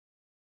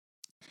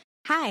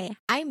Hi,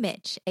 I'm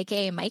Mitch,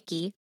 aka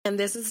Mikey, And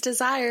this is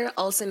Desire,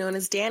 also known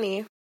as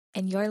Danny,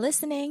 and you're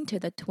listening to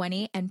the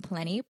 20 and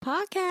Plenty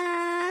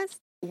podcast.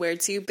 where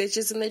two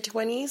bitches in their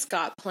 20s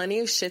got plenty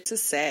of shit to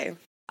say.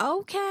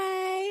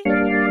 Okay.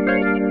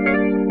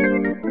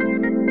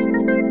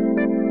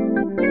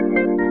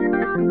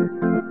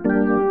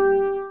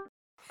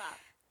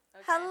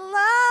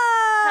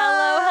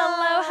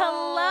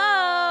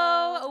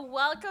 Hello.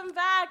 Welcome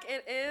back.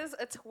 It is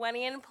a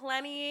 20 and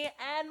Plenty,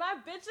 and my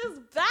bitch is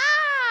back.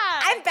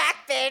 I'm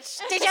back, bitch.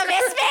 Did you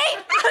miss me?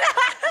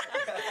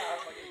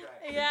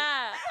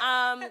 Yeah.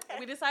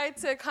 We decided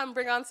to come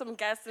bring on some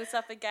guests and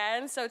stuff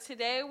again. So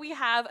today we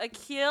have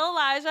Akil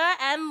Elijah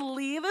and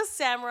Lee the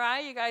Samurai.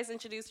 You guys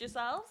introduce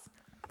yourselves.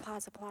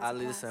 Applause. I'm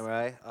Lee the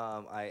Samurai.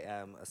 I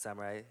am a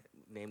samurai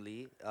named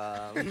Lee.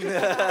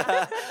 I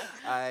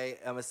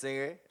am a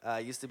singer. I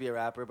used to be a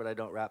rapper, but I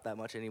don't rap that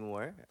much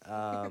anymore.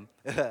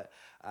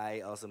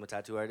 I also am a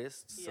tattoo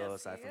artist. So Yes,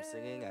 aside from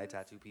singing, I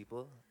tattoo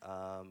people.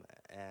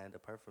 And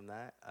apart from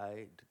that,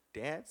 I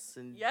dance.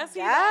 And Yes, He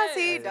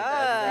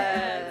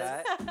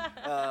does.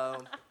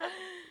 does.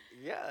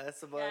 Yeah,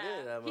 that's about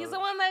it. He's the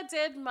one that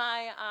did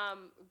my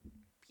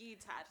bee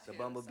tattoo. The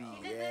bumblebee,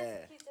 so. yeah.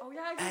 Oh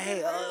yeah.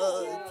 Hey,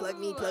 plug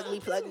me.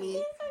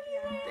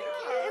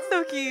 It's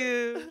so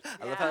cute.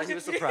 I love how he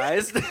was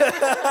surprised. So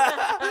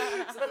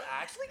that's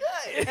actually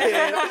good.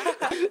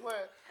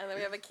 And then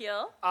we have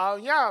Akil.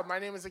 Yeah, my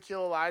name is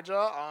Akil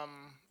Elijah.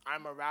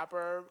 I'm a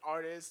rapper,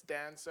 artist,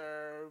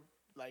 dancer,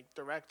 like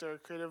director,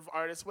 creative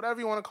artist, whatever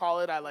you want to call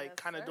it. I like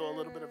kind of do a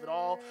little bit of it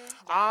all.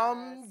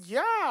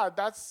 Yeah,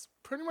 that's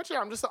pretty much it.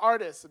 I'm just an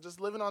artist, just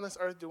living on this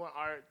earth, doing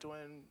art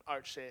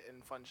shit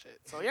and fun shit.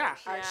 So yeah.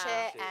 Art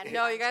shit and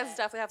No, fun you guys shit.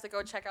 definitely have to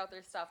go check out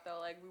their stuff though.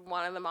 Like we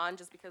wanted them on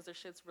just because their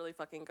shit's really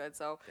fucking good.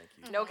 So Thank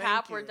you. no Thank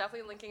cap, we're you.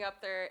 definitely linking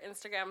up their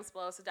Instagrams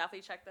below. So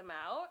definitely check them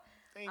out.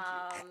 Thank you.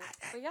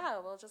 But yeah,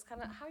 we'll just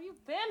kind of how you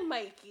been,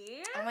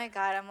 Mikey? Oh my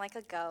god, I'm like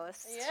a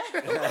ghost. Yeah.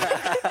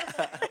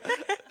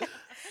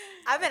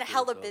 I've been I feel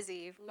hella so.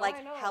 busy. No, like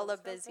I know, hella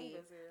it's definitely busy.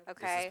 busy.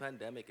 Okay. This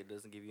pandemic, it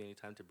doesn't give you any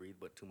time to breathe,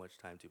 but too much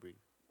time to breathe.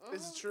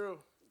 This is true.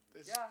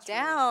 This is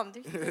Damn.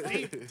 Dude.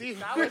 deep, deep. He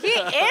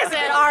is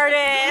an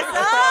artist.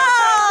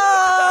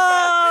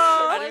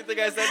 I Oh. didn't think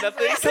I said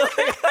nothing. So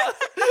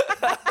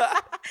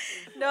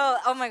No,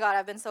 oh my god,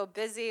 I've been so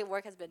busy.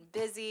 Work has been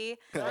busy.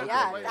 But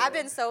yeah, I've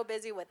been so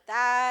busy with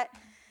that.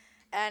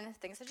 And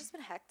things have just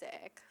been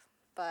hectic.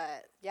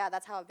 But yeah,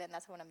 that's how I've been.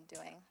 That's what I'm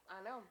doing.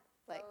 I know.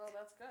 Like, Oh,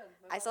 that's good.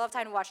 I still have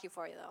time to watch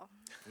Euphoria though.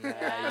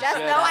 yeah, you Just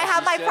should, know I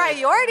have you my should.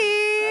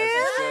 priorities.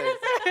 As you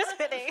Just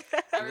kidding.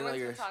 Everyone's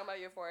you're- been talking about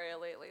Euphoria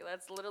lately.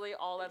 That's literally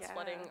all that's Yeah.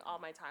 flooding all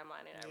my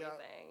timeline and Yeah,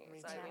 everything. me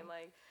So too.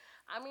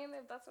 I mean,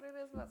 if that's what it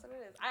is, that's what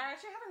it is. I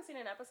actually haven't seen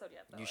an episode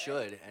yet, though. You eh?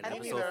 should. And I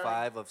think episode either.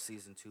 5 of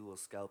season 2 will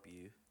scalp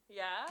you.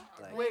 Yeah.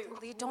 Like, Wait,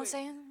 Lee, don't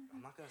say it.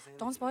 I'm not gonna say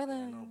Don't anything, spoil I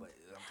it. know, but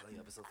I'm telling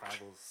you, episode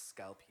 5 will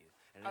scalp you.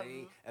 And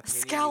any opinion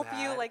Scalp you,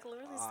 you, had like,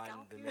 literally on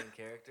scalp the you. main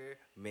character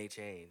may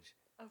change.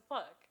 Oh,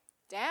 fuck.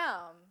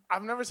 Damn.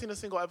 I've never seen a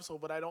single episode,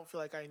 but I don't feel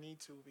like I need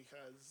to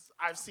because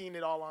I've seen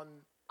it all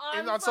on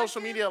On social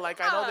fucking- media. Like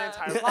I know the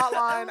entire plot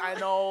line. I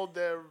know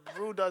the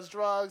Rue does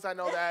drugs. I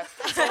know that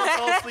so and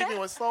so sleeping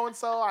with so and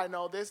so. I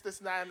know this, and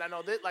that, and I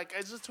know this. Like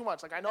it's just too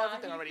much. Like I know Nah,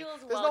 everything he already.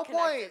 feels There's well no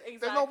point.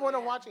 connected. There's no point Exactly,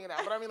 in watching it now.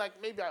 But I mean,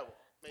 like maybe I will.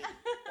 Maybe.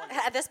 One day.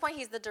 At this point,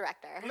 he's the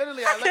director.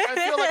 Literally, I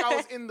feel like I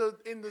was in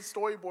the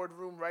storyboard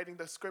room writing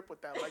the script with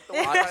them. Like the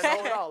ones I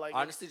know it all. Like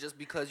Honestly, just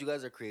because you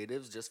guys are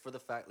creatives, just for the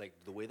fact, like,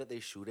 the way that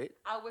they shoot it.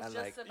 I was and,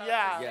 just like, about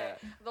Yeah. to say.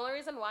 Yeah. The only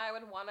reason why I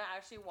would want to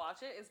actually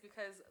watch it is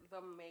because the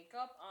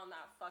makeup on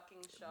that fucking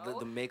show.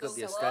 The makeup,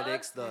 the looks,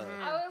 aesthetics, the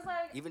I was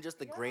like, even just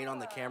the grain on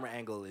the yeah. camera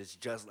angle is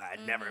just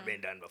never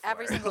been done before.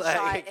 Every single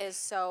Like, shot is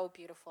so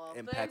beautiful. The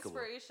impeccable.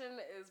 inspiration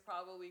is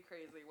probably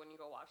crazy when you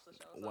go watch the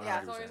show. So 100%.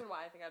 that's the only reason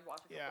why I think I'd watch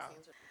a couple Yeah.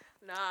 scenes.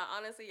 Nah,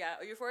 honestly, yeah.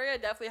 Euphoria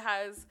definitely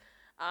has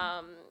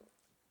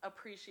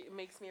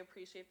makes me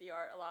appreciate the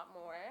art a lot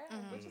more,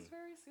 which is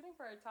very suiting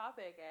for our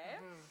topic, eh?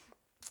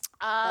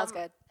 That was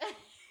good.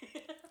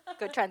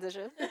 Good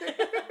transition.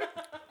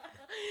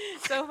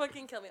 So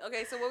fucking kill me.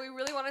 Okay, so what we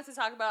really wanted to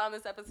talk about on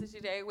this episode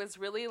today was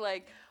really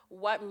like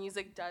what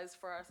music does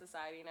for our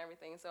society and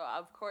everything. So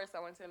of course I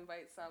wanted to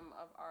invite some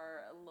of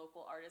our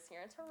local artists here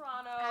in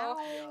Toronto.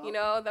 You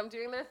know, them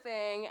doing their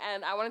thing,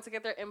 and I wanted to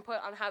get their input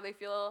on how they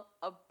feel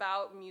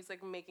about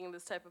music making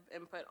this type of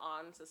input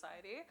on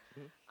society.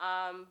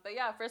 But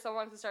yeah, first I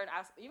wanted to start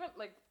asking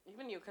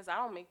even you, because I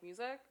don't make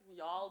music.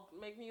 Y'all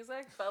make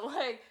music, but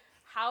like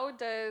how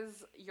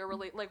does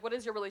what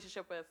is your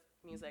relationship with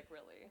music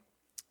really?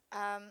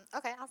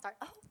 Okay, I'll start.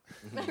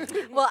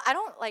 Well, I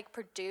don't like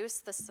produce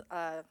this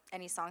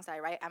any songs that I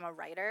write. I'm a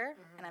writer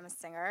and I'm a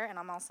singer and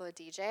I'm also a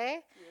DJ.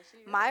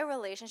 My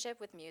relationship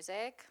with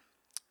music,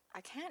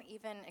 I can't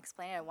even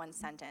explain it in one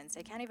sentence.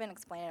 I can't even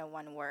explain it in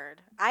one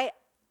word. I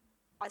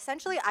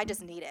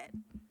just need it.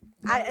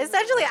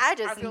 I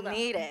just feel that.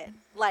 need it.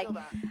 Like feel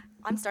that.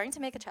 I'm starting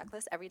to make a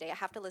checklist every day. I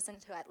have to listen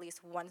to at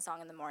least one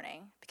song in the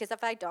morning because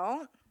if I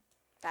don't,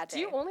 bad day.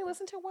 Do you only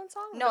listen to one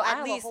song? No, I at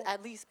have a least, whole-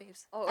 at least,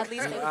 babes. Oh. At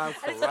least, babes. I'm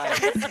crying. I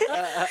was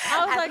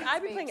At like, least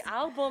I'd be babes. playing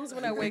albums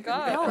when I wake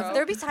up. No, bro.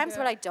 there'd be times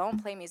when I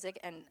don't play music,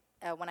 and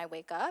when I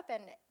wake up,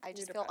 and I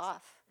just feel depressed.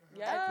 off.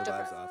 Yeah. The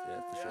vibes off,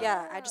 yeah, for sure.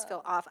 Yeah, I just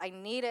feel off. I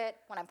need it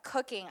when I'm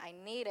cooking. I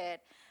need it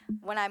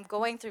when I'm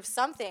going through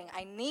something.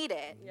 I need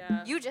it.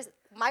 Yeah.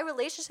 My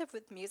relationship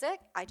with music,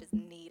 I just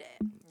need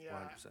it. Yeah.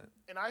 100%.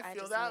 And I I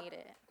feel just that, need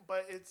it.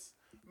 but it's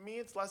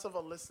less of a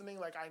listening.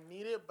 Like I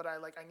need it, but I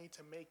need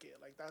to make it.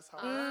 Like that's how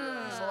I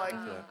feel.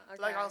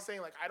 So like I was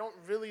saying, like I don't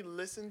really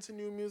listen to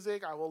new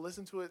music. I will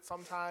listen to it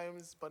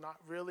sometimes, but not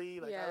really.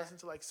 Like I listen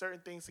to like certain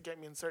things to get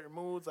me in certain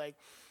moods, like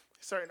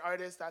certain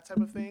artists, that type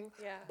of thing.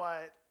 Yeah.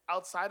 But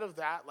outside of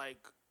that, like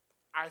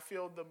I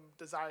feel the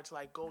desire to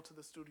like go to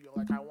the studio.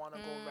 Like I want to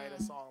go write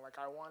a song. Like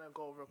I want to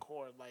go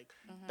record. Like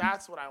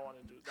that's what I want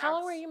to do. How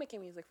long were you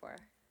making music for?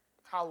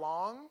 How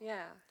long?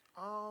 Yeah.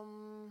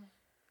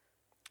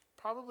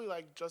 Probably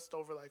like just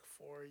over like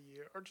 4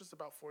 years, or just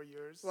about 4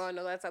 years. Well,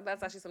 no, that's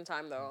actually some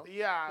time though.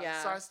 Yeah.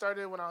 Yeah. So I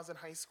started when I was in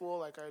high school.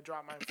 Like I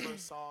dropped my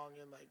first song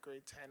in like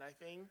grade 10, I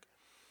think.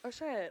 Oh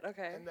shit.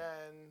 Okay. And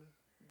then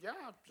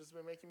I've just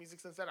been making music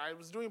since then. I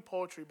was doing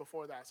poetry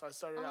before that, so I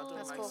started out doing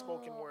That's like cool.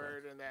 spoken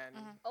word, and then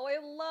Oh, I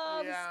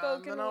love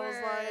spoken and then word. I was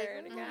like,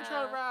 let me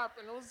try to rap,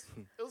 and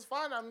it was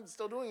fun. I'm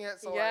still doing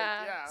it. So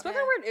yeah.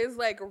 Spoken word is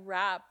like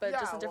rap, but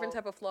just a Yeah, different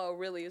well, type of flow.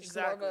 Really, it's just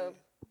more of a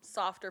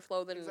softer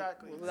flow than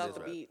without the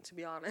Right. beat. To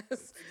be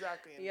honest.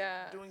 Exactly. And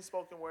Yeah. doing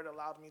spoken word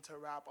allowed me to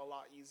rap a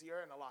lot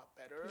easier and a lot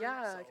better.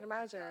 Yeah, so, I can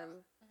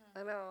imagine.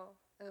 I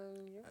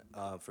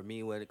know. For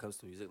me, when it comes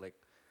to music, like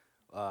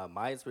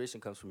my inspiration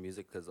comes from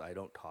music because I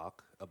don't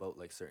talk about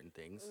like certain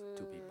things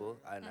to people,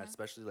 and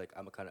especially like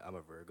I'm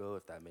a Virgo,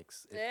 if that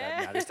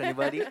matters to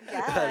anybody.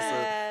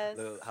 Yes.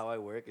 So how I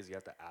work is you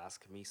have to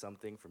ask me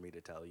something for me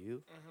to tell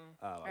you,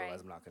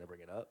 otherwise I'm not gonna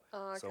bring it up.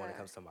 Oh, So when it okay.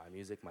 comes to my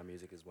music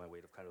is my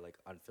way to kind of like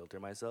unfilter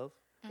myself.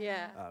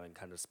 Yeah. And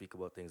kind of speak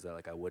about things that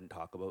like I wouldn't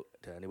talk about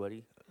to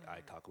anybody.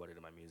 I talk about it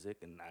in my music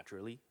and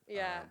naturally.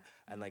 Yeah.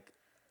 And like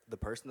the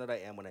person that I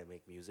am when I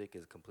make music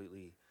is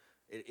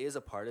it is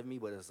a part of me,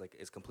 but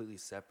it's completely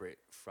separate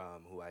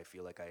from who I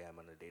feel like I am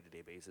on a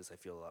day-to-day basis. I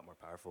feel a lot more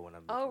powerful when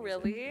I'm making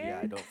music. Really? Yeah,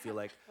 I don't feel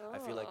like I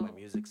feel like my Oh.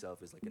 music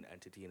self is like an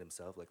entity in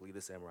himself. Like Lee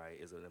the Samurai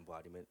is an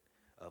embodiment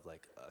of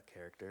like a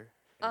character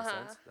in a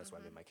sense. That's why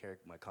I made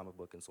my comic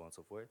book and so on and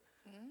so forth.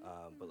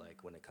 But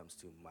like when it comes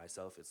to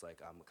myself, it's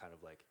like I'm kind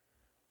of like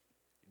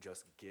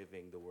just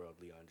giving the world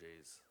Leon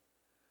J's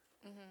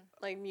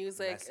Like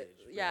music. message.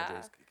 Yeah.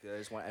 Leon J's. I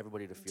just want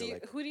everybody to feel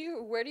like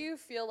Where do you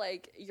feel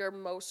like your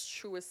most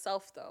truest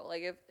self though?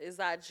 Like is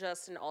that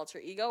just an alter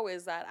ego?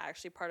 Is that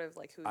actually part of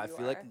like who I you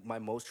feel are? like my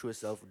most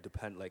truest self would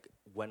depend like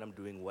when I'm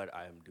doing what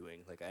I am doing.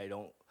 Like I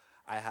don't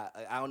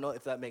know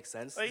if that makes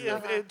sense. Like,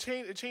 it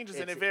changes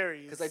and it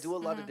varies. Because I do a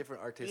lot of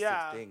different artistic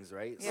Yeah. things,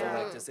 right? Yeah.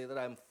 So like to say that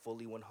I'm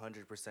fully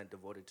 100%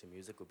 devoted to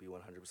music would be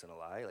 100% a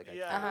lie. Like I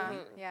Yeah.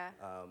 can't be. Yeah.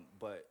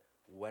 But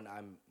when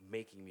I'm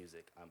making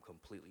music, I'm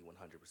completely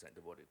 100%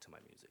 devoted to my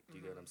music. Do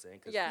you get what I'm saying?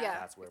 'Cause Yeah. Yeah,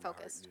 that's where my heart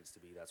focused. needs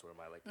to be. That's where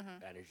my like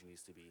energy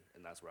needs to be,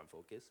 and that's where I'm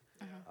focused.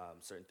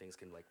 Certain things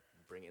can like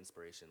bring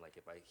inspiration. Like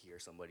if I hear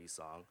somebody's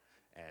song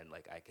and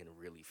like I can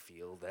really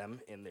feel them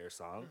in their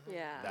song,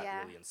 Yeah. that Yeah.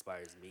 really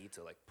inspires me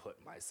to like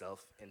put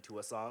myself into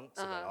a song.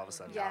 So then all of a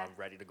sudden Yeah. now I'm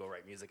ready to go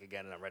write music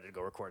again, and I'm ready to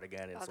go record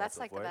again. And Oh, so on that's and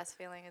so like the forth. best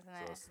feeling, isn't So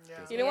it? it's Yeah.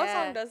 things You know what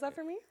Yeah. song does that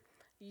for me?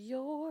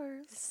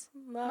 Yours,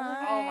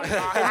 mine. Oh my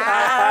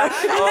god.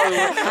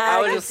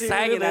 I was just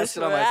singing that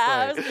shit on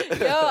my story.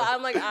 Yo,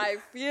 I'm like, I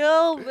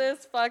feel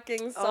this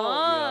fucking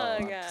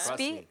song. yeah. Trust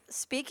me.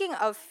 Speaking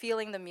of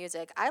feeling the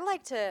music, I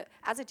like to,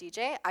 as a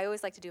DJ, I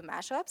always like to do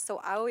mashups. So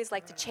I always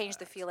like to change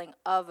the feeling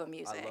of a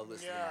music, I love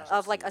listening Yeah. to mashups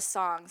of like too. a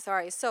song.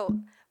 Sorry. So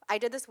I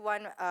did this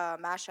one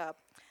mashup.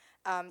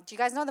 Do you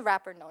guys know the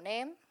rapper No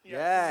Name?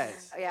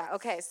 Yes. Yeah.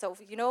 Okay. So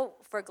you know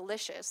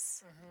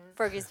Fergalicious,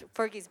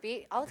 Fergie's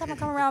beat. All the time I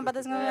come around, but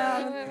there's no.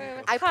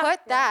 I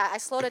put that. I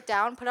slowed it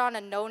down. Put on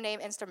a No Name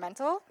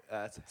instrumental.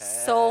 That's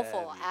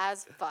Soulful heavy.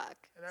 as fuck.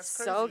 And that's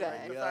crazy. So Like,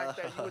 good. the fact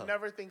that you would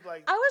never think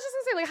like I was just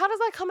gonna say, like, how does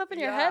that come up in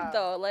your head Yeah.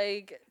 though?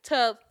 Like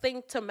to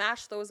think to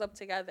mash those up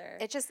together.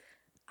 It just.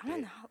 I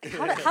don't know.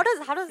 How does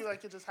I feel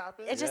like it just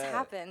happened. it just Yeah.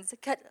 happens?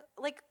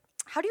 Like,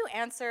 how do you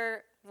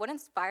answer what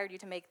inspired you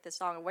to make this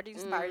song, or what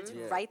inspired you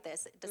to write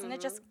this? Doesn't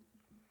it just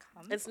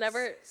come? It's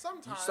never.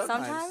 Sometimes.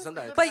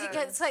 Sometimes. But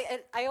it's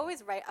like I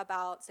always write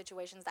about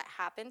situations that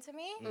happen to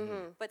me.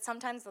 But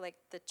sometimes like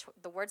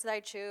the words that I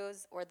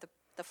choose, or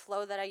the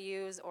flow that I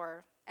use,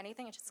 or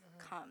anything, it just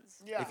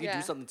comes. Yeah. If you Yeah.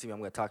 do something to me, I'm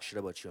gonna talk shit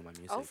about you in my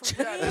music. Oh,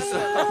 for Yeah, real?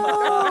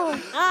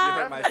 that's- You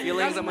hurt my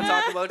feelings, I'm gonna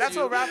talk about That's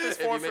you. what rap is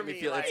If for you make for me me,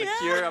 feel like-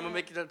 insecure, I'm gonna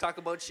make you talk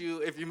about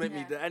you. If you make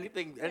me Yeah.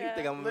 anything,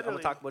 I'm gonna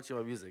Literally. talk about you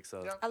in my music.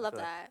 So Yeah. I love feel-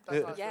 that.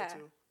 That's how I Yeah. feel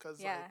too.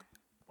 Because Yeah. like,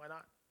 why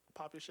not?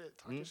 pop your shit,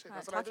 talk your shit.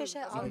 That's Talk what I do. your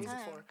shit That's all what the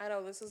music's time. for. I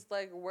know this is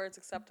like where it's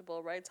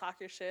acceptable, right? Talk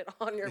your shit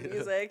on your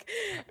music.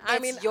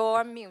 It's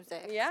your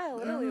music. Yeah,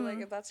 literally, like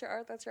if that's your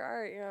art, that's your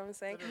art. You know what I'm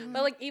saying?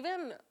 But like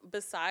even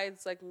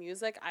besides like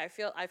music, I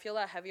feel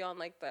that heavy on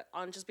like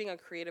on just being a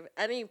creative.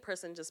 Any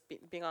person just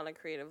being on a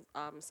creative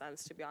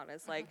sense, to be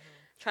honest, like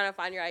trying to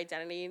find your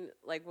identity,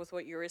 like with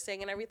what you were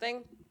saying and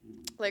everything.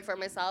 Like for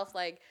myself,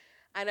 like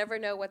I never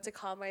know what to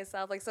call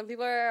myself. Like some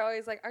people are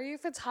always like, "Are you a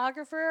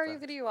photographer? Are you a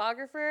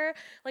videographer?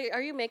 Like,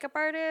 are you a makeup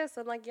artist?"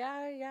 I'm like,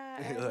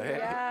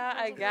 "Yeah,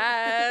 I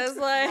guess."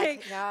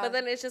 Like, Yeah. but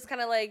then it's just kind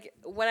of like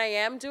when I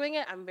am doing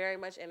it, I'm very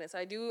much in it. So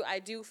I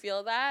do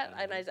feel that,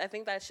 and I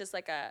think that's just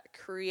like a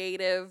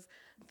creative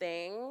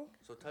thing.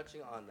 So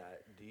touching on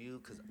that, do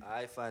you, because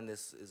I find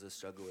this is a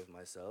struggle with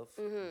myself,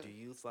 do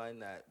you find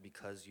that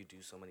because you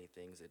do so many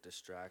things, it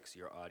distracts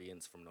your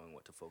audience from knowing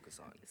what to focus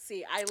on?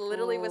 See, I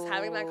literally was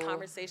having that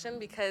conversation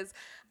because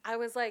I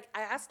was like,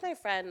 I asked my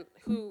friend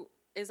who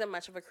isn't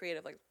much of a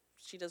creative, like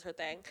she does her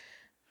thing,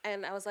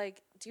 and I was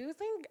like, do you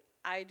think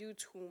I do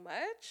too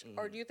much,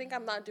 or do you think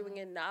I'm not doing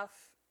enough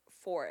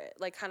for it,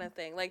 like kind of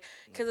thing, like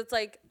because it's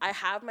like I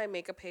have my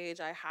makeup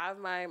page, I have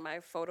my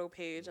photo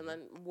page, and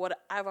then what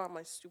I have on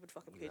my stupid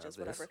fucking pages,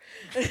 whatever.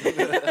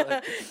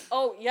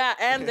 Oh yeah,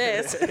 and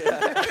this.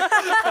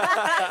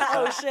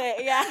 Oh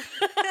shit, yeah.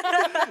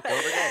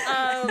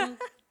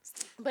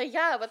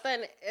 But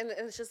then and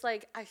it's just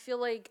like I feel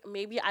like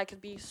maybe I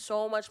could be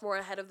so much more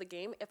ahead of the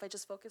game if I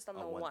just focused on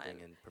the one.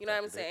 thing and You know what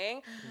I'm perfected it.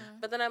 saying?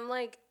 But then I'm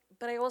like,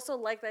 but I also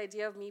like the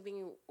idea of me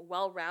being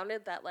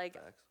well-rounded, that like,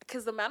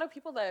 because the amount of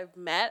people that I've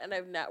met and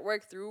I've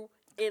networked through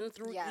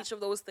Yeah. each of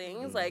those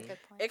things, like Good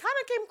point. it kind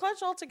of came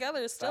clutch all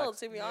together still, Facts.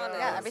 to be honest.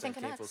 Yeah, everything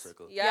Came full connects.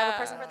 circle. Yeah. You have a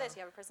person for this. You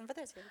have a person for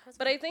this. You have a person.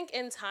 But I think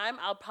in time,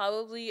 I'll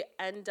probably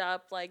end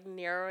up like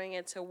narrowing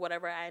it to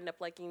whatever I end up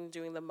liking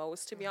doing the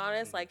most, to be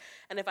honest. Like,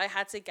 and if I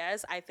had to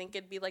guess, I think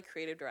it'd be like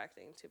creative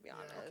directing, to be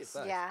honest. facts.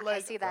 Yeah, I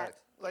Like, see that.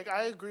 Like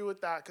I agree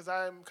with that because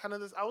I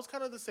was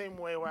kind of the same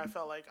way where I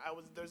felt like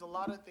there's a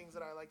lot of things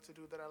that I like to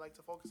do that I like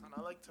to focus on.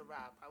 I like to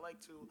rap. I like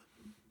to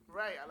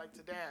write. I like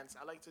to dance.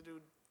 I like to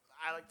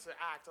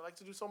act. I like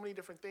to do so many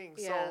different things.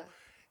 Yeah. So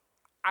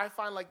I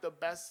find like the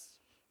best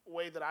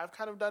way that I've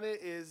kind of done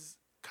it is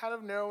kind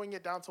of narrowing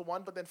it down to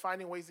one, but then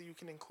finding ways that you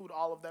can include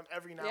all of them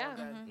every now and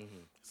then.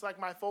 It's like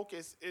my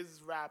focus is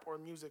rap or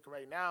music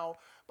right now,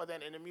 but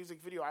then in a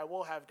music video I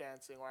will have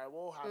dancing, or I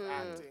will have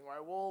acting, or I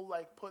will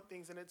like put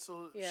things in it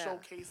to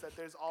showcase that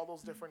there's all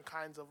those different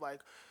kinds of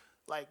like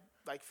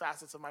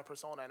facets of my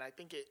persona, and I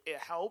think it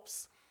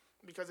helps.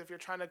 Because if you're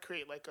trying to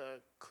create like a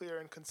clear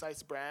and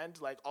concise brand,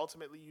 like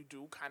ultimately you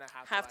do kind of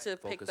have To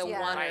like, pick focus the on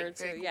one like, or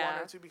two, pick yeah.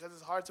 one or two, because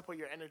it's hard to put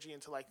your energy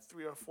into like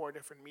 3 or 4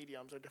 different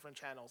mediums or different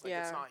channels. Like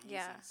Yeah. it's not easy.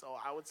 Yeah. So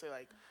I would say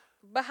like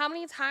But how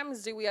many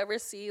times do we ever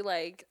see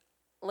like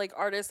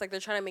artists, like they're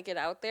trying to make it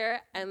out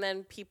there, and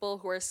then people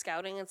who are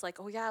scouting, it's like,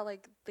 oh yeah,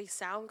 like they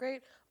sound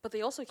great, but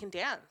they also can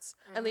dance,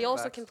 and they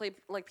also Facts. can play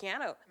like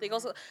piano. They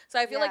also, so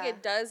I feel like Yeah.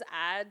 it does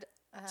add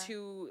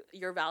to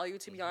your value,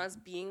 to be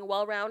honest, being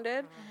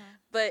well-rounded,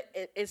 but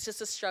it's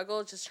just a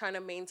struggle just trying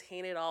to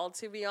maintain it all,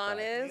 to be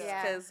honest,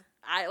 Yeah.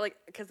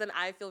 because then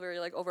I feel very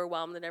like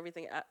overwhelmed and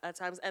everything at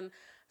times, and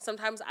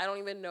sometimes I don't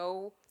even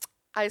know.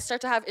 I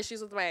start to have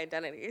issues with my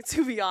identity,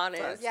 to be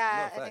honest. Facts. Yeah, No, I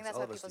facts. think that's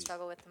All what of us people do.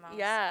 struggle with the most.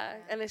 Yeah,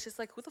 and it's just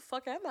like, who the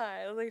fuck am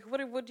I? Like, what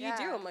do you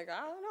do? Yeah. I'm like,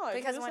 I don't know. I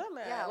Because just when, am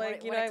that. yeah, like,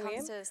 when you know it what I mean?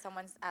 comes to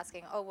someone's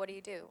asking, oh, what do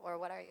you do? Or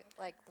what are you?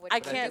 Like, what I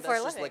do you But can't think for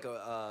a that's just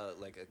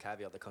living. like a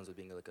caveat that comes with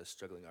being like a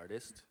struggling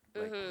artist.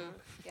 Like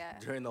Yeah.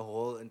 during the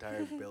whole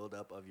entire build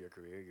up of your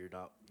career,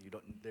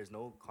 there's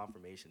no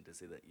confirmation to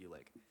say that you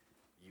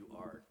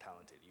are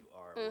talented, you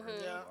are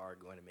worthy, Yeah. you are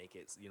going to make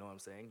it. You know what I'm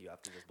saying? You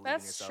have to just believe in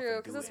That's yourself. true,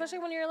 and because do it. especially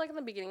when you're like in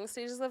the beginning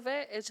stages of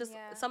it, it's just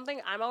Yeah.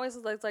 something I'm always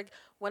like,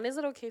 when is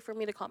it okay for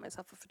me to call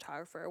myself a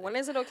photographer? When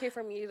is it okay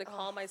for me to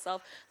call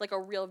myself like a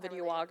real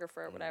videographer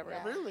or whatever?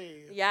 Yeah.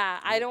 really. Yeah,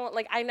 I don't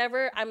like. I'm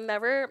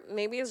never.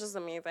 Maybe it's just a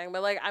me thing,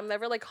 but like, I'm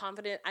never like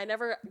confident. I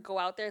never go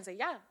out there and say,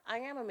 yeah, I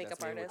am a makeup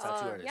That's me with artist.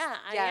 tattoo artists. Yeah,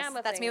 I Yes, am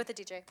a that's thing. me with the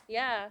DJ.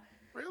 Yeah,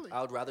 Really.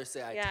 I would rather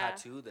say I Yeah.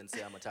 tattoo than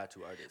say I'm a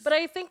tattoo artist. but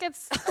I think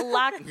it's a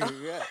lack.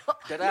 yeah,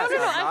 deadass. I'm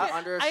not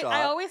under a shot.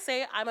 I always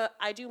say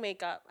I do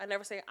makeup. I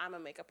never say I'm a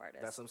makeup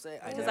artist. That's what I'm saying.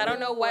 Because never- I don't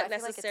know Ooh, what I feel like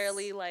it's-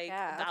 necessarily like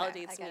yeah, okay, I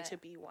validates me get to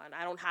it. be one.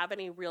 I don't have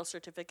any real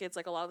certificates.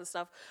 Like a lot of the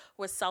stuff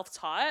was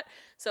self-taught,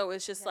 so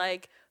it's just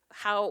like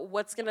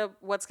what's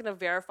gonna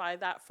verify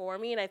that for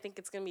me, and I think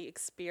it's gonna be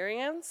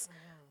experience.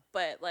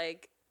 But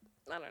like,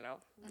 I don't know.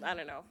 I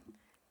don't know.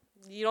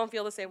 You don't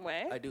feel the same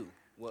way? I do.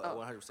 Well,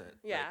 100%.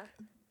 Yeah.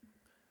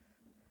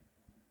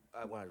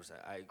 I 100%.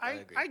 I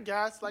agree. I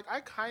guess like I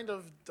kind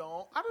of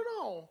don't. I don't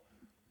know.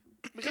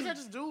 Because I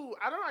just do.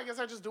 I don't know. I guess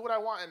I just do what I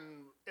want, and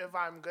if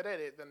I'm good at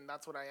it, then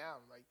that's what I am.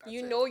 Like that's You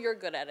it. know you're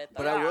good at it,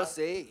 though. But I Yeah. will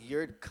say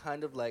you're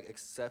kind of like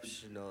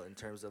exceptional in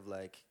terms of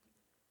like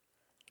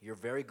you're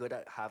very good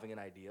at having an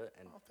idea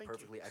and thank you.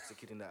 perfectly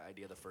executing that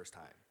idea the first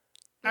time.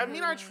 I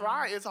mean, I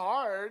try. It's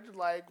hard.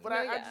 Like, but No,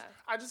 I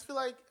yeah. just feel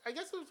like I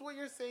guess it's what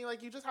you're saying.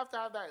 Like, you just have to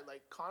have that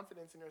like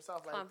confidence in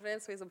yourself. Like,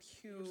 Confidence plays a you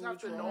huge just have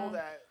to role. know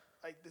that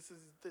like this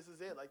is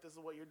it, like this is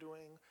what you're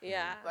doing.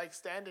 Yeah. Like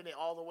stand in it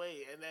all the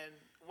way, and then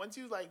once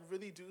you like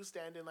really do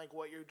stand in like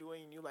what you're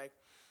doing, and you like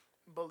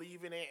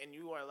believe in it, and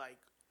you are like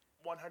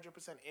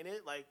 100% in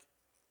it, like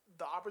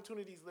the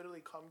opportunities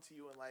literally come to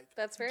you, and like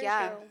That's very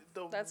Yeah. true.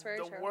 the That's very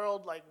the true.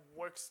 world like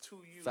works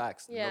to you.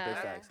 Facts. Yeah. No big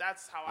That- facts.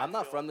 that's how I'm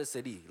not feel. from the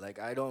city. Like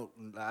I've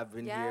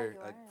been Yeah, here you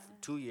like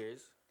are. 2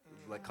 years,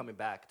 like coming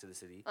back to the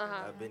city.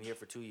 Uh-huh. I've been here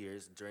for 2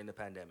 years during the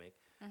pandemic,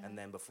 and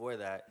then before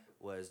that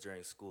was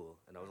during school,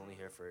 and I was only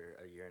here for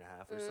a year and a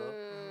half or so.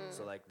 Mm.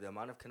 So like the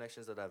amount of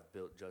connections that I've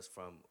built just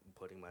from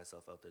putting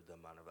myself out there, the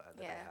amount of that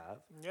Yeah. I have,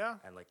 Yeah.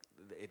 and like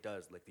it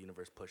does, like the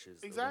universe pushes.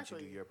 Once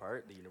Exactly. you do your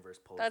part, the universe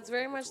pulls. That's those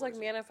very people much like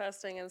towards you.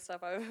 manifesting and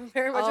stuff. I'm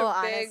very much Oh,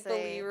 a big honestly.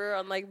 believer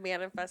on like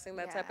manifesting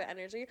that type of Yeah.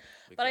 energy.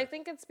 Big But I facts.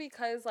 think it's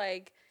because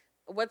like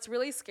what's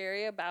really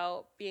scary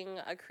about being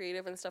a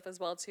creative and stuff as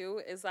well too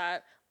is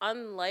that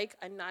unlike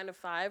a 9 to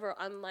 5 or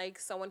unlike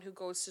someone who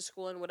goes to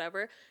school and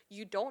whatever,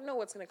 you don't know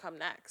what's gonna come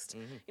next.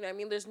 You know what I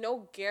mean? There's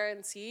no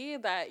guarantee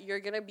that you're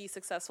gonna be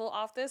successful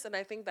off this, and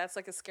I think that's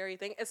like a scary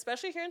thing,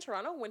 especially here in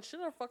Toronto when shit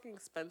are fucking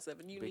expensive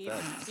and Big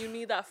facts. you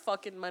need that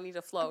fucking money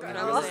to flow. You know what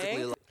I'm Realistically,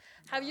 saying? like,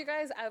 Have you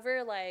guys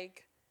ever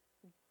like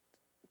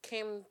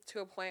came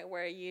to a point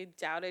where you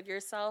doubted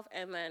yourself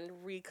and then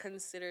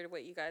reconsidered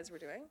what you guys were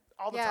doing?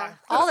 All the Yeah, time.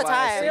 all the That's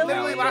why I time. say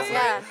Literally now, last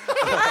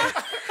Yeah.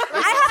 night.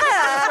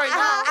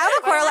 I have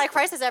a quarter life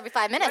crisis every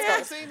 5 minutes. I'm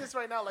Guys. saying this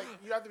right now, like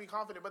you have to be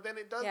confident, but then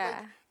it does Yeah.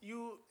 like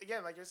you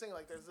again, like you're saying,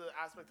 like there's the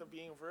aspect of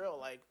being real.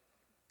 Like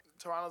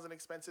Toronto's an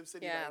expensive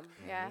city. Yeah.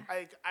 Yeah.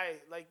 I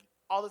like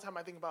all the time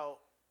I think about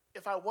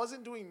if I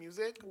wasn't doing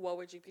music, What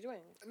would you be doing?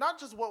 not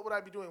just what would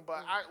I be doing,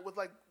 but I with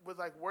like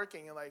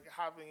working and like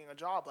having a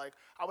job, like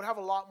I would have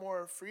a lot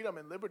more freedom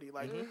and liberty.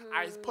 Like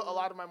I put a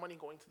lot of my money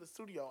going to the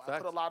studio. I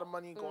Facts. put a lot of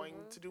money going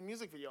to do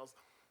music videos.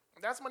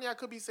 That's money I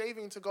could be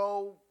saving to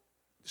go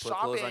Put shopping,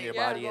 clothes on your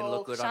Yeah. body and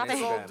look good on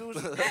Shopping. go Instagram. do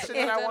shit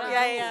that I want to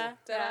Yeah,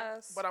 do.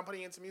 Deadass. But I'm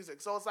putting it into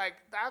music. So it's like,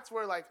 that's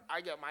where like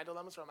I get my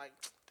dilemmas where I'm like,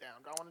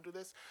 damn, do I want to do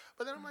this?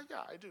 But then I'm like,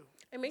 yeah, I do.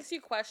 It makes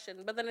you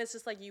question, but then it's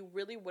just like you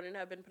really wouldn't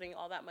have been putting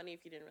all that money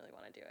if you didn't really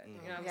want to do it. You know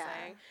what I'm Yeah.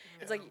 saying?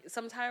 It's like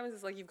sometimes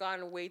it's like you've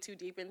gotten way too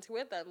deep into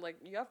it that like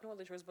you have no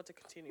other choice but to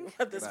continue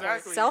at this point.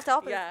 Exactly.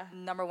 Self-doubt Yeah. is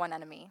number one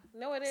enemy.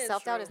 No, it is.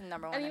 Self-doubt true. is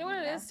number one And you know what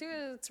enemy, it yeah. is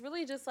too? It's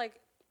really just like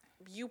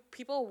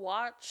people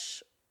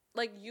watch,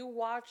 like you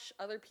watch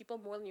other people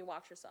more than you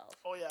watch yourself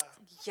Oh, yeah.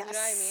 Yes. You know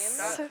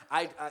what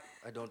I mean?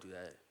 I don't do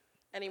that.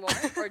 anymore.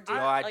 Or do No,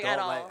 I like don't at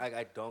all. like.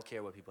 I don't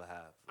care what people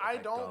have. Like,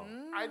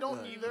 I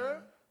don't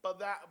either,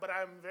 but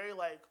I'm very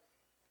like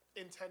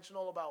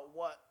intentional about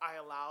what I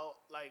allow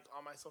like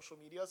on my social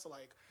media. So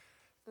like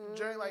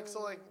during like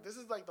this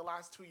is like the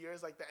last 2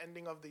 years, like the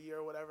ending of the year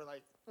or whatever,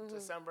 like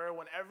December,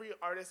 when every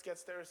artist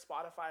gets their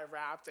Spotify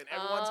Wrapped and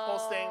everyone's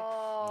posting,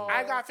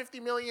 I got 50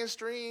 million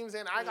streams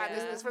and I got this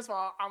and this. First of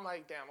all, I'm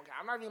like, damn, okay,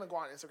 I'm not even gonna go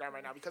on Instagram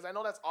right now because I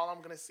know that's all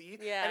I'm gonna see,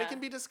 and Yeah. it can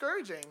be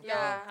discouraging.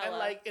 Yeah, and hella.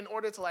 like in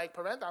order to like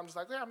prevent that, I'm just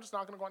like, yeah, I'm just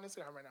not gonna go on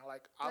Instagram right now.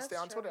 Like I'll That's stay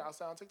on true. Twitter, I'll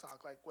stay on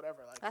TikTok, like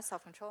whatever. Like That's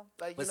self-control.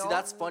 like But you see, know,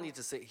 that's funny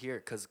to sit here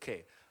because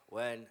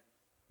when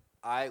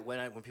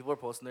people are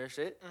posting their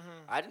shit,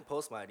 I didn't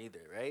post mine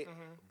either, right?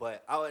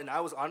 But I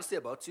was honestly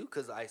about to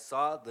because I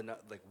saw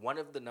like one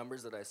of the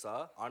numbers that I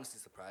saw honestly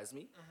surprised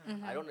me.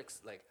 I don't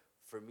like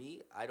for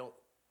me, I don't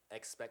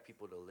expect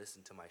people to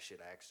listen to my shit.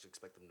 I actually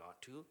expect them not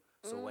to.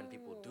 So when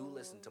people do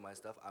listen to my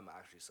stuff, I'm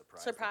actually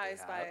surprised. that they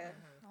Surprised by have. it.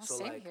 Oh, So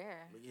same like,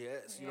 here.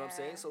 yes, you know what I'm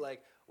saying. Yeah. So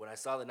like when I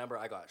saw the number,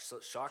 I got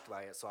shocked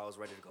by it. So I was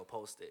ready to go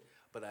post it,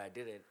 but I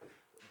didn't.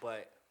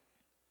 But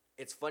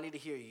it's funny to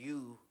hear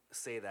you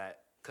say that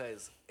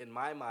because in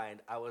my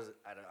mind, I would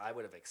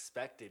have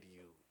expected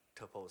you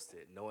to post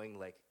it, knowing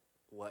like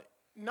what.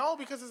 no,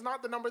 because it's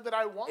not the number that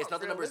I want. It's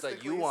not the numbers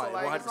that you realistically. want, So,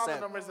 like, it's not the 100%.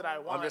 numbers that I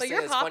want. just But saying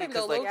you're it's funny popping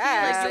though, 'cause, low like, key.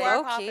 Yeah, you are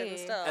low popping key.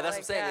 still. And that's what I'm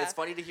like, saying. yeah. It's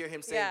funny to hear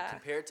him say Yeah.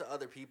 compared to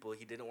other people,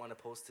 he didn't want to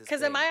post his.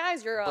 Because in my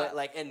eyes, you're but up.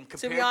 like and To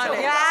compared be honest.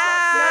 exactly.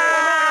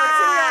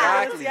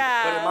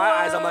 Yeah. But in my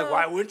eyes, I'm like,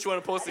 why wouldn't you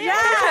want to post it? Yeah.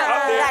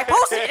 Like,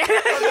 post it.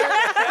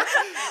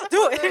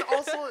 Do But then it.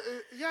 also,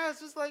 yeah, it's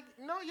just like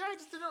no, yeah, I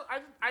just didn't.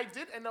 I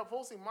did end up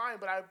posting mine,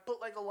 but I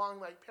put like a long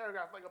like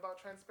paragraph like about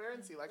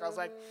transparency. Like I was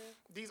like,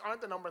 these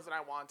aren't the numbers that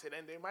I wanted,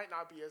 and they might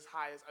not be as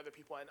high as other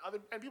people.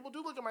 And people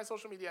do look at my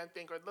social media and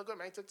think, or look at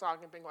my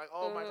TikTok and think like,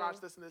 oh my gosh,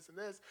 this and this and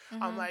this.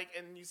 I'm like,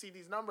 and you see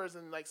these numbers,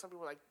 and like some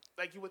people are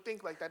like you would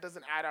think like that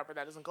doesn't add up or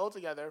that doesn't go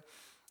together.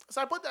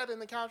 So I put that in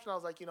the caption. I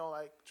was like, you know,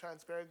 like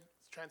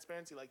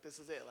transparency, like this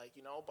is it, like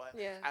you know. But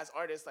Yeah. as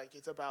artists, like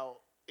it's about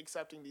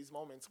accepting these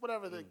moments,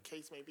 whatever the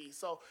case may be.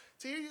 So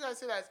to hear you guys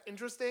say that's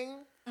interesting.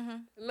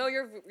 No,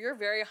 you're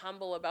very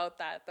humble about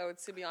that, though.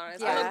 To be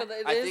honest, Yeah. I know, but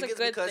it I is think a it's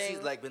good because thing.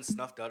 he's like been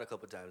snuffed out a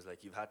couple times.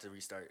 Like you've had to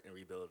restart and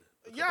rebuild.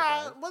 a couple Yeah,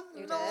 times. but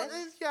You no,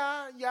 did? it's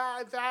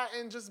yeah, that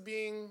and just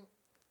being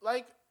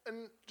like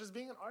and just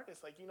being an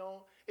artist, like you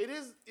know,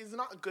 it's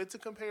not good to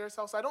compare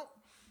yourself. So I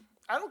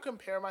don't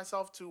compare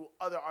myself to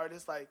other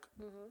artists like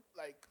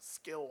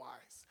skill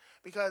wise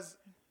because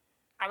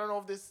I don't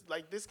know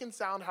if this can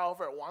sound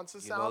however it wants to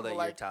You sound, know that but you're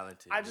like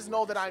talented. I you're just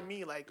know worth that your I'm shit.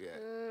 me. Like Yeah.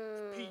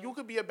 you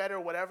could be a better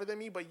whatever than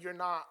me, but you're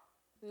not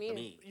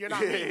Me. You're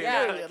not me.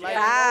 Yeah. Period. Like,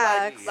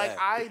 Facts. like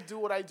I do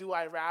what I do.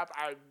 I rap.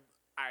 I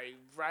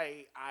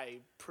write. I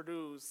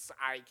produce.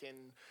 I can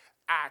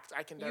act.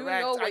 I can direct.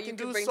 You know what I you can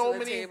can do bring so to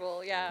the many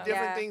table. Yeah.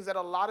 different things that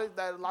a lot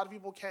of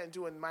people can't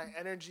do. And my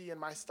energy and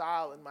my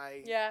style and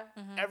my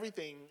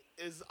everything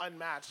is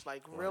unmatched.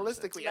 Like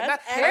realistically, and I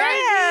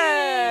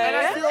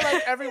feel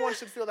like everyone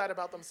should feel that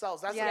about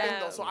themselves. That's the thing,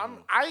 though. So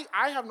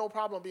I have no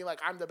problem being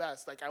like I'm the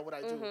best. Like what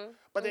I do.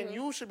 But then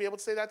you should be able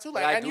to say that too.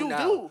 Like, and you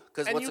do.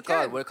 Because what's it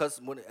called?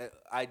 Because when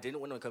I didn't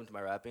when it came to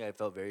my rapping, I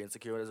felt very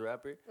insecure as a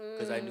rapper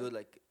because I knew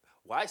like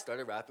why I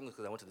started rapping was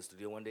because I went to the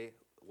studio one day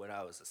when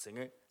I was a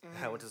singer.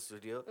 I went to the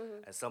studio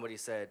and somebody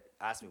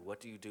asked me, "What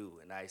do you do?"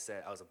 And I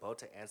said I was about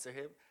to answer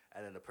him,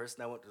 and then the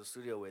person I went to the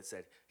studio with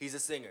said, "He's a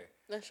singer."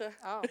 Sure.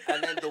 Oh.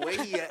 And then the way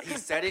he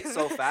said it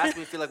so fast,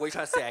 we feel like, what are you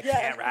trying to say? I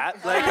can't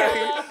rap? Like,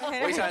 what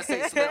are you trying to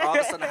say? So then all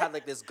of a sudden I had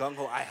like this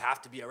gung-ho, I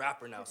have to be a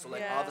rapper now. So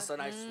like all of a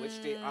sudden I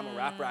switched it. I'm a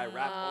rapper. I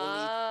rap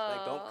only.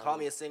 Like, don't call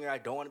me a singer. I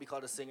don't want to be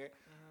called a singer.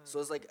 So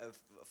it's like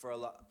for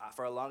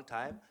a long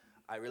time,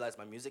 I realized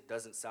my music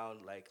doesn't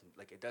sound like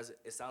it doesn't.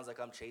 It sounds like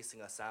I'm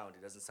chasing a sound.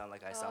 It doesn't sound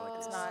like I sound like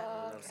this. You know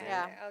what I'm saying?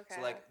 Yeah. Okay.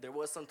 So like there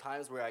was some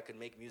times where I could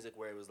make music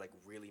where it was like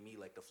really me,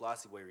 like the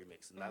Flossy Boy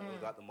remix, and that one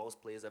got the most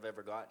plays I've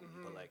ever gotten.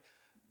 But like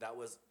that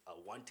was a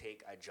one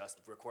take. I just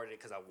recorded it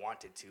because I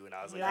wanted to, and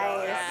I was like,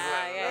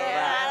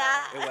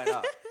 it went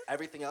up.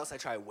 Everything else I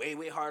try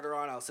way harder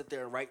on. I'll sit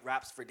there and write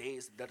raps for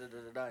days, and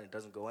it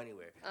doesn't go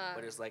anywhere.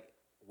 But it's like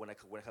when it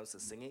comes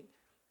to singing,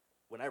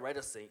 when I write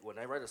a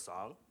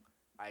song,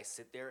 I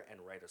sit there and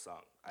write a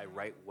song. I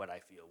write what I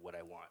feel, what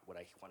I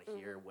want to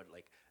hear.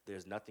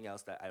 There's nothing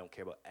else that I don't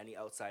care about. Any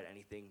outside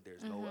anything.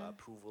 There's no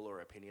approval or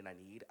opinion I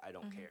need. I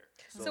don't care.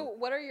 So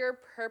what are your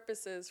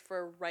purposes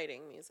for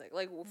writing music?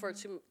 Like for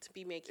to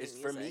be making it's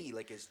music? for me.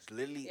 Like it's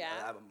literally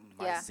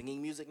my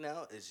singing music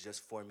now is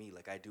just for me.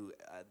 Like I do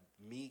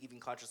me even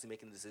consciously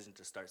making the decision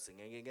to start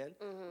singing again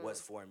was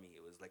for me.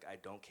 It was like I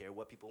don't care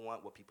what people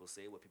want, what people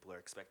say, what people are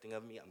expecting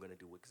of me. I'm gonna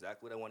do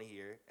exactly what I want to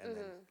hear, and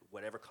then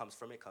whatever comes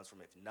from it comes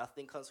from it. If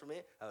nothing comes from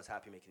it, I was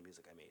happy making the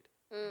music I made.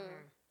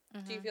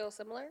 Do you feel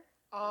similar?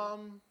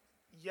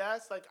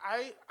 Yes, like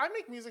I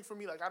make music for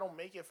me. Like I don't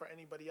make it for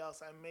anybody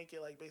else. I make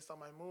it like based on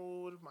my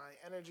mood, my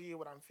energy,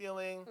 what I'm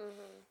feeling.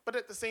 But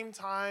at the same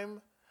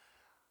time,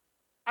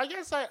 I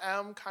guess I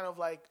am kind of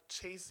like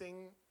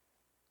chasing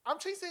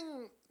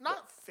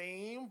not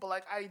fame, but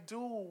like I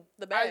do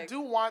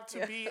want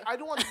to be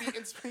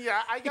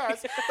yeah, I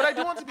guess. But I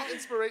do want to be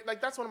inspired.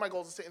 Like that's one of my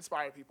goals is to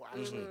inspire people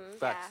actually.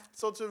 Facts.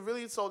 So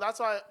that's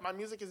why my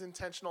music is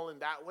intentional in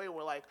that way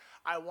where like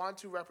I want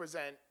to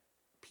represent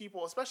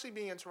people, especially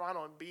being in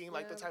Toronto and being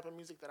like the type of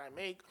music that I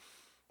make.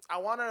 I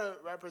want to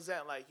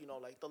represent like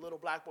the little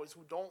black boys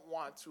who don't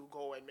want to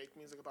go and make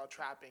music about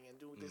trapping and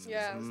do this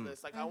and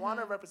this. Like I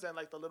want to represent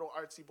like the little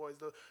artsy boys,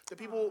 the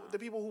people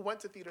who went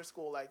to theater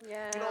school. Like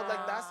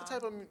like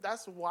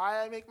that's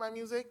why I make my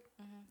music.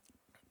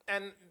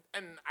 And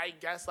I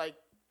guess like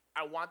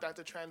I want that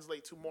to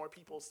translate to more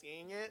people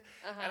seeing it.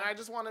 And I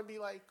just want to be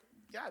like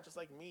just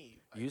like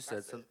me. Like, you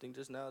said something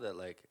just now that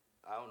like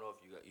I don't know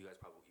if you guys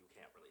probably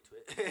can't relate to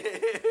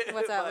it.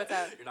 What's up?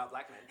 You're not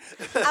black men.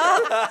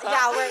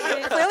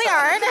 We clearly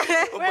aren't.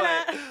 We're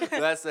not.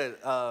 That said,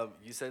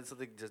 you said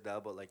something just now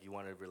about like you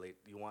want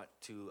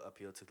to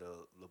appeal to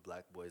the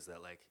black boys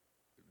that like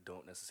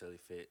don't necessarily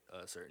fit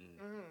a certain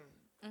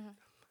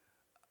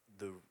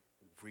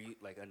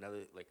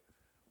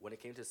when it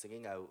came to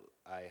singing,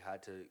 I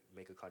had to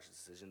make a conscious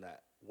decision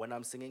that when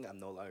I'm singing, I'm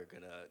no longer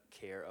gonna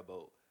care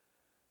about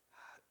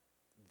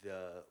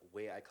the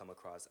way I come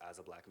across as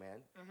a black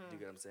man. Do you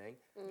get what I'm saying?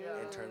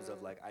 In terms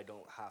of like, I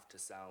don't have to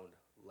sound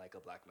like a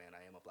black man.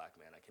 I am a black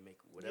man. I can make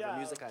whatever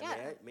music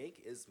I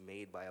make is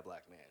made by a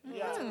black man.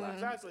 Yeah,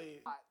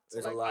 exactly.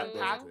 There's a lot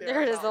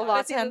there is a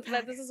lot to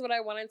unpack. This is what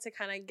I wanted to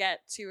kind of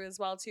get to as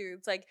well too.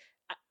 It's like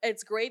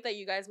it's great that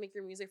you guys make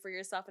your music for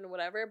yourself and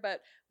whatever,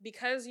 but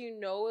because you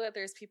know that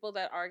there's people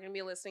that are going to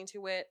be listening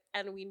to it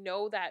and we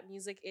know that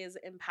music is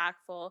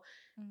impactful,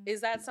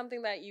 is that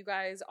something that you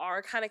guys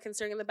are kind of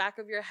considering in the back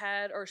of your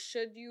head, or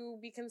should you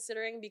be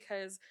considering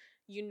because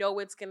you know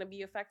it's going to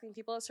be affecting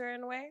people a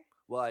certain way?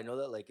 Well, I know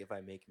that like if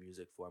I make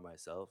music for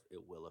myself,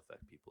 it will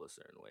affect people a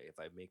certain way. If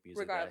I make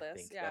music that I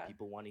think that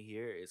people want to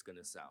hear, it's going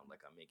to sound like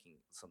I'm making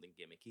something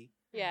gimmicky.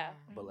 Yeah.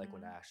 But like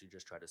when I actually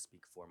just try to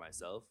speak for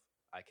myself,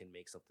 I can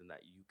make something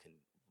that you can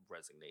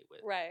resonate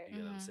with. Right. You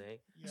know what I'm saying?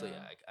 Yeah. So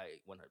yeah, I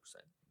 100%.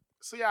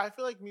 So yeah, I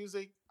feel like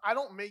I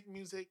don't make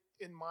music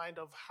in mind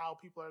of how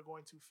people are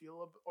going to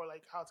feel or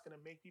like how it's going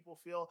to make people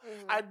feel.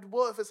 I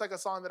will if it's like a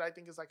song that I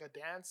think is like a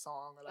dance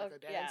song or like a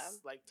dance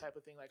like type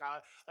of thing. Like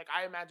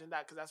I imagine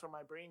that because that's where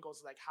my brain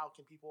goes. Like how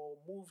can people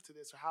move to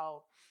this, or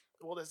how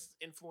will this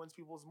influence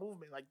people's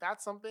movement? Like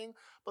that's something.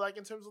 But like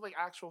in terms of like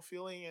actual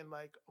feeling and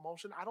like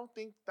emotion, I don't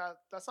think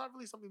that's not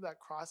really something that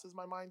crosses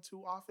my mind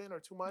too often or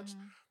too much.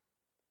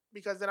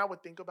 Because then I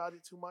would think about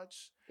it too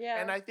much.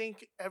 Yeah. And I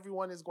think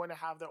everyone is going to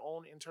have their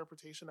own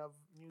interpretation of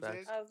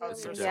music, of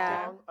your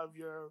song, of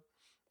your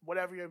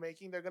whatever you're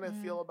making, they're gonna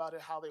feel about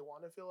it how they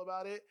want to feel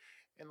about it.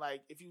 And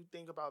like, if you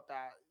think about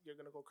that, you're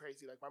gonna go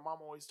crazy. Like my mom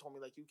always told me,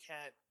 like you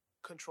can't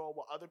control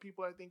what other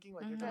people are thinking.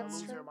 Like you're gonna That's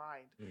lose true. your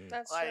mind.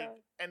 That's Like, true.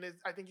 and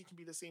I think it can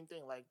be the same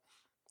thing. Like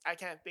I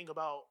can't think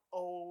about,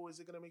 oh, is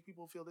it gonna make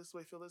people feel this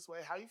way?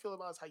 How you feel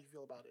about it is how you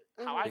feel about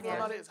it. How I feel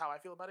about it is how I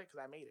feel about it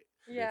because I made it.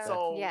 Yeah.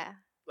 So Yeah.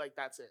 like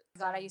that's it.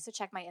 God, I used to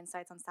check my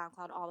insights on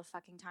SoundCloud all the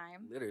fucking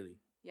time. Literally.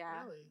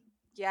 Yeah. Really?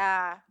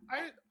 Yeah.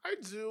 I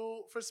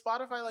do for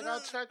Spotify. Like I'll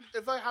check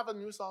if I have a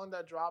new song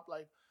that dropped.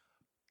 Like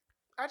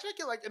I check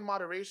it like in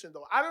moderation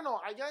though. I don't know.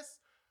 I guess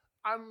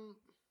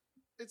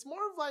it's more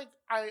of like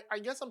I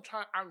guess I'm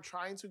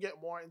trying to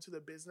get more into the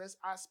business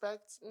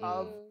aspects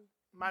of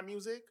my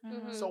music.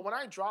 Mhm. So when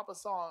I drop a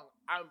song,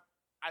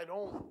 I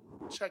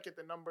don't check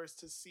the numbers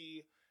to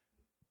see.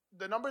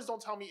 The numbers don't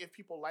tell me if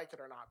people like it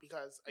or not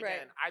because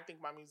again, Right. I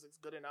think my music's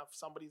good enough.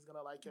 Somebody's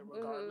gonna like it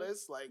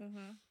regardless. Like,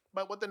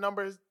 but what the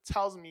numbers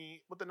tell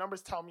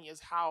me is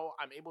how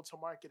I'm able to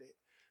market it.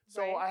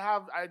 So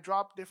Right. I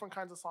drop different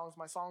kinds of songs.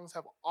 My songs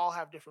all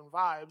have different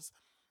vibes,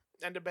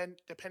 and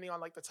depending on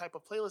like the type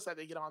of playlist that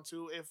they get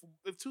onto,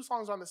 if two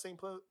songs are on the same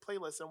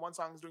playlist and one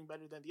song is doing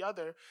better than the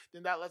other,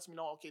 then that lets me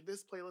know, okay,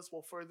 this playlist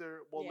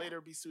will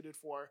later be suited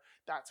for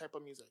that type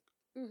of music.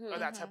 Or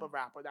that type of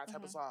rap or that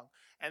type of song.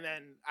 And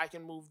then I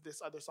can move this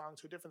other song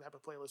to a different type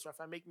of playlist. Or if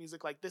I make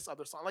music like this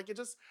other song, like it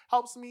just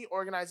helps me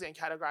organize it and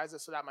categorize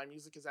it so that my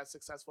music is as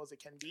successful as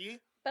it can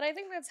be. But I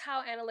think that's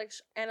how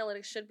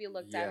analytics should be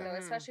looked at, though,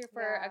 especially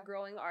for a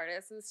growing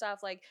artist and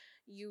stuff. Like,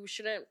 you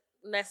shouldn't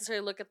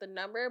necessarily look at the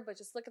number, but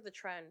just look at the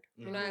trend.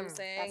 You know what I'm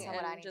saying? That's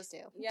what I need just, to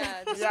do.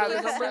 Yeah, just Yeah, really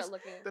the numbers- start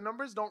looking. The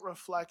numbers don't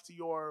reflect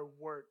your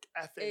work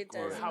ethic It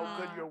or does how not.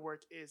 good your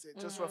work is. It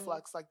just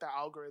reflects like the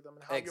algorithm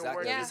and how Exactly. your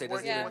work Yeah. is It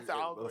working doesn't with the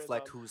even algorithm.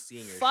 reflect who's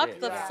seeing your Fuck shit.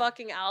 the Yeah.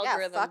 fucking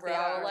algorithm, fuck the bro.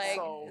 algorithm. Like,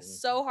 So- it's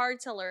so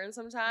hard to learn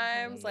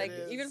sometimes. Mhm. Like,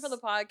 It even is. for the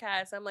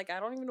podcast, I'm like, I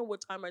don't even know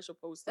what time I should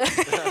post it.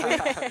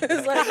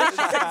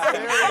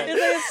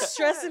 it's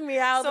stressing me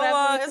out. So, that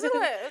I have to- isn't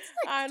it? It's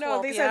like I know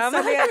 12 they said p.m.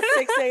 Sunday at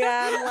 6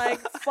 a.m. Like,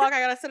 fuck, I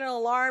gotta set an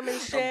alarm and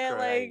shit. crying.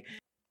 Like,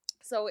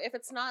 so if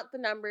it's not the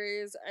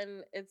numbers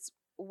and it's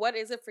what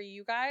is it for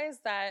you guys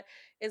that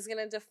is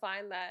gonna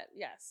define that?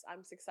 Yes,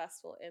 I'm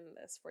successful in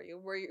this for you.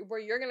 Where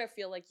you're gonna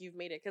feel like you've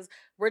made it because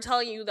we're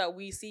telling you that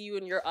we see you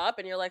and you're up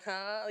and you're like,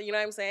 huh? You know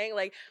what I'm saying?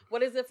 Like,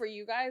 what is it for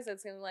you guys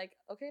that's gonna like?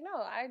 Okay,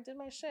 no, I did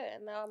my shit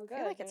and now I'm good. I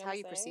feel like it's know how what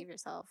you I'm saying? perceive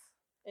yourself.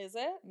 Is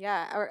it?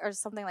 Yeah, or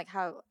something like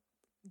how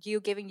you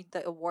giving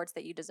the awards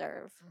that you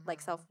deserve,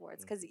 like self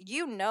awards, because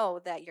you know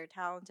that you're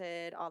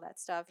talented, all that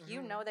stuff.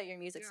 You know that your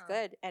music's Yeah.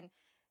 good, and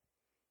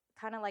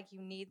kind of like you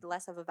need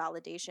less of a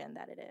validation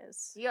that it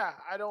is. Yeah,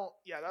 I don't.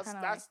 Yeah,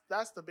 Kinda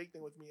that's the big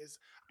thing with me is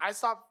I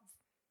stopped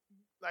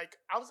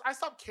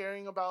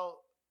caring about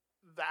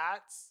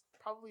that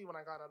probably when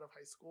I got out of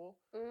high school.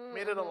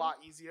 Made it a lot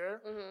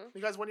easier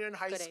because when you're in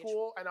high Good age.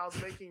 school and I was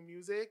making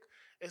music,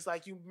 it's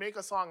like you make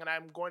a song and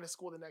I'm going to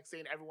school the next day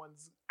and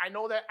I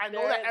know that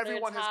They're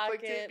everyone has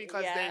clicked talking, it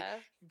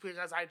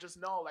because I just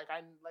know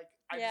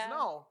I Yeah. just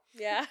know.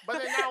 Yeah. But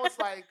then now it's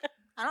like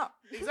I don't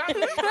know.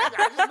 exactly.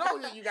 I just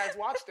know that you guys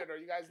watched it or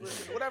you guys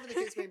listened, whatever the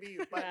case may be.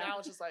 But Yeah. now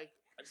it's just like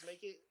I just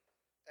make it,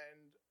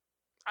 and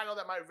I know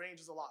that my range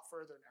is a lot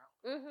further now.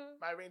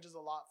 My range is a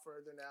lot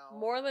further now.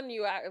 More than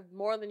you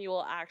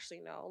will actually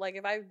know. Like,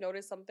 if I've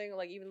noticed something,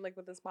 like even like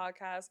with this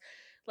podcast,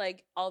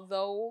 like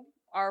although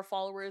our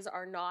followers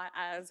are not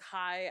as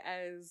high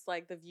as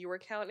like the viewer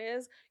count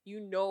is, you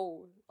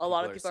know, a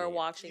lot of People are people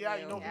are seeing it. watching. Yeah,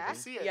 you know, Yeah. people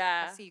see it.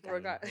 Yeah, I see you guys.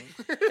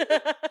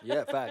 Regard-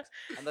 Yeah, facts.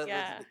 And then,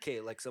 Yeah. okay,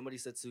 like somebody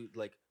said to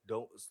like,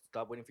 don't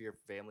stop waiting for your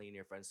family and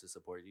your friends to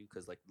support you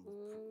because like,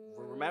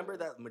 remember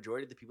that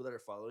majority of the people that are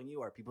following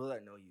you are people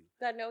that know you.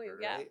 that know you.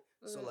 Yeah. Right?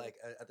 So Mhm. like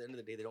at the end of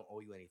the day, they don't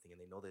owe you anything,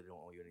 and they know they don't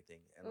owe you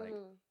anything. And like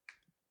Mhm.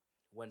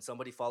 when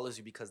somebody follows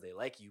you because they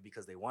like you,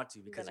 because they want to,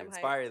 because Then you I'm hyped.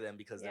 inspire them,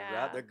 because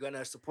Yeah. they're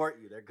gonna support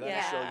you, they're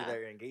gonna show you Yeah.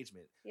 their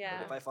engagement. Yeah.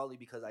 But if I follow you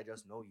because I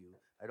just know you,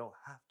 I don't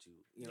have to.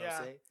 You know what Yeah.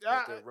 I'm saying? Yeah, You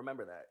have to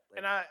remember that. Like,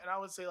 And I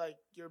would say like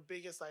your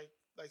biggest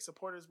like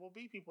supporters will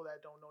be people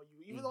that don't know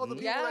you, even though the Mhm.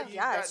 people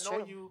Yeah, that it's know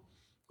true. you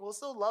will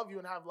still love you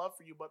and have love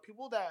for you. But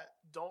people that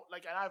don't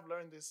like, and I've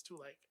learned this too,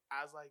 like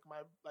as like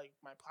my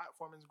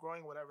platform is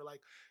growing, whatever.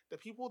 Like the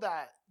people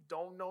that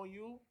don't know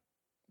you,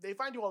 they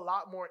find you a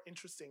lot more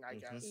interesting, I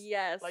Mhm. guess.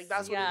 Yes. Like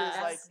that's what it is,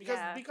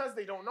 like because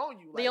they don't know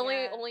you. They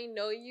Like, only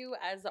know you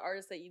as the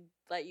artist that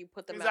you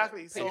put them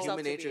Exactly, out. so- and yourself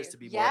human nature is to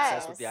be more Yes.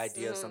 obsessed with the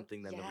idea of Mhm.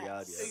 something than the Yes.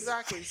 reality of it.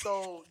 exactly.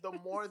 So the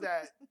more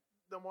that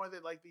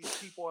like these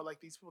people are like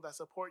these people that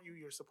support you,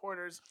 your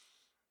supporters,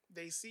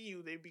 they see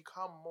you, they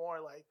become more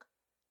like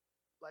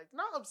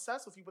not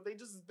obsessed with you, but they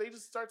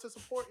just start to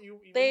support you.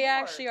 Even They more.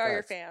 actually are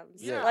your Facts.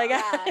 fans. Yeah. Like,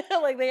 Yeah.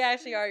 like they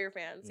actually are your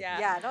fans. Mhm. Yeah.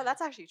 Yeah, no,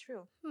 that's actually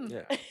true.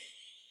 Yeah.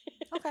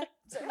 Okay.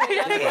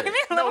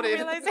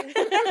 Noted.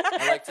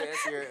 I like to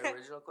answer your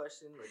original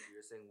question. Like you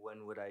were saying,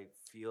 when would I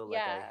feel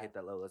like I Yeah. hit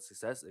that level of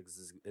success?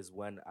 Is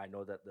when I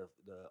know that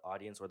the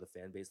audience or the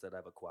fan base that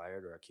I've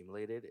acquired or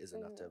accumulated is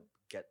enough to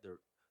get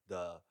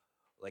the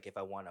like if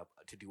I want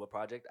to do a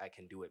project, I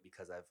can do it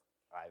because I've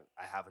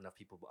I have enough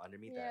people under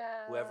me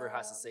that whoever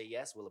has to say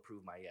yes will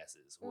approve my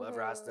yeses.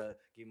 Whoever has to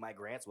give my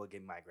grants will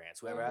give my grants.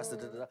 Whoever has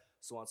to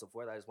so on and so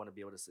forth. I just want to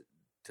be able to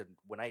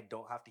when I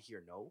don't have to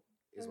hear no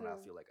is when I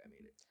feel like I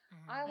made it.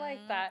 I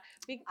like that.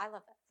 I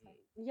love that.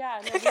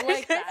 Yeah, no, we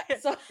like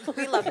that. So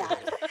we love that.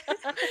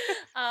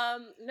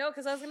 No,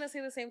 because I was gonna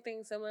say the same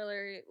thing.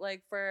 Similarly,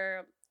 like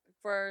for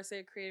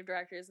say creative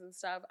directors and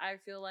stuff, I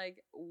feel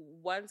like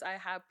once I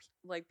have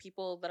like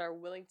people that are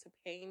willing to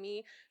pay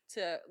me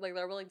to like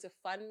they're willing to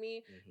fund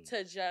me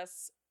to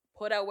just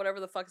put out whatever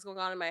the fuck is going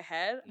on in my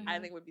head, I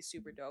think would be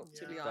super dope.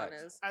 To be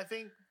honest, I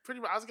think pretty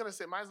much. I was gonna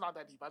say mine's not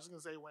that deep. I was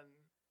gonna say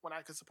when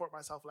I could support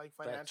myself like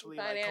financially,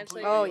 like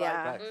completely. Oh like,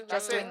 yeah,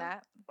 just doing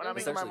that. When I'm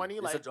making my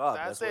money, like it's a job.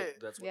 that's it.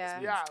 That's what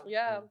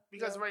yeah.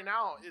 Because right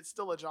now it's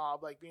still a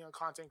job. Like being a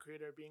content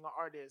creator, being an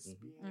artist,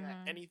 being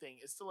anything,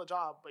 it's still a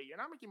job. But you're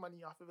not making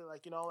money off of it.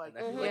 Like like and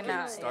I feel like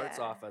it starts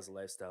off as a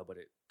lifestyle, but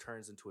it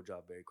turns into a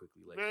job very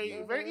quickly. Like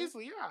very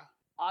easily. Yeah.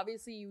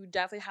 Obviously, you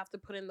definitely have to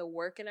put in the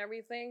work and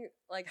everything.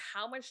 Like,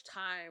 how much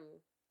time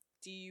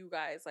do you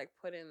guys like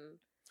put in?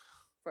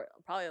 For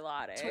probably a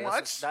lot, eh? Too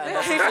much.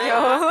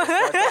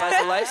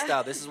 That's a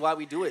lifestyle. This is why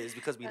we do it. Is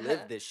because we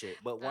live this shit.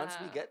 But once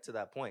we get to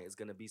that point, it's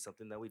gonna be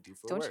something that we do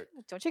for work.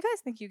 Don't you guys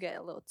think you get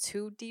a little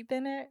too deep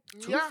in it?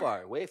 Too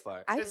far, way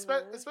far.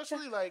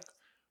 Especially like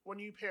when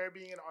you pair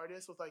being an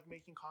artist with like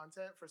making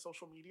content for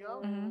social media,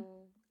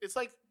 it's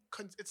like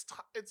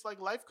it's like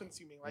life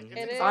consuming. Like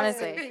it's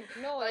honestly,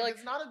 no, like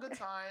it's not a good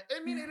time. I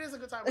mean, it is a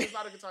good time, but it's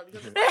not a good time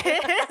because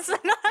it's not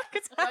a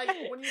good time.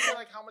 Like when you say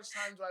like how much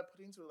time do I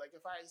put into it? Like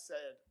if I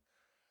said.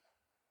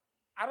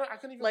 I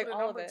couldn't even like put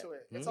a number to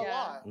it. It's a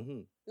lot.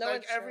 No,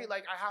 like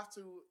like I have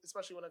to,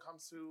 especially when it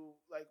comes to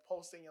like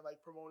posting and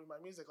like promoting my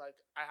music. Like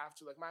I have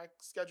to, like my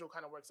schedule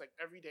kind of works. Like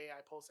every day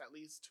I post at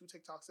least 2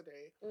 TikToks a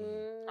day.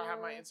 I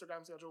have my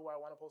Instagram schedule where I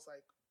want to post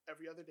like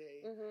every other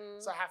day.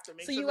 So I have to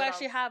make. So sure you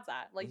actually have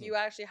that, like you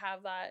actually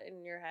have that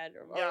in your head,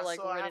 or like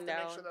so I have written to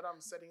down. make sure that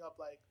I'm setting up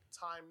like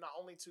time not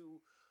only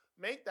to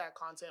make that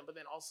content, but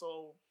then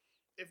also,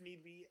 if need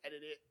be,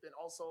 edit it. Then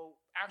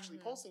also actually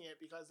posting it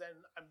because then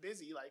I'm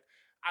busy. Like.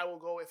 I will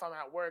go if I'm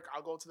at work.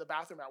 I'll go to the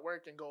bathroom at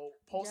work and go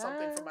post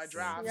something for my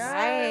drafts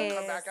and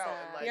come back out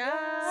and like.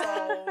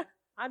 So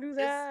I do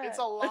that. It's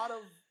a lot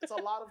of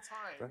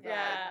time.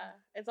 Yeah,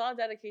 it's all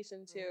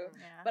dedication too.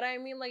 But I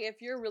mean, like,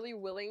 if you're really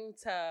willing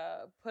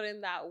to put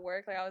in that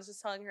work, like I was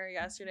just telling her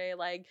yesterday,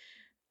 like,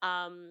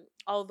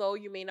 although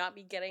you may not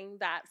be getting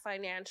that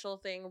financial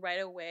thing right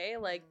away,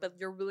 like, but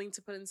you're willing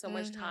to put in so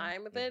much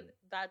time with it,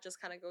 that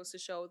just kind of goes to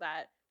show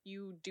that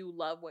you do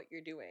love what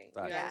you're doing.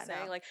 You know what I'm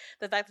saying? Like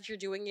the fact that you're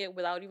doing it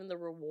without even the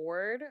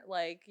reward,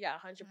 like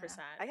 100%.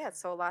 I get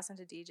so lost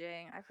into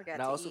DJing. I forget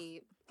to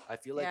eat. I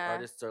feel like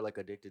artists are like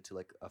addicted to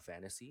like a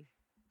fantasy.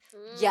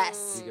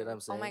 Yes. You get what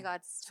I'm saying? Oh my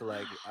God. So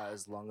like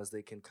as long as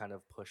they can kind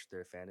of push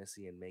their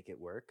fantasy and make it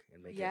work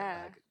and make it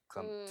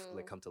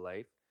like come to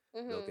life,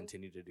 they'll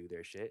continue to do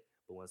their shit.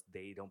 But once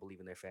they don't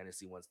believe in their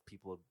fantasy, once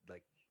people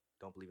like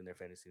don't believe in their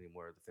fantasy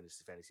anymore, the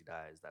fantasy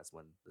dies. That's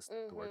when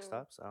the work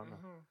stops. I don't know.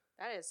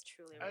 That is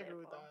truly. I agree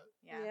with that.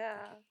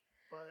 Yeah.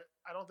 But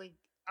I don't think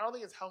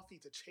it's healthy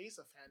to chase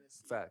a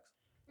fantasy. Facts.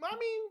 I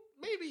mean,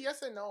 maybe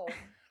yes and no,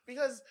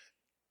 because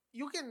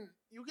you can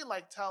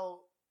like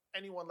tell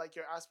anyone like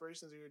your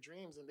aspirations or your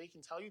dreams, and they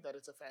can tell you that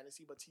it's a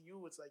fantasy, but to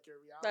you, it's like your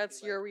reality. That's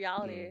like, your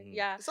reality.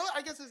 Yeah. So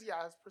I guess it's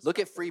It's look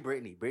at Free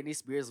Britney. Britney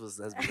Spears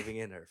has been living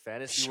in her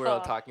fantasy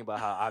world, talking about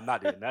how I'm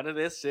not doing none of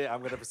this shit.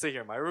 I'm gonna sit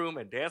here in my room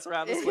and dance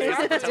around this place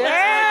until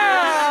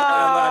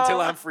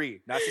I'm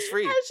free. Now she's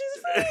free.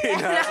 She's free.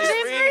 Now she's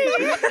free.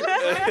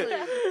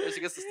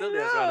 She gets to still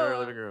dance around her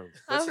living room.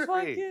 But she's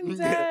free. Fucking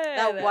dead.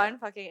 That one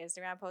fucking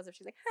Instagram post of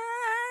she's like,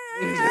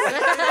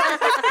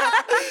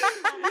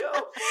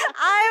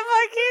 I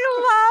fucking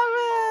love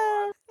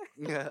it.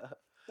 Yeah.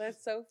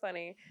 That's so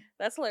funny.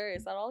 That's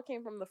hilarious. That all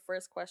came from the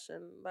first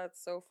question. That's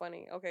so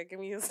funny. Okay, give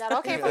me a That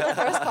all came from the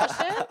first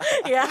question?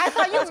 Yeah. I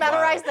thought you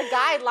memorized the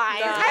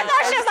guidelines. Nah. I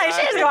thought she was like,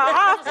 she's going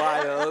off.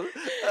 Wild.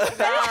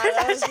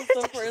 that was just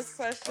the first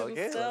question.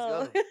 Okay,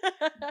 still.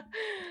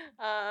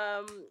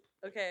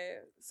 let's Okay,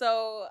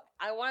 so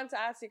I wanted to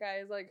ask you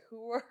guys, like,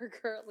 who are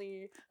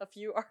currently a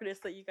few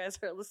artists that you guys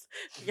are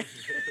listening?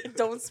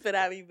 Don't spit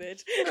at me,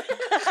 bitch.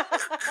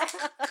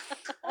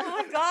 Oh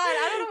my God,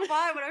 I don't know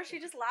why. Whenever she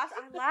just laughs,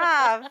 I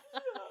laugh.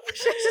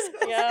 She's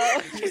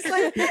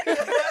like,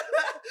 yeah.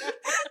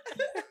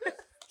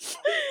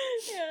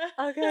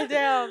 Okay,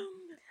 damn.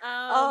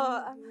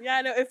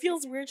 Yeah, no, it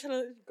feels weird trying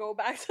to go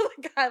back to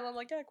the guy. And I'm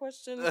like, yeah,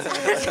 questions.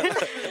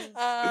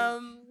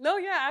 No,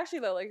 yeah, actually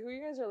though, like, who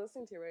you guys are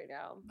listening to right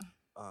now?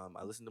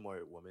 I listen to more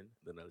women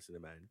than I listen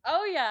to men.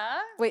 Oh yeah.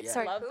 Wait, Yeah.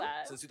 sorry. Love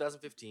that. Since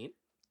 2015,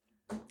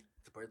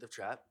 the birth of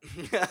trap.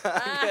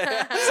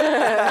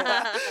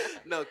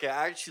 No, okay,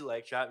 I actually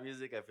like trap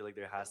music. I feel like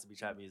there has to be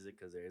trap music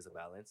because there is a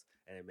balance,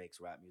 and it makes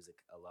rap music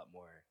a lot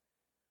more.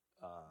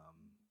 What's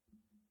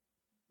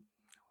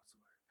the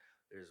word?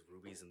 There's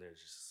rubies and there's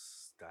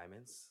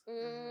diamonds.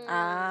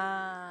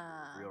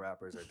 Ah. Real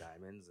rappers are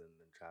diamonds, and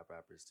then trap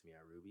rappers to me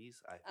are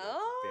rubies. I feel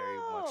very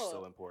much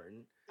so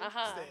important.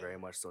 Very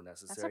much so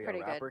necessary. pretty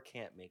A good. rapper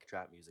can't make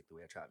trap music the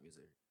way a trap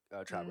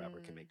rapper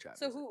can make trap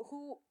So music.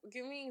 who?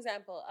 Give me an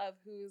example of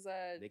who's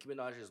a. Nicki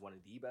Minaj is one of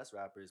the best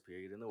rappers,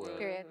 period, in the world.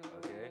 Period.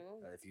 Okay,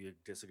 if you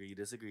disagree, you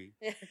disagree.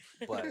 Yeah.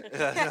 But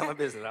that's not my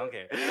business. I don't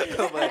care. It's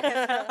not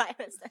my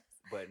business.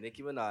 But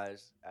Nicki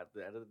Minaj, at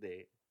the end of the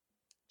day,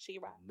 She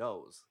rap.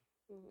 knows,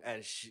 Mhm.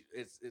 and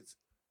it's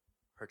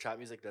her trap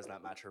music does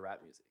not match her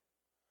rap music.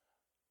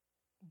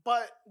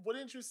 But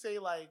wouldn't you say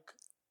like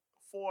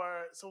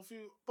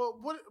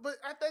but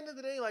at the end of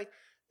the day, like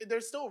they're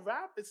still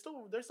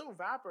they're still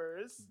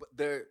rappers. But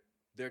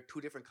they're two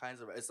different kinds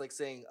of. It's like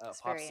saying a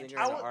pop very singer and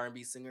interesting. an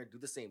R&B singer do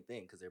the same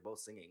thing because they're both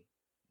singing,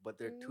 but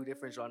they're two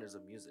different genres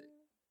of music.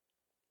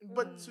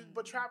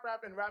 But trap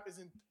rap and rap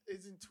isn't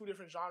two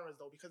different genres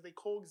though, because they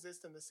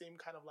coexist in the same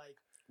kind of like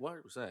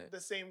 100%.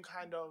 the same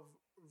kind of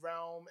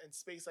realm and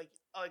space. Like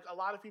a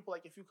lot of people,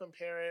 like if you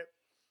compare it,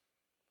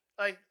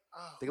 like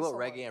Think about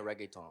reggae and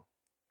reggaeton.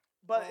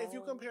 But if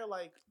you compare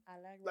like I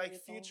like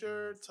reggaeton.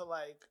 Future to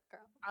like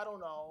I don't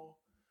know,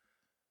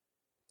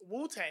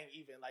 Wu-Tang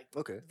even, like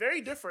Okay.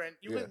 very different.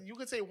 Yeah. You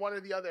could say one or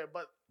the other,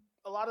 but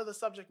a lot of the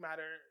subject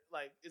matter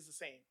like is the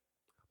same.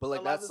 But like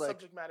a lot of that's the like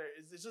subject matter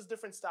is it's just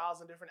different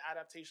styles and different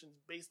adaptations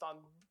based on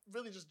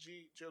really just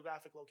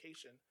geographic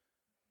location.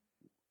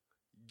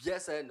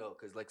 yes and no,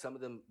 because like some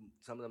of them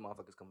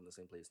motherfuckers come from the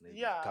same place and they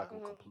Yeah. talk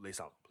they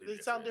sound completely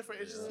They sound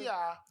different. It's just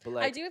But I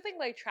like do think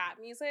like trap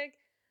music,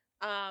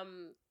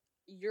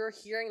 you're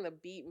hearing the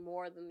beat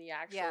more than the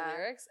actual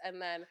lyrics,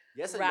 and then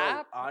yes and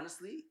rap. no,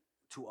 honestly,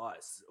 to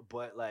us,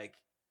 but like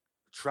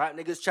trap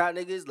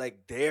niggas,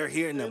 like they're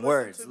hearing They them listen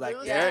words, to- like they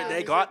listen to they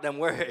music. got them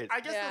words. I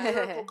guess Yeah. the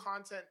lyrical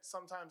content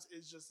sometimes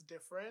is just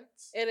different.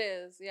 It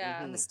is, yeah.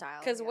 Mhm. And the style.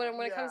 Because when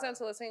it comes Yeah. down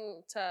to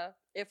listening to,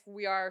 if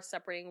we are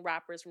separating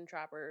rappers from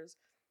trappers,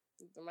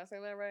 am I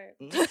saying that right?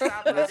 Mhm.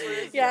 Trap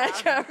rappers, Yeah, yeah.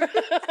 trapper.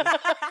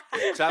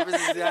 Trappers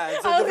is it's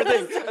I a was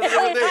different thing. gonna It's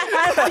a different say, thing.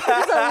 I think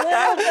it's a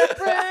little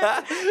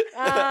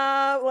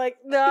different. Like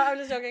no, I'm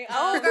just joking.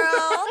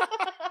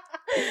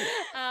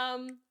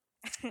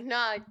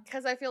 Nah,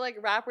 because I feel like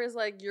rappers,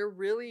 like you're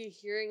really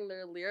hearing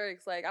their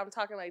lyrics. Like I'm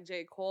talking like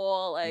J.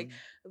 Cole, like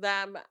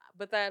them.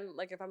 But then,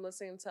 like if I'm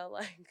listening to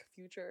like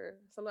Future,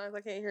 sometimes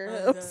I can't hear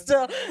him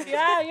still.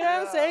 Yeah, you know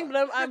what I'm saying.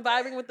 But I'm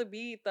vibing with the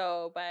beat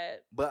though.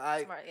 But But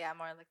I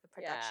more like the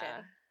production.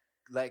 yeah,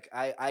 like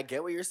I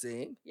get what you're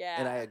saying. yeah.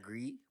 And I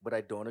agree, but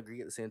I don't agree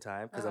at the same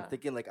time because Uh-huh.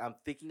 I'm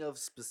thinking of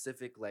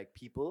specific like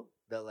people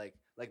that like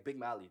Big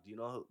Mally. Do you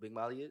know who Big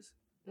Mally is?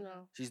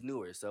 No. She's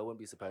newer, so I wouldn't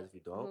be surprised if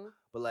you don't. Mhm.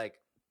 But like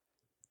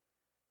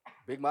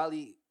Big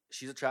Mally,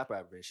 she's a trap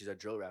rapper and she's a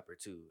drill rapper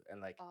too. And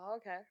like Oh,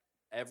 okay.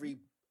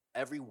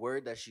 every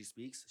word that she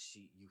speaks,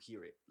 you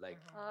hear it. Like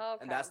Oh,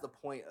 okay. and that's the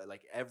point.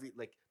 Like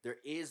there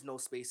is no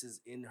spaces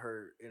in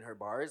her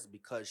bars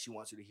because she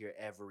wants you to hear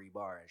every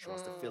bar and she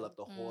wants to fill up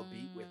the whole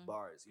beat with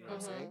bars. You know what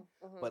I'm saying?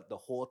 But the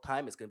whole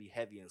time it's gonna be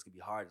heavy and it's gonna be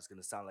hard. It's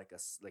gonna sound like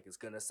it's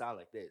gonna sound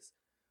like this.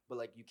 But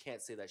like you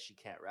can't say that she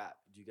can't rap.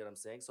 Do you get what I'm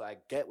saying? So I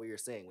get what you're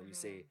saying when you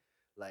say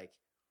like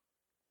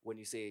when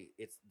you say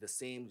it's the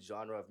same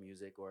genre of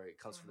music or it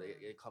comes from it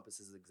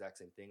encompasses the exact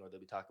same thing or they'll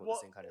be talking about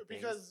the same kind of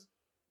things. Because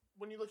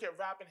when you look at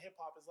rap and hip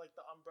hop, it's like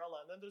the umbrella,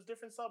 and then there's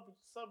different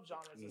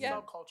subgenres and Yeah.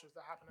 subcultures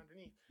that happen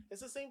underneath.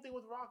 It's the same thing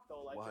with rock,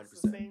 though. Like it's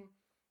 100%. the same.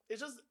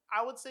 It's just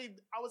I would say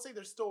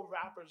there's still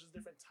rappers, just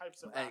different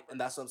types of rappers. And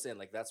that's what I'm saying.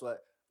 Like that's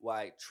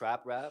why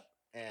trap rap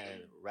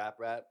and rap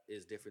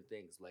is different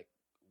things. Like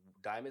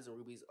diamonds and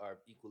rubies are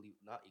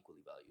not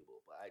equally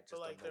valuable, but I just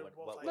like, don't know they're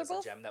both, what like- was They're a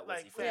both, gem that was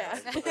like, equal. yeah.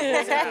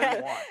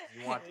 Like, what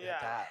you want Yeah.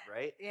 that,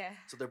 right? Yeah.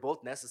 So they're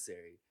both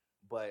necessary,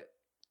 but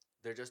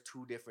they're just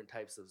two different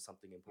types of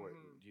something important.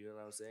 Do you know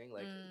what I'm saying?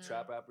 Like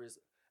trap rappers,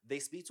 they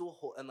speak to a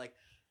whole and like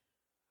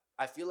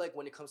I feel like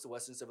when it comes to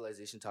Western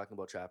civilization, talking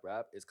about trap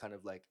rap is kind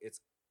of like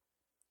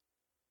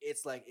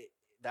it's like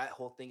that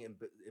whole thing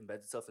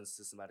embeds itself in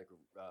systematic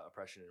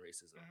oppression and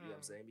racism. You know what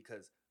I'm saying?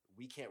 Because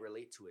we can't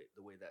relate to it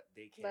the way that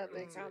they can That they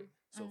relate to can. it.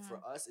 So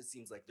for us, it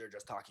seems like they're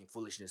just talking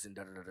foolishness and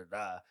da da da da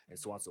da and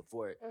so on and so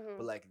forth. Mhm.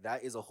 But like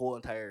that is a whole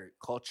entire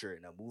culture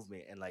and a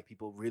movement, and like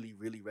people really,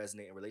 really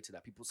resonate and relate to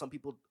that. Some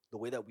people, the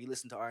way that we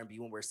listen to R&B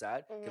when we're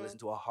sad, can listen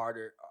to a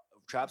harder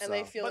trap And song.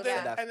 they feel But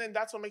that. then, and then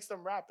that's what makes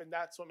them rap, and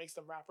that's what makes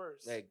them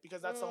rappers. Like-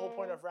 because that's the whole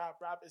point of rap.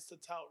 Rap is to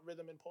tell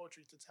rhythm and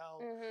poetry, to tell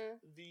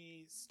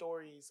the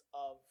stories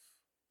of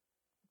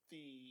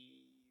the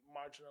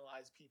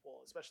marginalized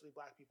people, especially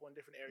Black people in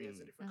different areas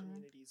and different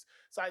communities.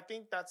 So I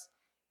think that's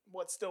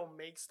what still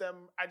makes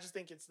them. I just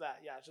think it's that,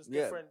 just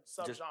Yeah, different just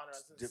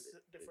subgenres and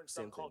different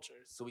same thing.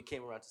 subcultures. So we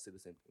came around to say the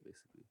same thing,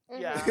 basically.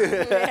 Yeah.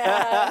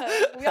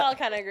 Yeah. We all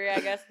kind of agree, I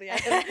guess. At the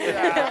end.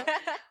 Yeah.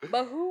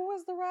 But who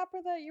was the rapper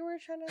that you were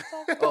trying to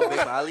talk about? Oh,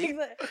 Big Mally?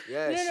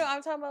 Yeah. No,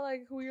 I'm talking about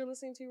like who you're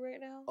listening to right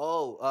now.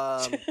 Oh,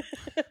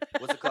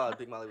 what's it called?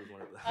 Big Molly was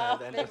one of them. Oh,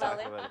 Then Big we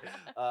talked Molly. about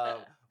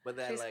it. But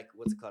then, like,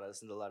 what's it called? I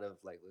listen to a lot of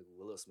like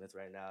Willow Smith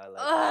right now. I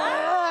like.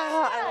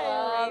 I I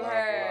love love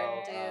her,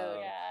 Willow.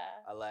 dude.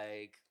 Yeah. I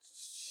like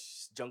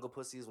Jungle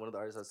Pussy is one of the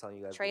artists I was telling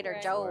you guys. Trader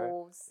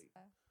before. Joe's.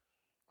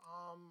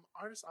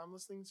 Artists I'm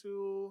listening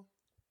to.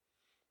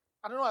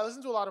 I don't know. I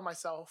listen to a lot of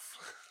myself.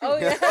 Oh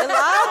yeah, I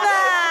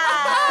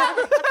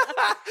love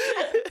that.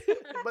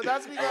 But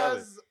that's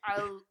because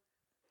a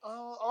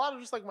lot of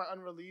just like my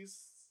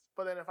unreleased.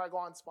 But then if I go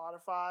on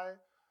Spotify,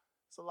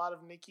 it's a lot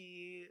of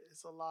Nicki.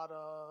 It's a lot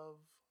of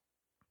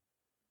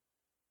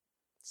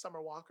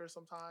Summer Walker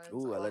sometimes.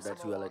 Ooh, I like that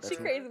too. I like that she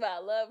too. crazy, but I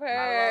love her.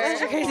 I love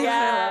Summer Walker.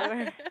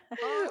 Yeah.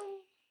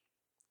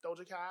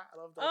 Doja Cat. I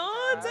love Doja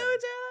Oh, Cat.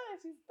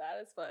 Doja, she's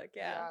bad as fuck.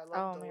 Yeah. I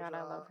love Oh my God,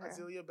 I love her.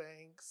 Azealia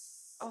Banks.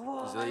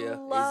 Oh, Azealia, I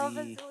love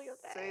AZ. Azealia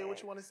Say what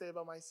you want to say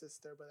about my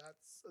sister, but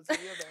that's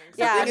Azealia Banks.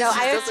 Yeah, The thing no, is,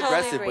 she's I just totally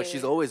aggressive, agree. but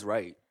she's always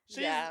right. She's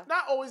Yeah.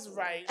 not always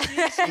right.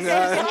 Sometimes she's a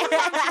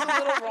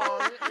little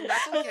wrong, and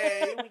that's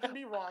okay. We can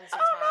be wrong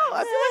sometimes.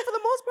 I feel like for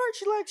the most part,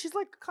 she's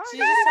like kind She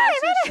just talks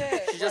some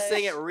shit. She's just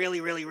saying it really,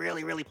 really,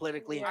 really, really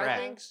politically Yeah. I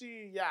incorrect.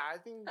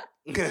 think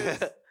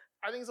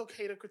I think it's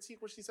okay to critique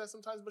what she says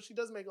sometimes, but she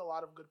does make a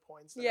lot of good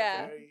points. that are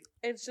Yeah. very-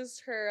 It's just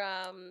her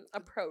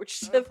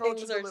approach her to approach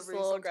things and are just a delivery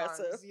little sometimes.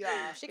 aggressive.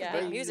 Yeah. She Yeah. can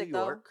Very make music New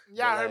though. York,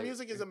 Yeah, but, her like,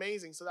 music is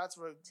amazing, so that's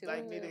for Too.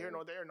 like neither here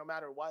nor there, no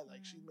matter what.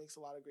 Like she makes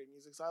a lot of great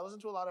music, so I listen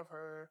to a lot of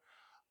her.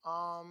 Who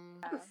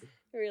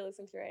are you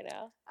listening to right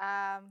now?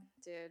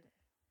 Dude,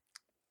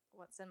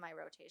 what's in my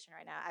rotation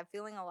right now? I'm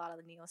feeling a lot of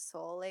the neo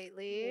soul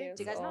lately. Neo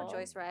Do you guys know soul.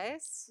 Joyce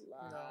Rice?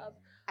 Love.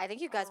 I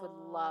think you guys would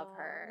love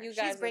her. You She's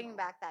guys would- bringing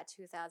back that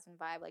 2000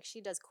 vibe. Like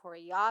she does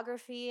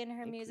choreography in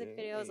her music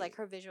videos. Like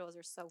Okay. her visuals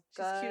are so She's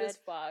good. cute as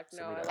fuck.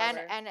 Send No, me I that. love and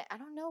her. and I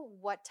don't know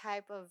what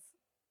type of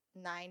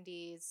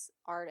 90s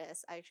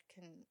artist I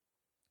can.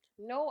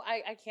 No,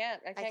 I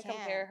can't. I can't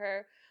compare can't.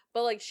 her.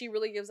 But like she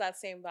really gives that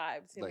same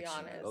vibe, to Like be she-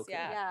 honest. okay.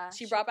 Yeah. Yeah,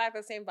 She she- brought back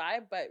the same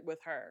vibe, but with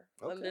her.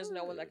 And there's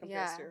no one that Okay.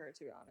 compares Yeah. to her, to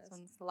be honest.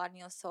 So it's a lot of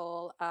neo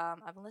soul.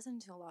 I've been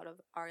listening to a lot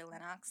of Ari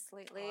Lennox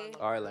lately.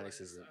 Oh, Ari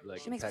Lennox is like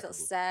She makes me feel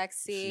impeccable.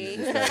 sexy.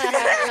 She's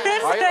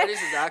impeccable. Ari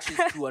Lennox is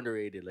actually too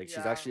underrated. Like she's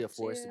Yeah. actually a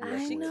force to be I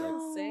reckoned she with. can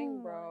Like,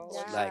 sing, bro.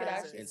 Yeah. She Like, could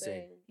actually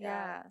insane. sing.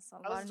 Yeah,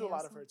 so I listen to a neo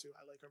lot of soul. her too.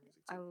 I like her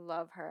music I too.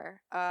 love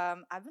her.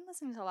 I've been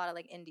listening to a lot of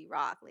like indie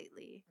rock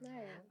lately.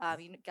 Nice.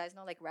 You guys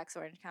know like Rex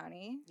Orange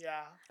County.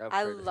 Yeah, I've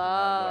I heard of him.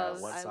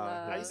 love- One I song,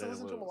 love- I used to heard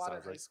listen to what him a it lot in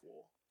sounds high like.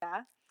 school.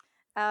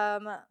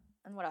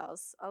 And what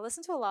else? I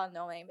listen to a lot of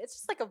No Name. It's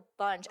just like a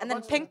bunch. And A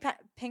then bunch of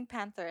Pink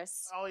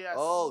Panthers. Oh yes.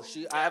 Oh, I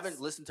Yes.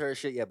 haven't listened to her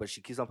shit yet, but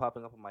she keeps on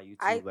popping up on my YouTube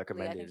I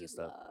recommended think and you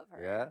stuff. love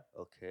her. Yeah.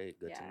 Okay.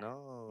 Good Yeah. to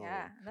know.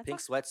 Yeah, and that's Pink all-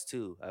 Sweats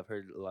too. I've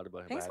heard a lot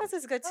about him. Pink but I Sweats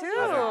is good too. I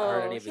haven't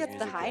heard any of He his hits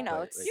the music high yet, but,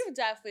 notes. like- You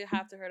definitely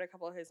have to heard a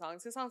couple of his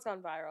songs. His songs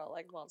gone viral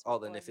like multiple. Oh,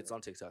 then if times. it's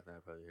on TikTok, then I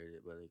probably heard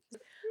it. But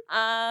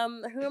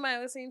like, Who am I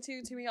listening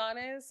to? To be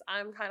honest,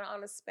 I'm kind of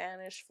on a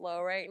Spanish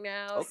flow right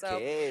now.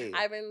 okay. So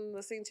I've been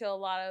listening to a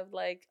lot of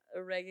like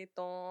reggaeton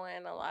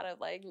and a lot of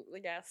like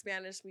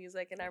Spanish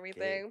music and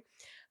everything.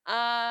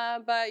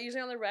 But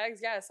usually on the regs,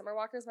 yeah, Summer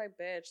Walker's my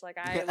bitch. Like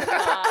I love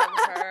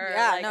her.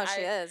 Yeah, Like, no,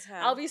 she is.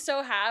 Yeah. I'll be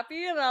so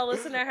happy and I'll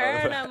listen to her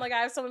and I'm like,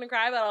 I have something to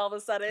cry about all of a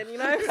sudden. You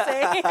know what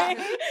I'm saying?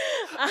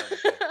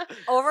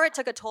 Over It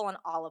took a toll on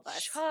all of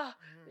us.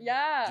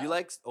 Yeah. Do you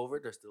like Over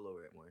It or Still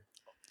Over It more?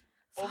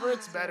 Over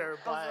It's better,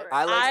 but Over It.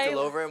 I like I- Still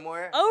Over It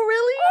more. Oh,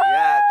 really?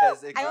 Yeah,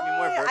 because it I gave me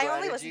more only, verbal I only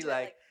energy. listened to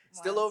Like it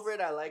Still once. Over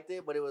It, I liked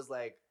it, but it was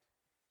like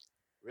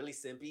really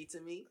simpy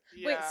to me.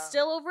 yeah. Wait,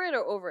 Still Over It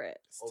or Over It?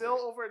 Still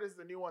Over It is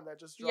the new one that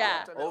just dropped.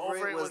 Yeah. And then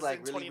Over It was like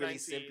in really, really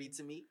 2019. simpy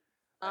to me.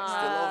 Like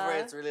Still Over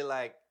It's really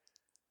like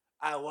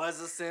I was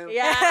a simp.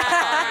 Yeah.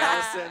 I'm not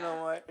a simp no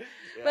more.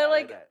 Yeah, But, I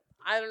like, that.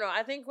 I don't know.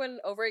 I think when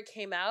Over It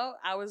came out,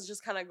 I was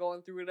just kind of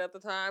going through it at the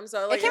time.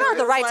 So It like came out at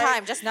the was right like-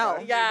 time, just know.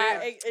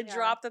 Yeah, It it Yeah.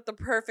 dropped at the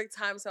perfect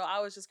time. So I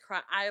was just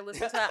crying. I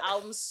listened to that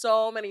album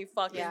so many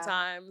fucking Yeah.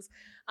 times.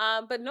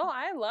 But no,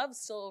 I love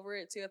Still Over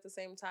It too at the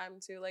same time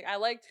too. Like I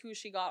liked who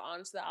she got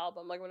onto the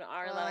album. Like when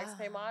Ari Lennox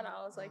came on,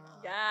 I was like,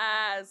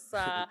 yes.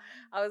 I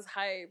was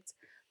hyped.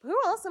 Who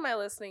else am I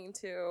listening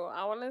to?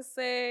 I want to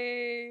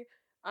say,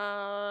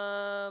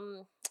 I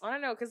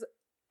don't know, because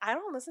I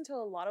don't listen to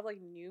a lot of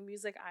like new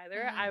music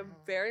either. I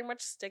very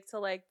much stick to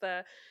like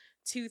the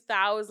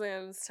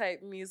 2000s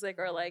type music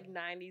or like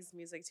 90s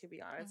music, to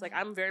be honest. Like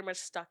I'm very much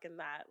stuck in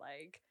that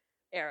like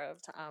era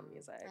of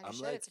music. And I'm you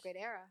should, like- it's a great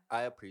era.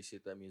 I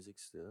appreciate that music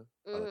still.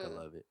 I Mhm.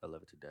 love it. I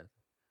love it to death.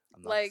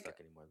 I'm not Like, stuck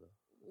anymore though.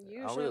 You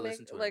I don't should really make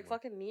listen to it like anymore.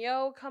 fucking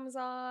Neo comes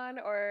on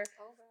or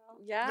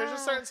yeah. There's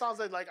just certain songs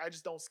that like I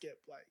just don't skip.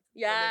 Like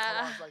when they Yeah.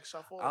 come on, like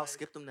shuffle. I'll like,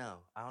 skip them now.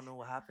 I don't know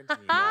what happened to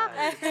me.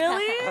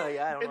 Really?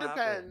 Yeah, I don't It know what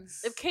happened.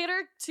 depends. If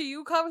Cater to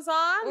You comes on,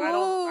 I will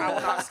Ooh.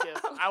 not skip.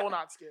 I will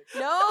not skip.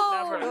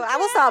 no. Never. I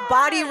will stop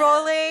body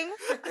rolling.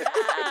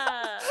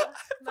 Yeah.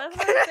 That's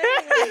what I'm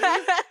saying.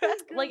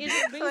 Like it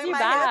just brings Like you my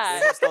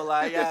back. Hips don't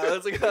lie. Yeah, it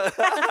was like So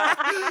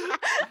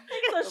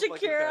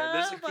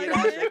Shakira. Shakira. fucking-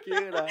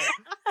 Shakira.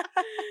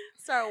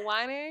 So start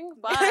whining.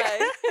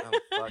 Bye. I'm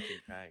fucking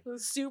crying. It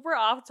was super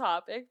off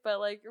topic, but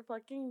like you're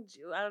fucking.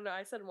 I don't know.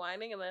 I said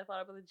whining, and then I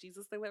thought about the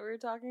Jesus thing that we were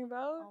talking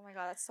about. Oh my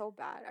god, that's so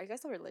bad. Are you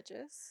guys so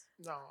religious?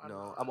 No,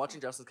 No, I'm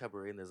watching Jocelyn's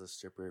Cabaret and there's a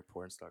stripper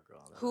porn star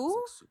girl on that. Who?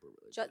 It's, like, super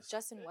religious.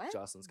 Justin what?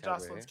 Jocelyn's Cabaret.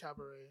 Jocelyn's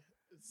Cabaret.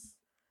 It's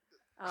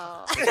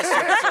Oh.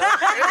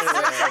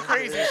 it's a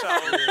crazy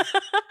show.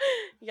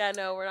 Yeah,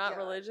 no, we're not Yeah.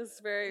 religious.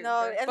 Very,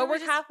 No, very- and but we're we're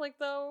just- Catholic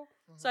though,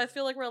 so I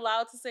feel like we're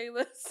allowed to say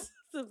this.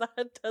 So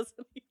that does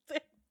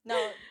anything.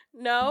 No,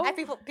 No.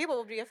 people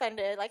will be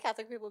offended. Like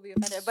Catholic people will be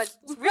offended. But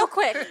real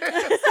quick,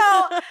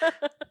 so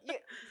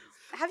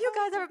have you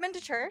guys ever been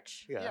to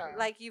church? Yeah.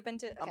 Like you've been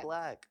to? I'm okay.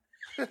 black.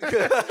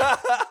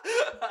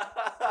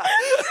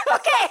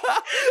 Okay,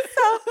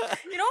 so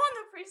you know when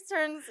the priest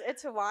turns it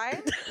to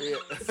wine? Yeah.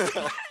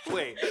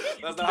 Wait,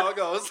 that's not how it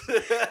goes. Oh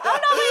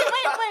no!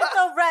 Wait!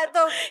 The red.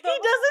 He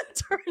doesn't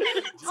turn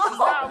it. Yeah,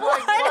 I'm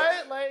like,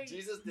 what? Like,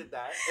 Jesus did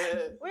that.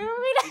 Wait,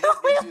 He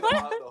just gives you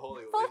the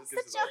holy. What's He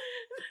just the gives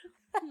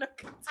you No,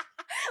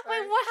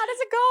 Wait, what? How does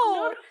it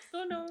go?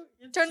 no.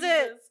 It's Turns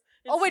Jesus. it-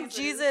 It's Oh, when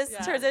Jesus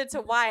Yeah. turns it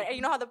into wine, and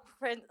you know how the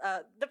prince,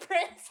 the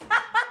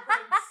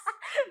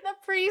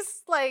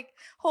priest like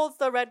holds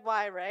the red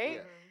wine, right?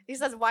 Yeah. He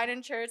says wine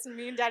in church, and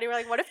me and Daddy were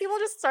like, "What if people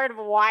just started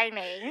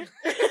whining?"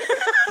 they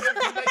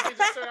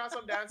just turned on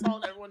some dance hall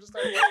and everyone just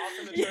started going off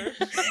in the church.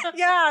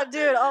 Yeah,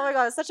 dude. Oh my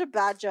god, it's such a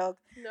bad joke.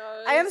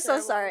 No, I am it's so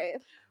terrible. sorry.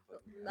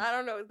 I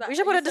don't know. Is that- We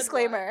should put you a said what?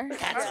 disclaimer.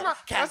 That's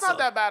Cancel. not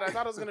that bad. I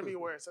thought it was gonna be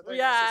worse. I thought you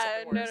were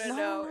Yeah, gonna say something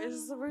no. worse. It's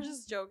just, we're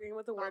just joking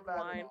with the Not word bad at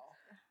wine. all.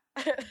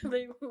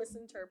 They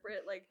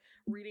misinterpret like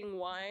reading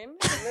wine.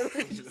 And then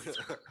they just,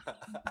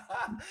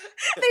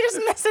 They just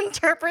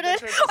misinterpret it,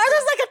 The church or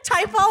there's like a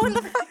typo in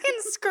the fucking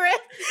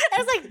script. And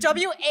it's like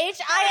WHINE.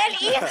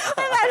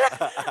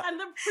 and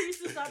the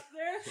priest is up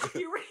there.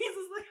 He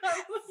raises the cup.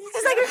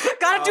 It's like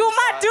gotta do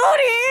my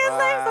duties,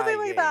 like something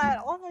like that.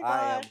 Oh my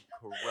I am god.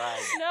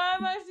 crying. No,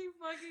 I'm actually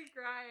fucking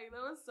crying.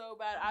 That was so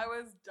bad. I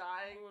was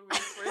dying when we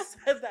first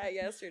said that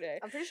yesterday.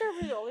 I'm pretty sure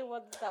we're the only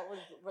ones that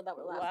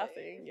were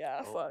laughing.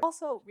 Yeah, Oh. fuck.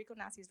 Also, Rico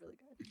Nasty is really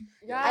good.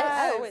 Yes,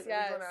 I always-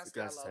 yes. Rico Nasty,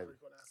 I Guys, love type.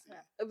 Rico Nasty.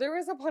 Yeah. There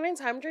was a point in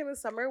time during the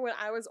summer when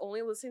I was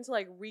only listening to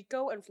like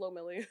Rico and Flo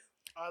Milli.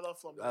 I love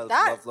Flo. I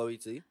That- love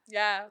Flowy T.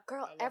 Yeah, Girl,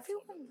 I love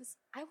everyone Flo Milli. was.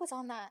 I was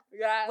on that.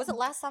 yeah. Was it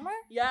last summer?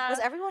 Yeah. Was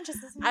everyone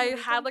just listening? to I Rico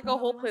had like a Flo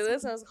whole Milli last playlist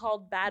and summer? it was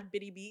called Bad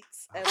Bitty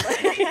Beats. And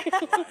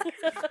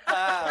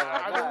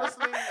I've been like,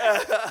 listening.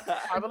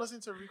 I've been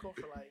listening to Rico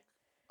for like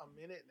a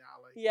minute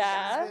now. Like,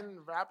 Yeah. he's been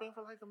rapping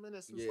for like a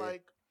minute since Yeah.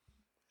 like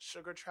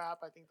Sugar Trap.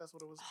 I think that's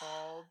what it was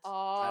called.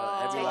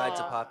 oh, Every line to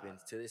Yeah. Poppin'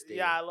 to this day.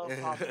 Yeah, I love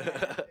Poppin'.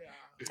 Yeah.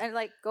 And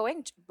like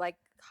going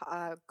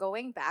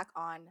back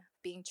on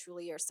being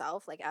truly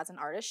yourself, like as an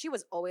artist, she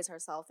was always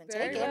herself in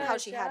Very Taken. How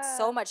much, she had yeah.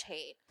 so much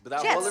hate. But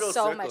that She whole had little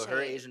so circle, much her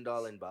hate. Asian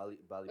doll and Bali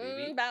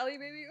Baby. Bally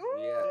Baby. Ooh.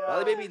 Yeah. Yeah.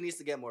 Bali Baby needs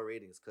to get more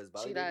ratings because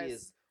Bali She Baby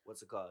does. is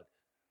what's it called?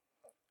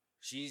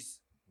 She's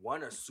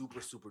a super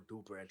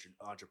duper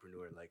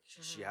entrepreneur. Like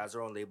she has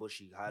her own label.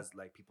 She has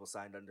like people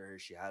signed under her.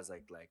 She has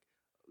like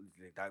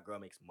that girl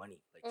makes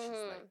money. Like she's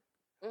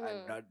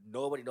like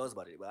nobody knows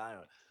about it, but I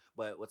don't know.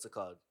 But what's it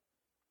called?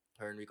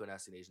 Her and Rico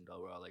Nasty and Asian Doll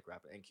were all like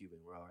rapping, and Cuban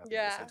were all rapping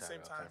Yeah. at the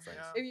same time. Same We're all kind of time,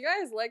 friends. If you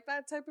guys like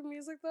that type of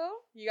music though,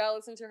 you gotta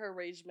listen to her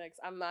Rage Mix.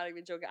 I'm not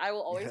even joking. I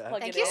will always Yeah.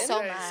 plug Thank it you in. so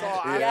Okay, much. So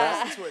I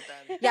Yeah. listen to it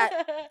then.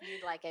 Yeah,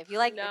 you'd like it. If you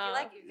like,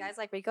 No. you guys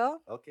like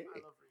Rico, Okay. I love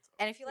Rico.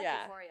 and if you like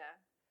Yeah.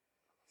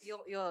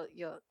 Euphoria,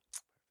 you'll.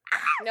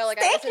 No, like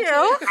Thank I you.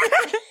 listen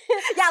to it.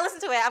 Yeah, listen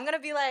to it. I'm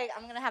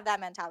gonna have that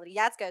mentality.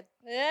 Yeah, it's good.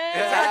 Yeah.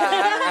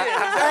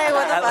 Like,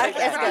 what the I fuck? like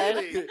It's that.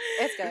 good.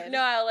 It's good.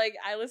 No,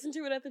 I listen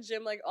to it at the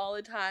gym like all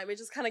the time. It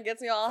just kind of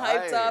gets me all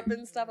hyped Fire. up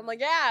and stuff. I'm like,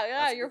 yeah,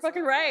 That's a you're good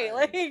fucking song. right.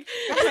 Yeah.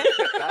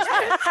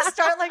 Like,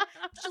 Start like,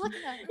 what you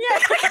looking at?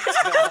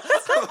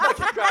 I'm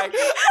fucking crying.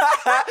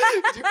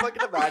 Could you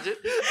fucking imagine?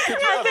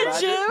 Could you at the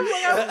imagine? gym,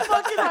 like I'm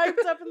fucking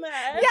hyped up in the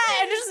head.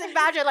 Yeah, and just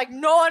imagine like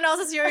no one else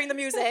is hearing the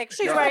music.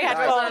 She's No, wearing right.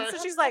 headphones,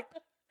 so she's like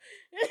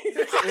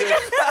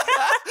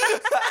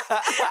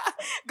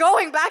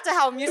going back to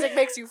how music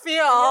makes you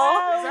feel.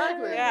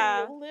 Exactly.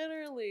 Yeah.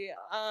 Literally.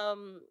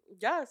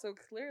 Yeah, so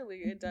clearly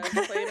it does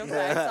play an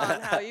effect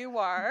on how you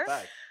are.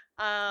 Fact.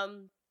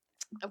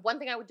 One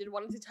thing I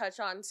wanted to touch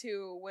on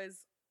too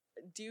was,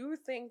 do you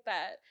think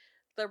that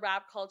the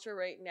rap culture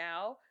right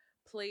now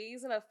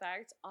plays an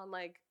effect on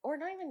like, or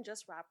not even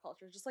just rap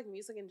culture, just like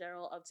music in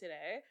general of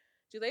today?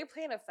 Do they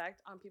play an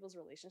effect on people's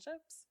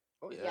relationships?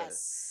 Oh yeah.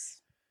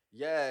 Yes.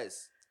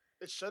 Yes.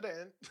 It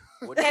shouldn't.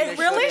 What do you mean It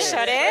really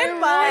shouldn't? shouldn't,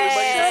 but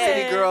Everybody's a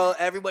city girl.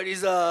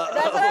 Everybody's That's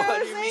what what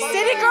I'm do you saying. mean?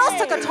 City girls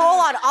took a toll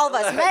on all of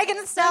us. Megan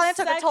Thee Stallion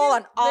took a toll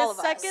on all of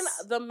us. The second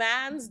the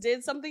mans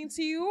did something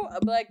to you, I'll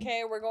be like,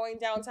 okay, we're going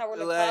downtown, we're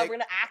gonna club, Like- we're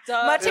gonna act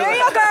up. Material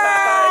What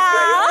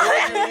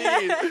do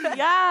you girl. mean?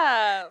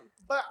 Yeah.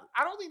 But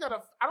I don't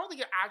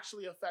think it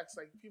actually affects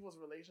like people's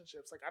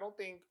relationships. Like I don't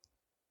think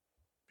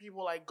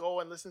people like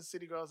go and listen to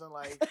City Girls and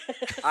like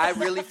I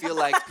really feel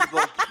like people.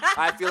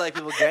 I feel like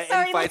people get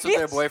Sorry, in fights with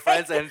their Luis.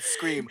 boyfriends and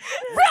scream.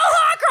 Real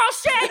hot girl oh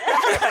shit!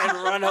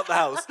 and run up the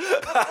house.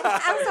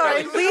 I'm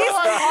sorry,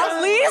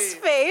 Lee's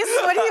face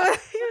when he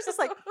was just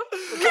like,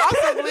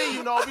 possibly,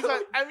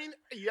 because I mean,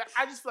 yeah,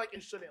 I just feel like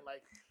it shouldn't,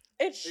 like.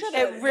 It shouldn't.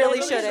 It really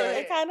shouldn't.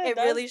 It kind of It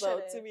does, really though,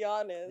 shouldn't. to be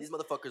honest. These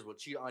motherfuckers will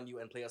cheat on you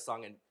and play a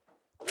song and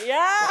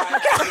Yeah.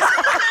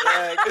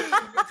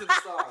 to the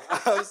song.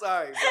 I'm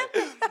sorry,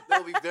 but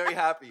they'll be very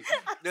happy.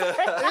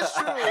 It's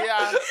true,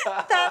 yeah.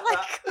 that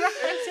like.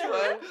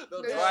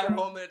 They'll drive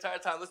home the entire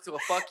time, listen to a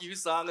 "fuck you"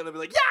 song, and they'll be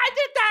like, "Yeah, I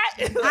did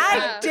that."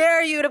 I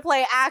dare you to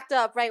play "Act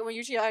Up" right when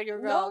you cheat on your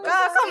girl. No,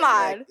 Come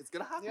on. Like, it's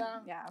gonna happen.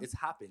 Yeah. It's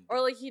happened. Or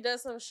like he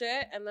does some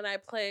shit and then I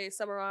play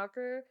Summer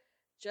Rocker.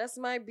 Just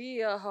might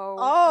be a hoe.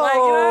 Oh, like, you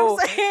know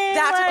what I'm saying?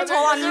 that took a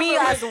Like, toll on me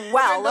as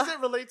well. Does it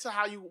relate to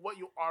what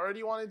you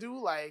already want to do?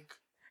 Like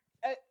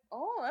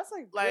that's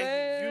like Like,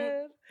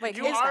 good. Wait, you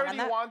can you expand on already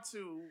that? want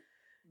to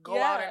go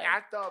out and Yeah.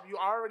 act up. You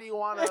already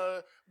want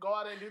to go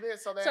out and do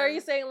this. So then, So are you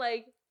saying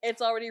like it's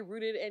already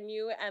rooted in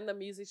you and the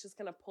music's just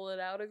gonna pull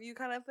it out of you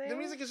kind of thing? the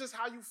music is just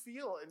how you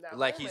feel in that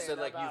Like you moment said,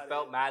 like you about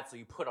felt it. mad, so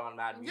you put on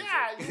mad music.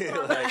 Yeah, you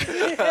put on Like-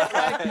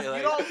 like, you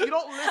like-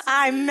 don't listen.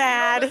 I'm You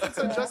mad. don't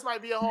listen to Just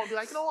Might Be at Home. And be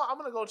like, you know what? I'm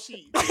gonna go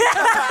cheat.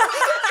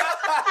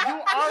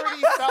 You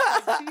already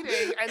felt like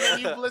cheating, and then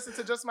you listen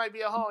to Just Might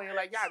Be at Home, and you're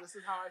like, yeah, this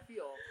is how I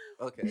feel.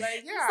 Okay.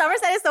 Like, yeah. Summer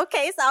said it's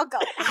okay, so I'll go.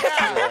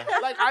 Yeah.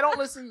 Like I don't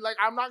listen. Like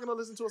I'm not gonna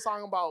listen to a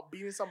song about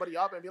beating somebody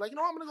up and be like,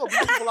 I'm gonna go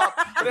beat people up.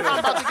 But if I'm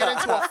about to get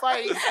into a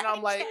fight and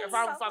I'm like, if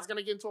I was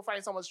gonna get into a fight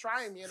and someone's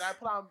trying me and I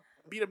put on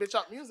beat a bitch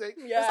up music,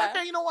 it's Yeah. like,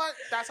 hey, you know what?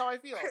 That's how I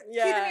feel.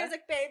 Yeah.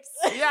 babes.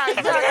 Yeah,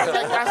 exactly.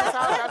 Like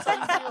that's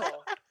how you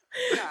feel.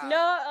 Yeah.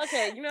 No,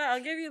 okay,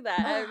 I'll give you that.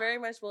 I very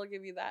much will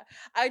give you that.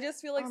 I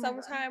just feel like Oh my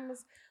God.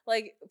 sometimes,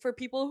 like, for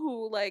people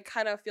who, like,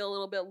 kind of feel a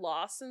little bit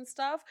lost and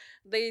stuff,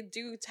 they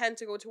do tend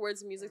to go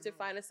towards music to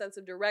find a sense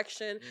of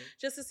direction,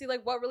 just to see,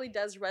 like, what really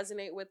does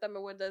resonate with them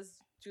and what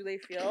do they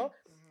feel.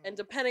 And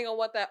depending on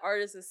what that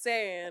artist is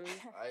saying,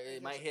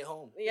 It might hit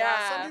home.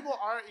 yeah. Some people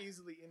are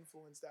easily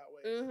influenced that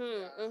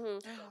way.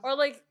 Or,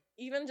 like,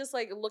 even just,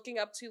 like, looking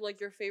up to,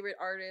 like, your favorite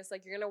artist,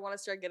 like, you're going to want to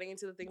start getting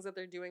into the things that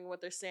they're doing, what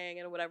they're saying,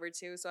 and whatever,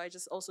 too. So I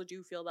just also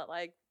do feel that,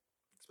 like,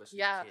 Especially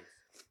Yeah. kids.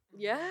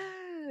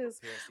 yes.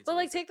 Parents need But to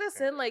like listen take to this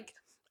parents. in, like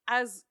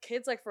as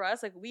kids, like for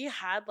us, like we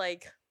had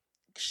like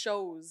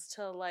shows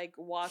to like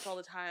watch all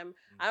the time.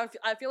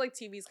 I feel like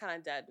TV's kind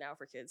of dead now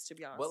for kids, to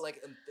be honest. Well,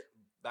 like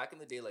back in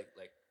the day, like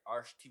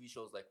our TV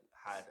shows like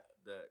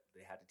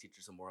they had to teach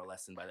you some moral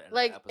lesson by the end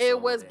like of the episode.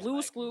 it was and,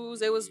 Blue's like,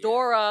 Clues, it was yeah,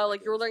 Dora, like, like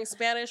it you were was- learning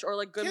Spanish or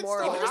like good Kids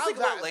morals. still Even just have think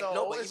about, that, like, though.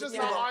 no, but it's even just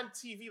think not about- on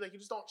TV. Like you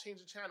just don't change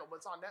the channel, but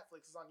it's on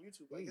Netflix, it's on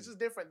YouTube. Like it's just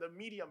different. The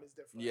medium is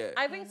different. Yeah.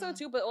 I think so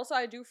too, but also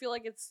I do feel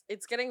like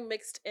it's getting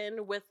mixed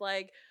in with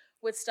like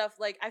with stuff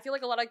like I feel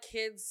like a lot of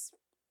kids,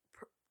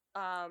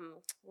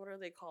 what are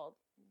they called?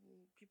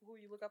 People who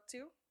you look up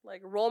to,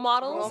 like role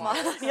models. Role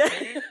models.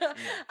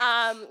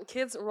 Yeah.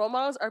 Kids role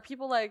models are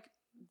people like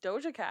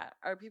Doja Cat,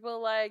 are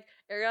people like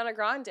Ariana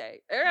Grande.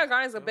 Ariana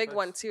Grande is a big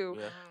one too,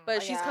 Yeah. but Oh,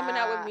 she's coming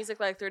out with yeah. music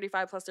like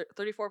 34 plus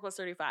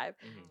 35.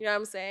 Mhm. You know what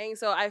I'm saying?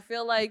 So I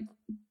feel like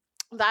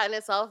that in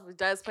itself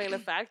does play an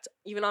effect,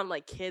 even on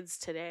like kids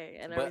today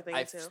and everything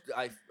too.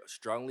 I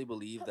strongly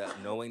believe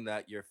that knowing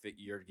that you're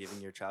giving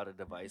your child a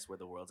device where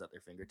the world's at their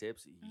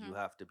fingertips, you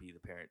have to be the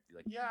parent.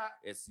 Like, Yeah.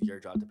 it's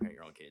your job to parent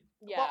your own kid.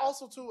 Yeah. But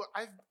also too,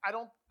 I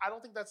don't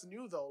think that's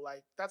new though.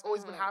 Like that's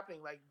always been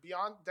happening. Like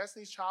Beyond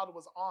Destiny's Child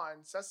was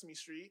on Sesame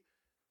Street.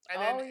 And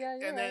then, Oh, yeah,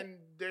 you're and right. then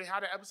they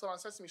had an episode on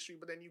Sesame Street,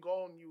 but then you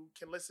go and you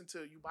can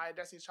you buy a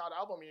Destiny's Child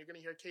album and you're going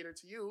to hear Cater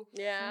to You.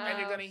 Yeah. And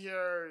you're going to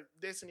hear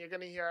this and you're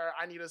going to hear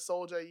I Need a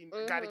Soldier, you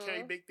got to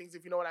carry big things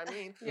if you know what I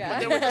mean. Yeah. But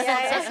they were just Yeah,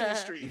 on yeah.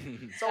 Sesame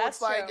Street. So That's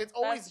it's like, true. it's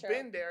always That's true.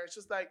 been there. It's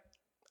just like,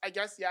 I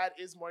guess, yeah, it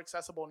is more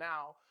accessible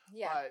now.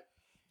 Yeah. But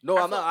No,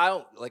 I I'm not. I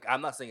don't like.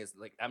 I'm not saying it's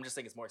like. I'm just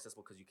saying it's more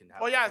accessible because you can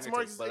have. oh it yeah, at it's more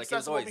fingertips, but, like,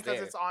 accessible always because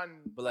there. it's on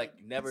But like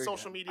never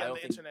social media I and don't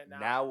the think internet now.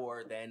 now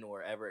or then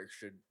or ever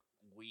should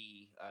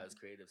we as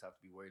creatives have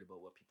to be worried about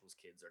what people's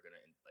kids are gonna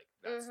like.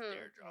 That's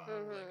their job.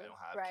 Like I don't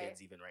have Right.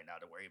 kids even right now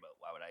to worry about.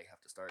 Why would I have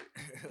to start?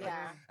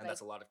 Yeah, and like-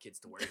 that's a lot of kids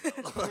to worry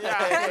about.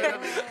 Yeah,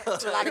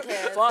 It's a lot of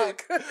kids.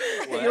 Fuck.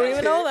 You don't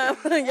even know them.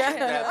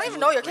 Yeah. don't even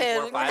know your 2, 3,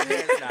 4, kids. 5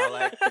 parents now.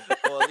 Like,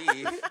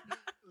 holy,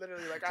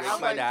 Literally, like I Drake's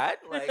have my like dad.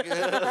 Like,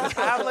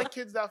 I have like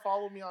kids that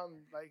follow me on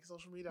like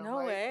social media. I'm No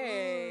like,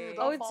 way.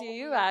 don't Oh, follow do me,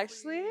 you please."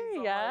 actually?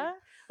 I'm Yeah.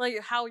 Like,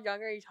 how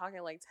young are you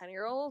talking? Like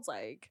 10-year-olds?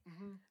 Like,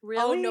 Mhm.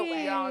 really? Oh, no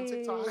way. Yeah, on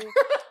TikTok.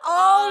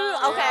 Oh,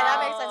 okay, that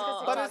makes sense.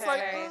 'cause But TikTok it's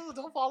like, is very- "Ooh,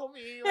 don't follow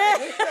me.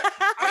 Like,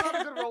 I'm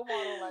not a good role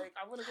model. Like,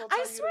 I'm gonna go. Tell I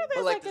you swear to-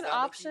 there's like, like does an that make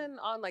you- option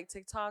on like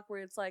TikTok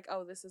where it's like,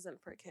 oh, this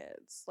isn't for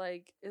kids.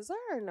 Like, is there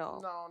or no?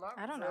 No, not.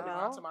 I don't really, know.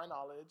 Not to my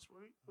knowledge.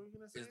 What are you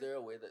gonna say? is there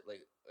a way that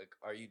like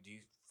are you? Do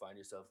you find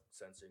yourself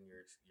censoring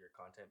your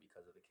content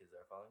because of the kids that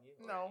are following you?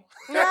 Or No.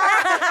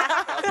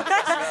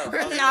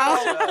 No.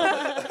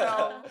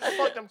 No.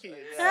 Fuck them kids.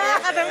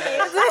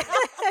 Oh,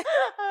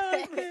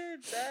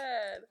 good,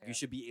 dead. You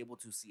should be able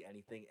to see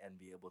anything and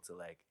be able to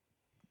like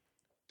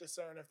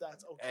discern if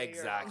that's okay.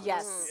 Exactly. Or not.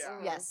 Yes. Yeah.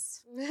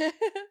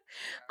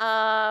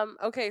 Yes.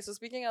 Okay, so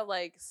speaking of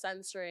like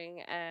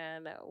censoring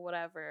and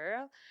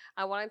whatever,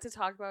 I wanted to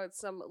talk about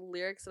some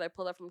lyrics that I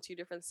pulled up from 2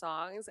 different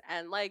songs,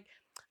 and like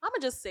I'm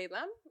gonna just say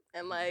them,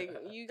 and like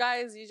you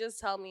just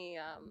tell me.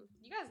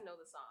 You guys know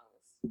the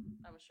songs,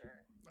 I'm sure.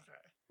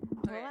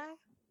 Okay. Okay.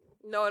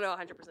 No,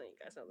 100%. You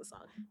guys know the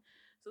song.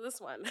 So this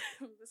one,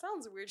 this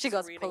sounds weird. She just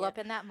goes, reading pull it. up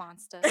in that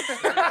monster.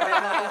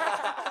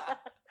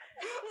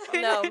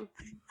 No,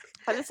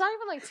 but it's not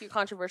even like too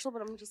controversial.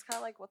 But I'm just kind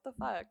of like, what the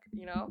fuck,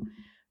 you know?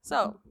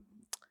 So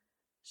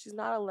she's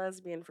not a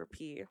lesbian for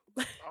P.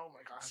 Oh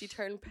my gosh. She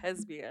turned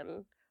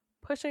lesbian,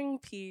 pushing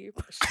P.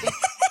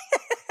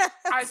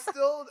 I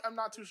still am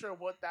not too sure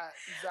what that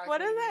exactly. What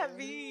does that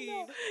means.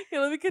 mean? Okay,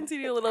 let me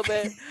continue a little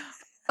bit.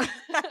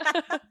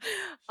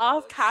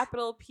 Off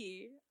capital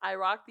P, I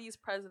rock these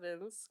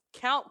presidents,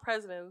 count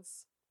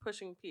presidents,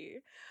 pushing P.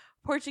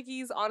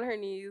 Portuguese on her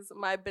knees,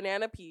 my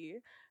banana P.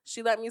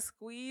 She let me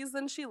squeeze,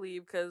 then she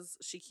leave, cause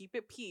she keep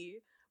it P.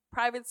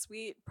 Private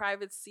suite,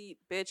 private seat,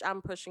 bitch,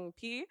 I'm pushing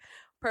P.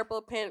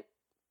 Purple pink,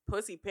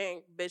 pussy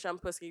pink, bitch, I'm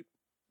pushing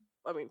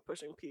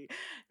P.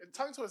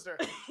 Tongue twister.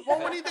 Well,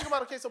 when you think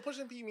about so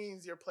pushing P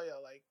means you're player,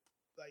 like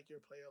you're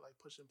player, like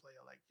pushing player,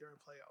 like you're a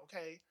player.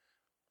 Okay.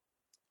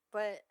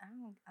 But I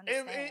don't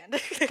understand.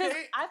 Because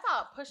I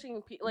thought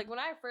pushing P, like when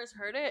I first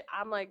heard it,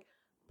 I'm like,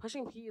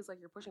 pushing P is like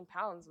you're pushing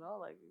pounds, no?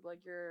 Like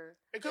you're.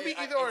 It could be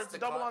either or. It's a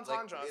double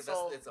entendre. Like,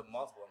 so it's a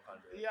multiple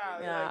entendre. yeah.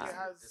 Like it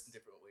has just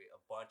different way, a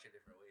bunch of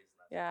different ways.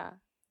 Yeah.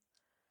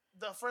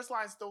 The first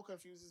line still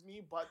confuses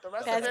me, but the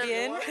rest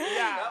Lesbian? of it,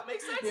 yeah. That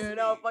makes sense. You to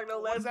know, me. fuck no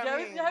What does lesbian.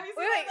 that mean? Have you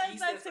seen Wait, that, He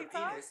that says for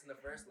TikTok? penis in the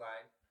first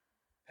line.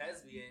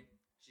 Lesbian,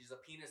 she's a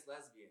penis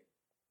lesbian.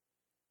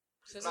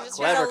 So It's not she's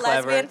clever, a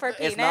lesbian for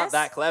It's not penis?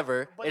 that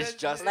clever. But It's it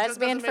just doesn't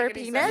Lesbian make for any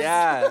penis? sense.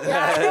 yeah.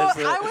 Yeah,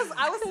 So-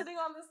 I was sitting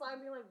on this line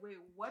being like, wait,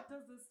 what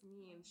does this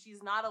mean?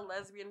 She's not a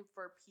lesbian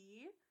for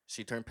P.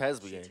 She turned She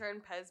lesbian.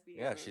 turned lesbian.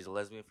 Yeah, she's a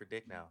lesbian for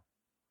dick now.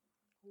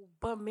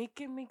 But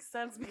make it make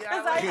sense because Yeah,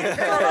 I like-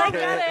 don't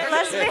get it.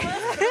 Lesbian.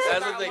 That's the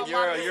Not thing. a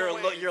lot of You're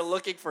different ways. you're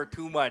looking for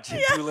too much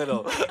and too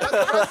little.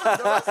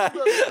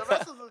 The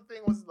rest of the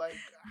thing was like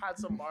had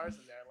some bars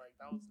in there, like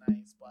that was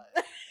nice,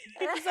 but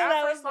So that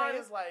that first was line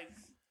nice. is like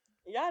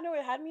Yeah, no,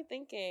 it had me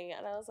thinking,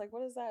 and I was like,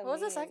 what does that What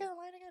was mean? the second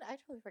line again? I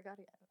totally forgot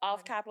it.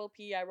 Off capital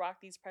P, I rock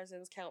these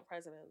presidents, count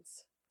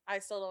presidents. I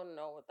still don't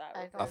know what that I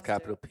refers don't- Off to.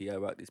 capital P, I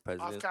rock these off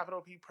presidents.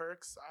 capital P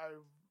perks.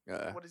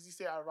 Yeah. What does he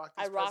say? I rock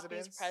I these rock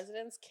presidents. these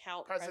presidents,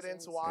 count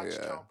Presidents presidents. watch,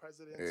 Yeah. count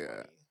presidents. Yeah.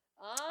 money.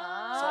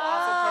 Ah. So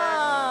off of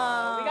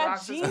perks, We got rocks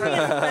his genius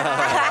presidential-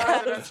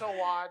 math. presidential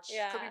watch.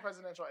 Yeah. Could be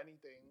presidential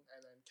anything,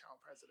 and then count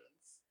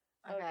presidents.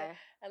 Okay.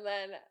 And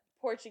then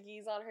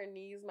Portuguese on her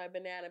knees, my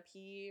banana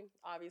P.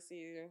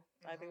 Obviously,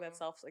 I think that's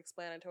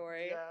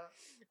self-explanatory.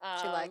 Yeah.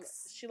 She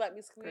likes She let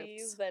me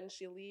squeeze, groups. then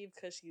she leave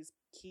because she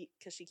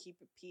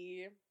keep it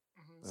P.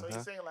 So Uh-huh.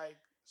 he's saying like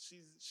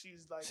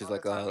she's like She's on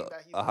like the topic a-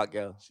 that he's a hot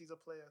girl. She's a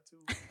player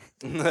too.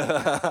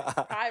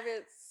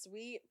 Private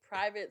suite,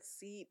 private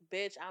seat,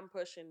 bitch. I'm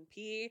pushing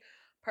P.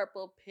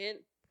 Purple pink,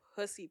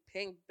 pussy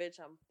pink, bitch.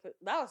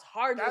 That was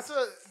hard. That's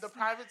the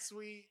private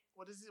suite.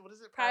 What is it? What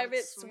is it?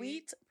 private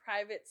suite,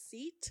 private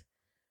seat,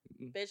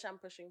 Mm. bitch. I'm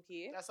pushing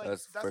P. That's like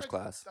That's first like,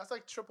 class. That's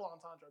like triple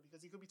entendre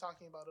because he could be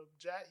talking about a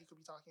jet. He could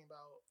be talking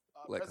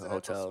about Like a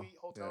presidential hotel. suite,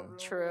 hotel Yeah. room.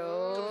 He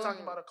True. could be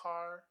talking about a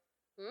car.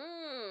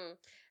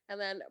 And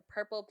then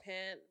purple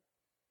pink,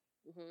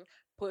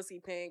 pussy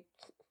pink,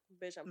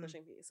 bitch. I'm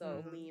pushing P. So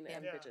Mhm. lean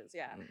and Yeah. bitches.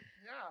 Yeah. Mm.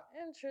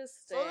 Yeah.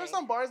 Interesting. So there's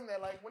some bars in there.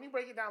 Like when you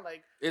break it down,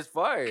 like It's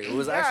fire. It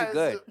was yeah, actually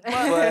good. But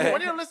But-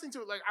 when you're listening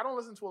to it, like I don't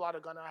listen to a lot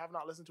of Gunna. I have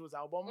not listened to his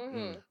album.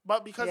 Mhm.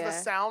 But because the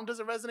Yeah. sound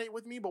doesn't resonate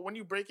with me, but when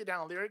you break it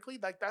down lyrically,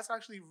 like that's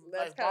actually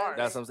That's like kinda bars.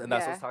 That's what and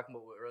that's what I was Yeah. talking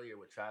about earlier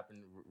with trap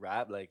and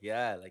rap. Like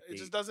yeah, like It they,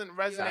 just doesn't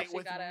resonate actually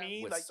with gotta-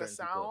 me, With like the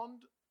certain people.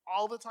 sound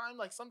all the time.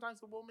 Like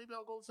sometimes, well, maybe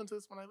I'll go listen to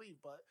this when I leave.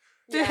 But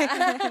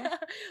Yeah.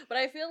 But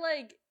I feel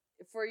like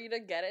for you to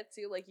get it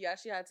too, like you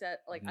actually had to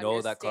like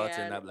know that culture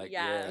and understand- that, like,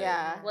 yeah.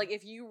 Yeah. Like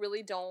if you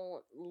really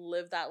don't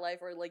live that life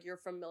or like you're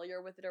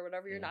familiar with it or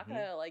whatever, you're not Mhm.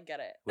 gonna like get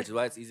it. which is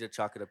why it's easier to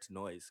chalk it up to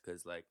noise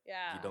because like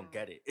Yeah. you don't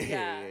get it.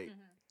 Yeah.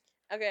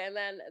 Mm-hmm. Okay, and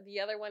then the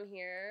other one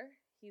here,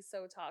 he's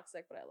so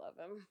toxic, but I love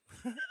him.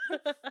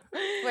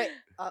 Wait.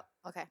 Oh,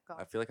 okay. Go.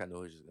 I feel like I know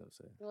what she's gonna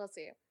say. Let's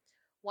see.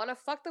 Wanna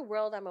fuck the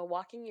world? I'm a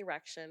walking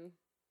erection.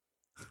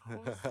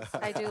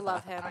 I do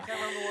love him. I can't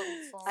remember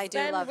what song. I do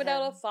Spend love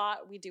without him. a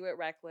thought, we do it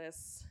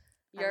reckless.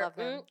 I Your love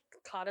him.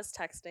 caught us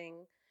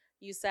texting.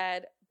 You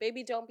said,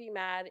 "Baby, don't be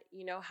mad.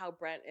 You know how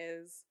Brent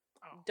is.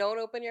 Oh. Don't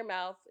open your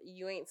mouth.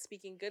 You ain't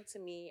speaking good to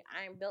me.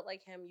 I am built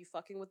like him. You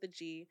fucking with the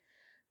G.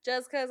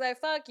 Just cause I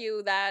fuck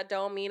you, that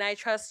don't mean I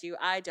trust you.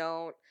 I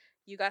don't.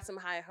 You got some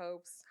high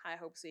hopes,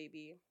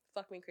 baby.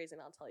 Fuck me crazy,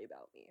 and I'll tell you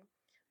about me."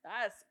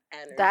 That's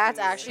energy. That's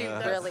actually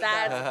Yeah. really good.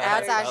 That's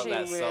That's energy. actually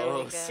That's so-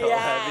 really good. so Yeah.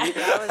 heavy.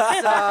 That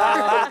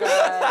was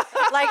so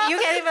good. Like you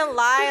can't even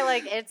lie.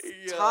 Like it's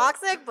Yeah.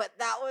 toxic, but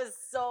that was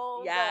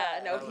so Yeah,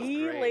 good. no, That was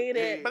he great. laid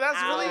it. But that's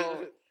out.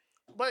 really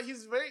But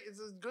it's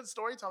a good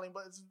storytelling,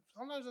 but it's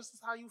sometimes just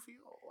how you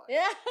feel. Like,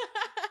 Yeah.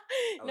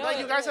 No, like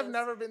you guys have is.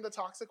 never been the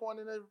toxic one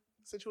in a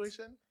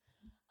situation?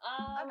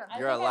 I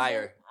You're a think I've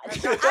liar.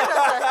 been- Because I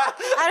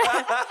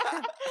have.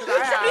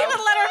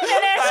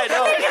 I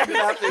know. You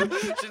have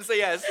to. Shouldn't say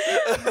yes.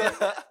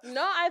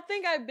 No, I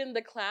think I've been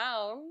the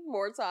clown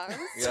more times.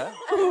 Yeah.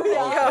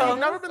 You've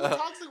never been the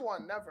toxic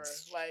one, never.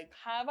 Like,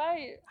 Have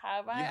I?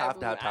 Have I? You have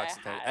to have I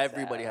toxic. had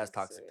Everybody to, has to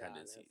toxic be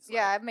tendencies. honest.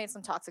 Yeah, I've made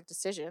some toxic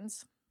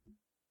decisions.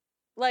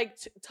 Like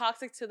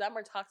toxic to them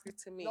or toxic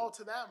to me? no,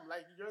 to them.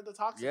 Like, you're the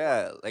toxic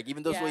Yeah, like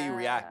even those way you Yeah.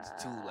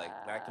 react to, like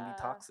that can be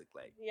toxic.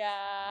 Like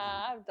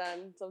Yeah, I've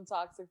done some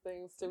toxic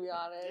things to be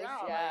honest. one. Yeah,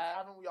 Like,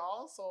 haven't we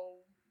all? So,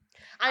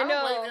 I don't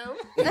know. blame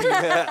him.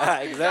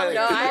 exactly.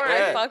 No, I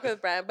Yeah. fuck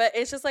with Brent, but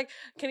it's just like,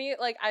 can you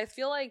like? I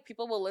feel like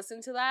people will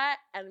listen to that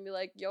and be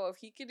like, "Yo, if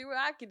he can do it,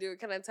 I can do it,"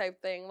 kind of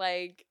type thing.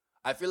 Like,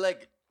 I feel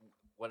like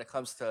when it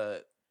comes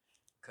to,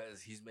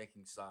 because he's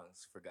making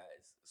songs for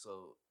guys,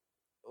 so.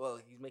 Well,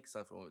 he's making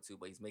songs for women too,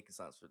 but he's making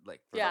songs for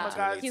like. For yeah, men to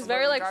guys- relate he's to.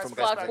 very like guys' From a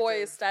guy's fuck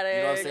boy perspective. aesthetic.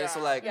 You know what I'm saying? So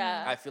Yeah. like,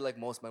 Yeah. I feel like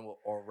most men will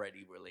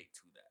already relate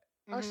to that.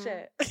 Oh Mhm.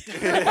 shit. You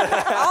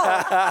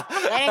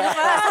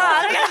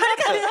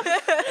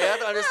have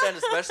to understand,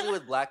 especially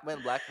with black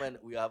men,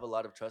 we have a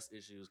lot of trust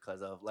issues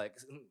because of like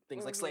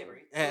things like Mhm.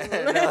 slavery and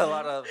a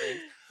lot of things.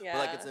 Yeah. But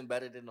like it's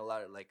embedded in a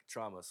lot of like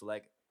trauma. So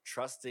like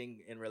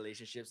trusting in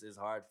relationships is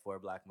hard for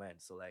black men.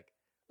 So like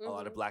a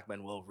lot of Mhm. black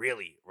men will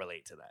really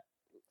relate to that.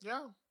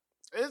 Yeah.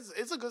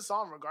 It's a good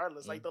song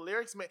regardless. Like, the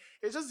lyrics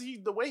it's just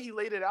the way he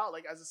laid it out,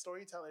 like, as a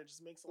storyteller, it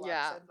just makes a lot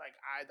Yeah. of sense. Like,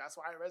 that's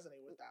why I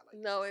resonate with that. Like,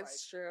 No, just,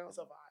 it's like, true. It's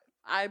a vibe.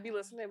 I'd be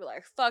listening and be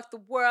like, "Fuck the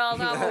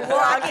world, I'm a Walking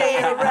walking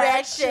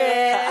erection.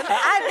 erection."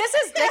 This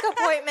is Dick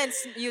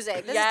Appointments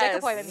music. This is Dick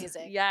Appointment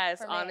music. Yes,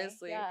 for me.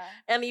 honestly. Yeah.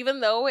 And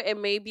even though it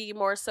may be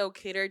more so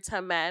catered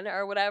to men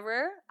or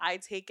whatever, I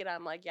take it.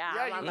 I'm like, yeah,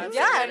 Yeah, I'm you not do.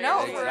 Yeah, taking it. no,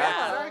 for real.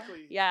 yeah.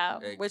 Exactly. Yeah,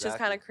 which is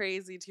kind Exactly. of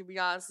crazy to be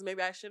honest.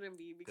 Maybe I shouldn't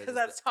be because it's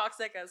that's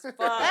toxic as fuck.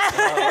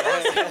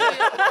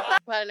 Oh,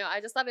 But no,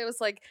 I just thought it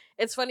was like,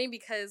 it's funny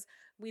because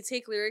we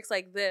take lyrics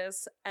like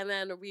this and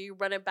then we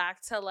run it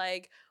back to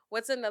like,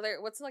 what's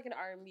like an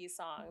R&B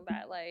song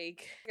that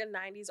like a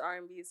 90s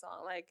R&B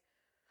song, like,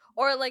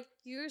 or like,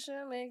 you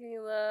should make me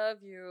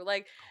love you,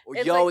 like, Or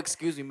it's Yo, like-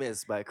 Excuse Me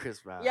Miss by Chris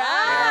Brown.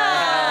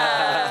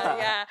 yeah,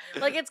 yeah.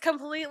 Like it's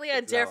completely a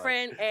It's that one.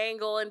 different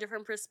angle and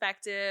different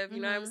perspective.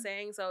 You know what I'm Mhm.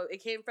 saying? So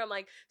it came from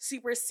like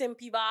super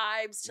simpy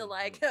vibes to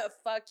like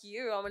fuck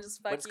you. I'm gonna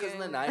just fuck But it's you. because in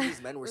the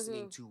 90s, men were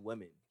singing Mhm. to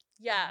women.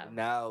 Yeah.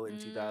 Now in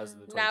Mm.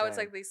 2000, Now it's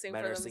like they sing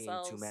men for are singing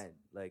themselves. to men.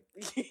 Like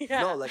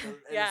Yeah. no, like and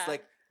Yeah. it's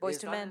like Boys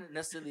it's to not men.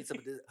 necessarily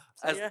something.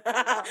 As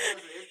Yeah.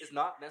 it's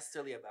not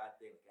necessarily a bad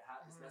thing. Like,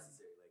 it's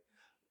necessary.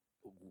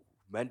 Like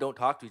men don't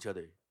talk to each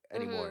other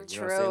anymore. Mhm. You know what I'm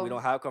saying? True. We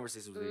don't have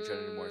conversations with each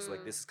other anymore. So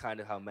like Mm. this is kind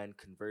of how men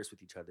converse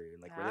with each other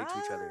and like relate to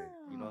each other.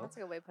 You know. That's a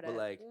good way to put But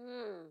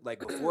it. like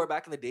before,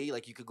 back in the day,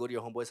 like you could go to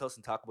your homeboy's house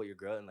and talk about your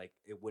girl, and like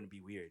it wouldn't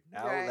be weird.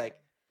 Now, Right.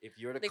 like if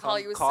you were to They call call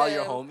you a call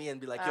your sim. homie and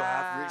be like, "Yo,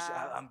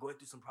 I'm going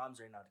through some problems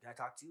right now. Can I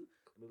talk to you?"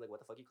 And be like, "What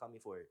the fuck you call me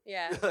for?"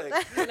 Yeah. like,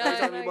 No, you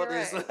telling me no, about you're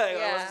this? right. Like,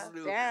 Yeah. what's this new?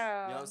 You know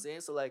Damn. what I'm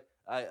saying? So like,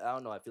 I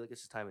don't know. I feel like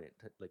it's just time,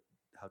 like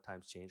how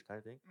times change, kind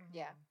of thing.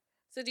 Yeah.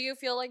 So do you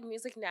feel like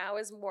music now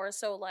is more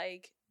so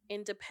like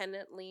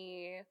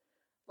independently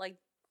like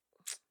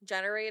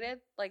generated?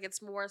 Like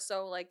it's more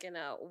so like in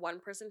a one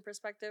person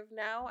perspective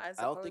now as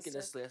I don't think opposed it to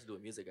necessarily has to do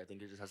with music. I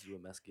think it just has to do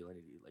with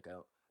masculinity. Like,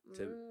 if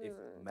men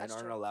that's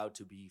aren't true. allowed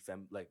to be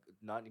like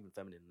not even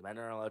feminine, men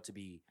aren't allowed to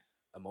be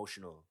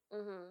emotional. You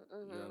know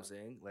what I'm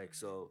saying? Like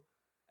so,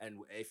 and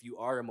if you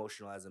are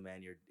emotional as a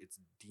man, it's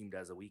deemed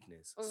as a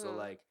weakness. So Mhm.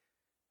 like,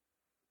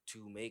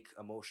 to make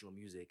emotional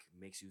music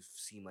makes you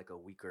seem like a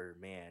weaker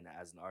man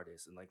as an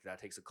artist, and like that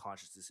takes a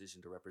conscious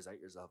decision to represent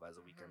yourself as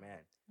a weaker man.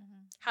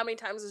 How many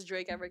times does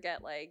Drake ever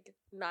get like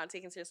not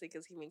taken seriously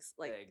because he makes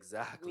like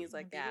Exactly.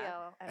 music?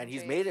 Yeah. And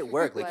he's made it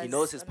work. Like he was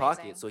knows his amazing.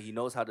 pocket, so he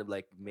knows how to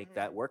like make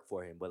that work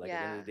for him. But like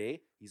at the end of the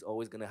day, he's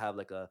always gonna have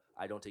like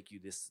I don't take you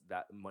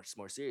that much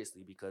more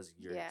seriously because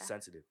you're Yeah.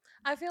 sensitive.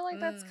 I feel like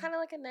that's Mm. kind of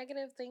like a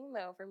negative thing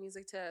though for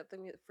music to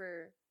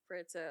for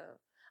it to.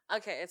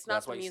 Okay, it's not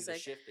That's the why you see music. the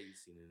shift that you've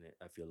seen in it.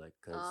 I feel like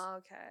because Oh,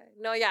 okay.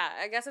 No, yeah.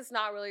 I guess it's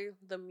not really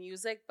the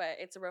music, but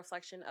it's a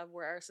reflection of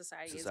where our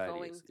society is Society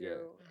going is, yeah.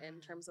 through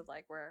in terms of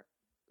like where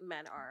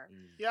men are.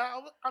 Yeah,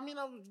 I mean,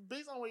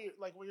 based on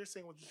what you're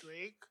saying with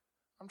Drake,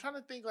 I'm trying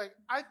to think. Like,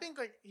 I think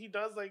like he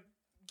does like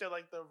get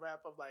like the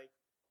rep of like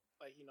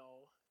you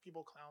know,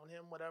 people clown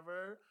him,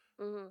 whatever.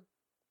 Mm-hmm.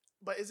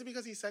 But is it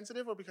because he's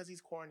sensitive or because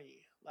he's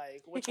corny?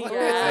 Like, which Yeah. one?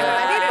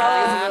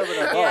 I It's a little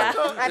bit of both. Yeah. It's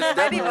I might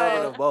be definitely a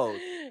little bit of both.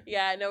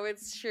 Yeah, no,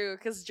 it's true.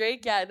 Cause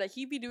Drake, yeah, like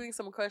he be doing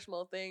some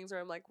questionable things where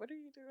I'm like, what are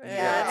you doing?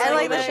 Yeah, Yeah, and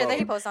like the it's shit that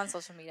he both. posts on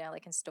social media,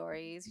 like in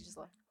stories, he's just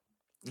like,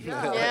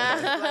 Yeah,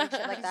 Yeah. like, Shit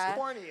like he's that.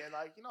 corny and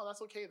like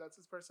that's okay. That's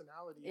his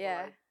personality. But,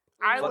 Yeah. like,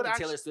 I would Fucking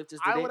actually, Taylor Swift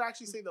just I today. would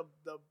actually say the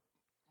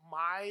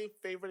my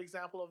favorite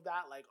example of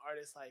that, like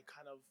artists like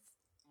kind of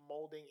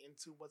molding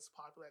into what's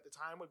popular at the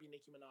time, would be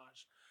Nicki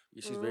Minaj.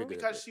 Yeah, she's very good. at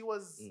Because it. she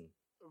was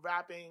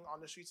rapping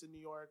on the streets of New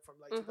York from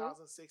like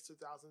 2006,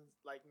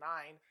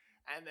 2009,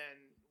 and then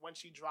when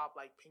she dropped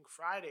like Pink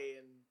Friday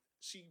and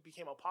she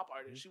became a pop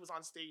artist, she was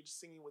on stage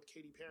singing with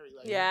Katy Perry.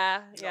 Like,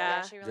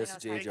 She really knows how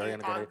to do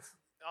it.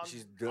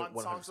 She's doing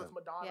on songs with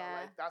Madonna. Yeah.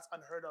 Like that's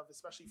unheard of,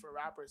 especially for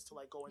rappers to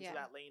like go into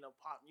that lane of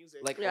pop music.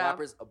 Like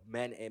rappers,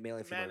 men and male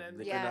and female. Men and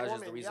Nicki Minaj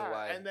is the reason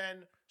why. And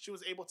then she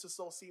was able to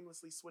so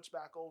seamlessly switch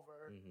back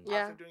over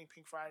after doing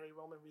Pink Friday,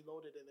 Roman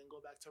Reloaded, and then go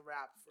back to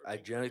rap. For I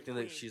King generally Queen.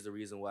 think that she's the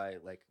reason why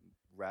like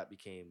rap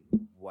became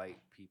white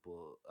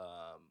people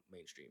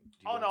mainstream. Do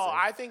you Oh know no, what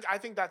I'm saying? I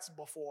think that's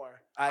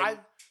before. see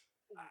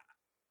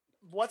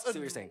what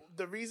you're saying.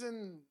 The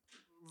reason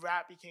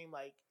rap became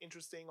like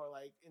interesting or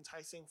like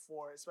enticing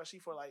for, especially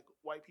for like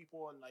white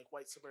people and like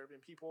white suburban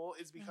people,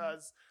 is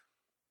because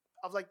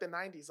of like the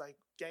 90s, like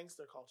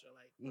gangster culture,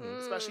 like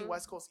especially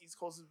West Coast, East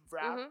Coast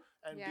rap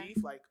and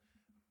beef. Like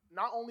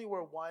not only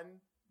were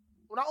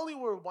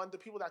the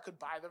people that could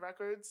buy the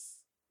records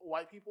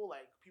white people,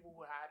 like people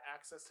who had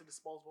access to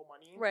disposable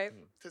money, Right.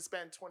 to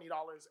spend $20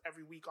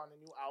 every week on a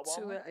new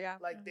album.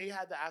 Like they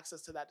had the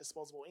access to that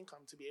disposable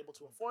income to be able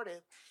to afford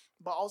it.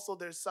 But also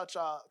there's such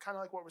a, kind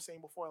of like what we're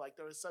saying before, like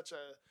there was such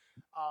a,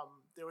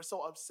 they were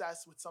so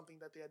obsessed with something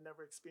that they had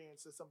never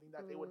experienced, or something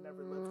that they would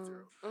never live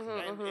through.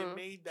 And it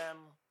made them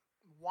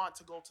want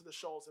to go to the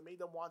shows. It made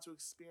them want to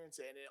experience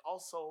it. And it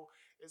also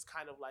is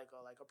kind of like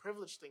a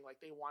privilege thing. Like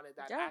they wanted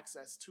that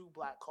access to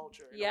Black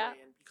culture in a way.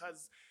 And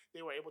because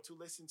they were able to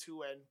listen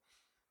to and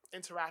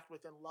interact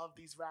with and love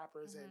these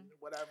rappers and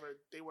whatever,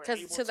 they were able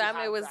to because to them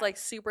it was that like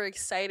super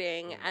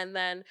exciting, and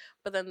then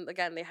but then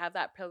again they have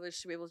that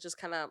privilege to be able to just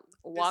kind of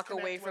walk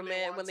away from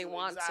it when they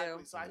want to.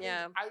 So I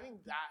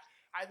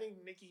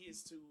think Nicki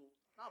is to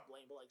not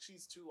blame, but like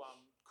she's to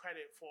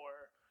credit for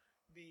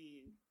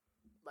the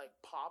like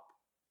pop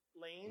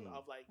lane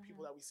of like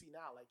people that we see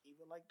now, like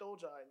even like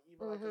Doja and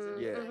even like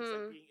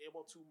like being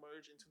able to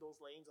merge into those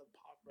lanes of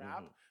pop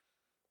rap.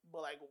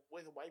 But like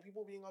with white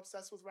people being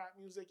obsessed with rap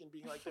music and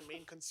being like the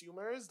main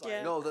consumers,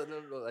 like no,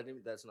 I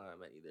didn't. That's not what I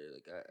meant either.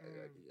 Like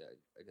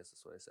I guess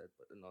that's what I said,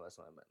 but no, that's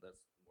not what I meant.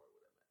 That's more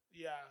what I meant.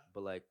 Yeah.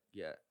 But like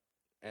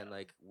and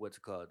like what's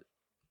it called?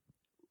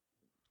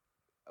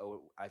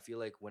 Oh, I feel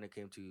like when it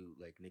came to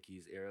like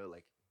Nicki's era,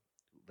 like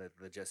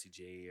the Jessie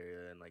J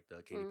era and like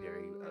the Katy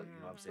Perry, you know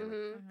what I'm saying,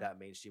 like, that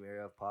mainstream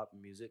era of pop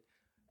music,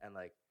 and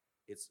like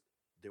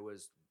there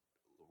was.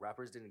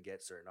 Rappers didn't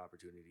get certain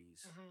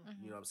opportunities.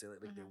 You know what I'm saying?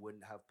 Like they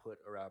wouldn't have put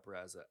a rapper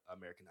as an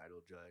American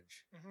Idol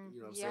judge.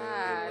 You know what I'm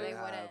saying? They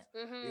wouldn't.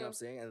 You know what I'm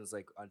saying? And it's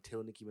like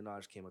until Nicki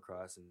Minaj came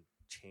across and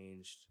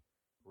changed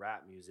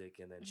rap music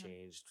and then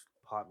changed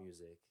pop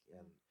music,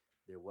 and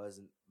there was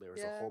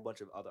a whole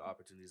bunch of other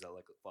opportunities that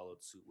like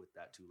followed suit with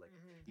that too. Like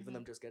even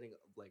them just getting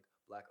like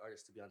Black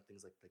artists to be on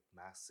things like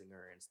Masked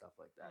Singer and stuff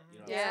like that. You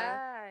know what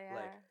I'm saying?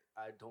 Like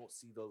I don't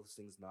see those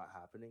things not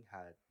happening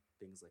had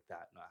things like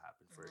that not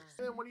happen first.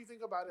 And then when you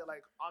think about it,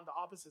 like on the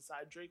opposite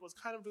side, Drake was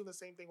kind of doing the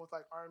same thing with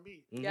like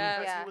R&B. He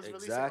was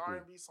releasing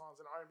R&B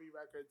songs and R&B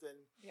records, and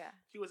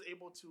he was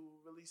able to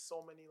release so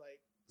many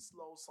like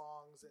slow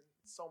songs and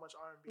so much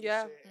R&B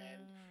shit,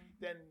 and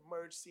then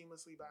merge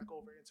seamlessly back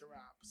over into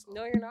rap. So,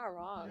 no, you're not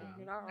wrong.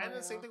 You're not wrong. And the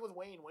same thing with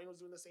Wayne. Wayne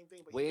was doing the same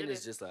thing, but Wayne is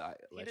just like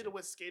he did it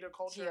with skater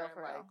culture and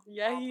like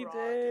he pop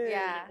rock, did. He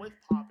did it with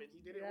pop, and he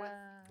did it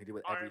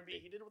with R&B. everything.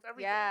 He did it with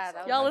everything.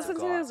 Yeah, so. Y'all listen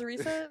to his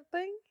recent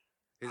thing?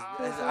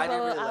 I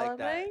didn't really like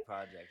that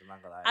project. I'm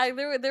not gonna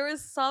lie. There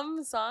was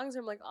some songs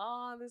where I'm like,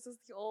 oh, this is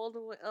the old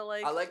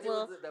like. I liked it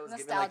that was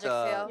giving like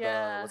feel.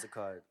 what's it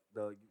called?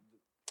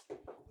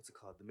 What's it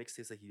called? The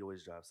mixtapes that he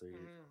always drops. So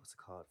what's it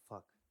called?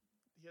 Fuck.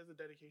 He has the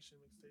dedication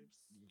mixtapes.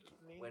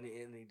 When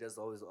he does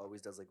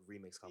always does like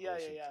remix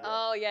compilations. Yeah.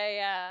 Oh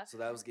yeah. So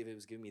that was giving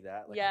me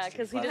that. Like,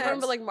 because he did one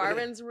for like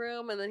Marvin's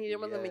Room, and then he did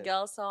one with the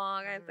Miguel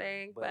song, I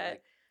think.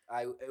 But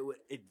like,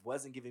 it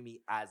wasn't giving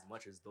me as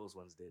much as those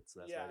ones did,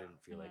 so that's why I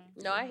didn't feel like.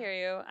 No, I hear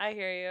you.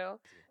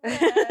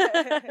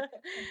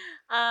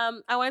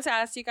 I wanted to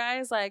ask you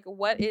guys, like,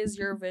 what is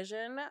your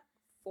vision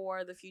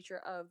for the future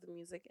of the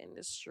music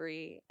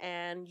industry,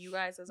 and you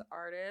guys as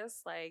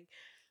artists, like,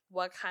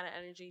 what kind of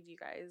energy do you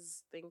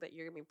guys think that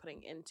you're gonna be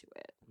putting into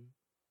it?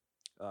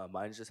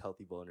 Mine's just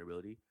healthy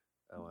vulnerability.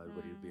 I want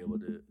everybody to be able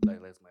to,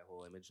 like, that's my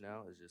whole image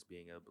now, is just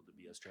being able to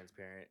be as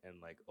transparent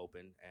and like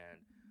open and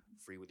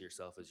free with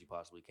yourself as you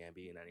possibly can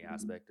be in any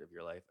aspect of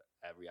your life,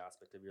 every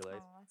aspect of your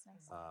life. Oh, that's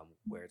nice.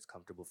 Where it's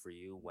comfortable for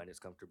you, when it's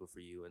comfortable for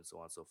you, and so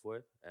on and so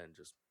forth, and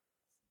just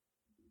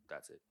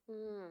that's it.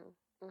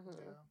 Yeah.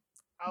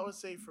 I would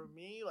say for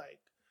me, like,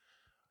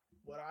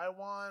 what I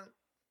want,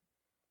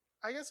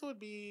 I guess it would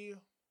be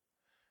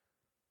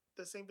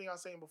the same thing I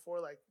was saying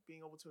before, like being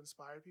able to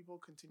inspire people,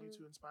 continue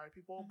to inspire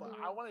people, but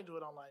I want to do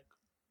it on like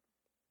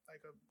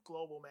a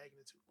global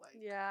magnitude. Like,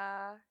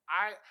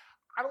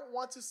 I don't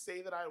want to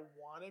say that I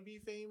want to be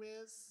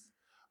famous,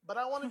 but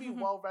I want to be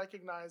well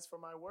recognized for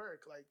my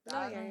work. Like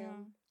that,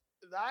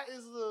 that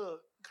is the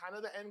kind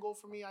of the end goal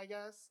for me, I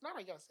guess. Not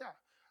I guess, yeah.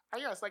 I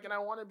guess, like, and I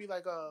want to be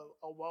like a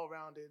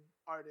well-rounded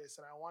artist,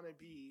 and I want to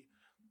be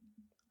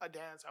a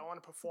dancer. I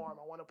want to perform.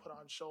 I want to put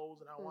on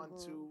shows, and I want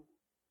to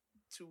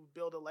to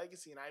build a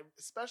legacy, and I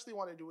especially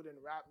want to do it in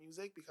rap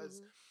music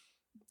because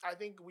I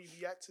think we've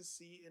yet to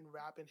see in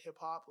rap and hip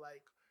hop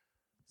like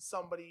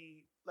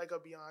somebody like a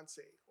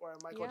Beyonce or a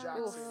Michael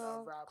Jackson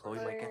of rap. Chloe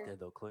might get there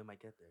though. Chloe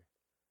might get there.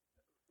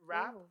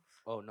 Rap?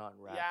 Oh, not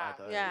rap. Yeah, I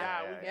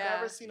thought, we've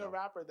never seen a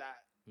rapper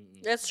that.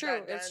 It's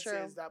true. That It's true.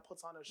 dances, that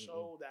puts on a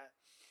show that.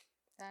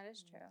 That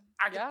is true.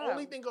 I can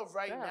only think of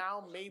right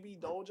now maybe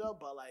Doja,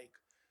 but like.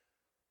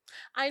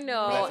 I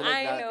know,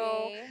 I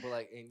know. But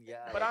like,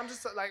 But I'm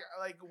just like,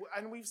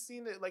 and we've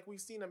seen it. Like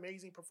we've seen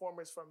amazing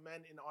performers from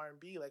men in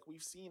R&B. Like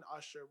we've seen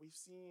Usher. We've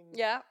seen.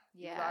 Yeah.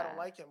 Even though I don't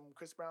like him.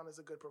 Chris Brown is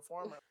a good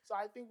performer. So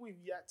I think we've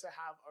yet to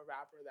have a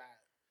rapper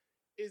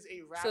that is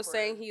a rapper. So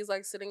saying he's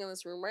like sitting in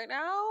this room right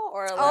now,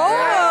 or like, I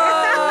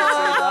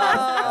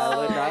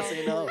would not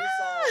say no. So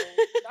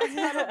that's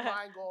kind of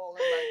my goal,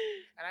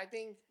 and I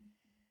think.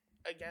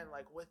 Again,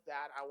 like with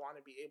that, I want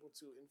to be able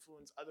to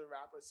influence other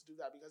rappers to do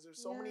that because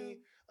there's so many,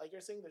 like you're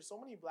saying, there's so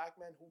many black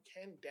men who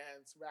can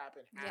dance, rap,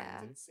 and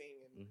act and sing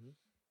and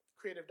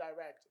creative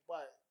direct,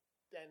 but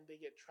then they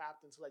get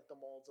trapped into like the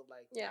molds of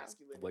like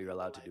masculinity. What you're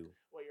allowed to do.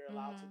 What you're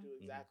allowed to do,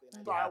 exactly.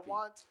 And so I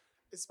want,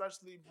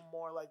 especially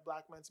more like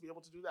black men, to be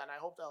able to do that. And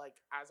I hope that like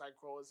as I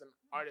grow as an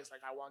artist,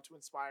 like I want to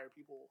inspire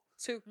people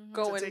to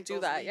go and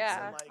do that.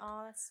 Yeah. And, like,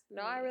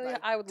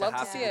 I would love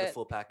to see it. The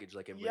full package,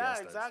 like everybody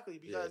else does. Exactly.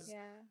 Because.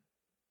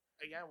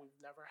 Again, we've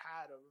never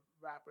had a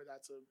rapper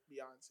that's a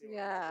Beyonce or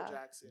a Michael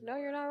Jackson. No,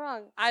 you're not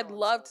wrong. I'd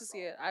love to see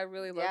it. I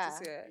really love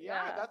to see it.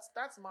 Yeah,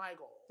 that's my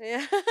goal.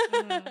 Yeah.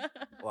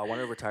 Well, I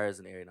want to retire as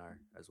an A&R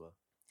as well.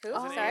 Who?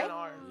 As an sorry?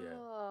 A&R.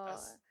 Yeah.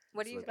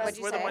 What do you? That's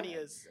where the money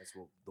is. That's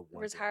what the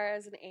one. Retire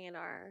as an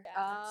A&R.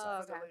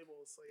 Oh, The okay.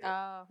 labels,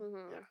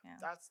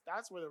 so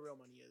that's where the real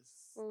money is.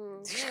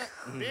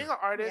 Being an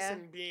artist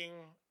and being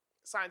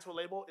signed to a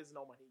label is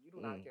no money. You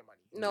do not get money.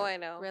 No, I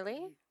know.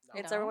 Really?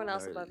 It's everyone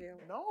else above you.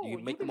 No, you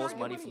make the most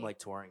money from like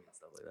touring and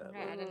stuff like that.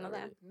 Okay, I didn't know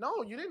that.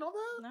 No, you didn't know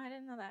that? No, I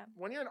didn't know that.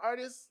 When you're an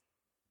artist,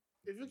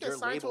 if you get Your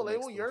signed to a label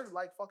label, makes you're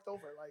like fucked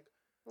over. Like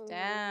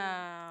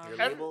Damn. Your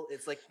label,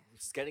 it's like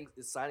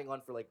it's signing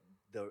on for like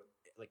the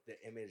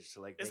image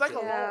to like. It's like a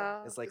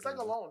loan. It's like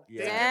a loan.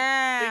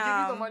 Yeah. They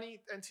give you the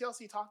money, and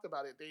TLC talked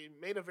about it. They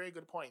made a very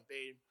good point.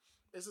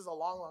 This is a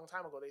long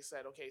time ago. They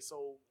said, okay,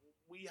 so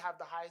we have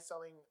the highest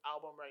selling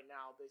album right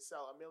now. They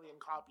sell 1 million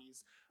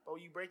copies,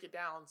 but you break it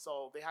down.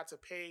 So they had to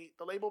pay,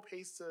 the label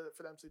pays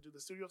for them to do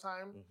the studio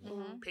time,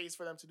 pays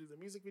for them to do the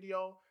music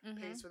video,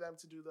 pays for them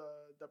to do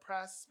the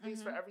press,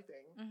 pays for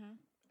everything.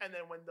 And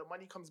then when the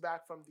money comes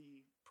back from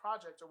the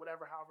project or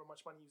whatever, however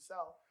much money you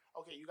sell,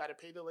 okay, you got to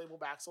pay the label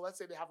back. So let's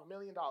say they have $1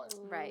 million.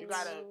 Right. You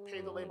got to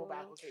pay the label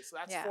back. Okay, so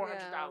that's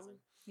 400,000.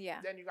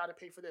 Yeah. Then you got to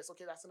pay for this.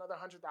 Okay, that's another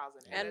 100,000.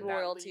 And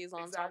royalties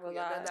on top of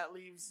that. And then that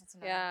leaves.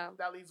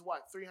 That leaves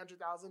what?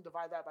 300,000.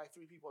 Divide that by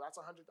 3 people. That's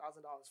 $100,000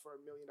 for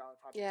 $1 million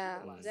project. Yeah.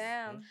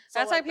 Damn. So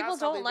that's why people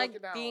don't like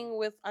being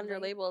with under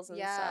labels and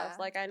stuff.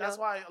 Like I know. That's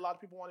why a lot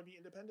of people want to be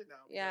independent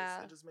now.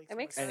 Yeah. It just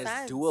makes sense. And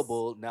it's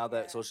doable now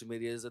that social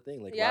media is a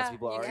thing. Like lots of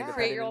people are independent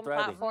create your own and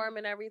thriving. platform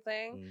and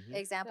everything.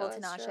 Example,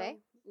 Tinashe.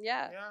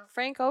 Yeah.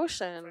 Frank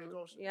Ocean.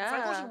 Yeah.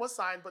 Frank Ocean was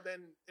signed, but then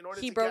in order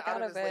to broke get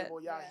out of of his it.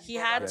 label, he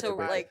had to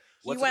like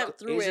he went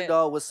through Asian it.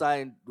 Doll was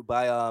signed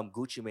by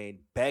Gucci Mane,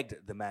 begged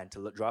the man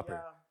to drop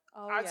her.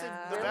 Oh, I'd say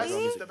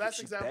the best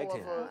She example begged of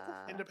him.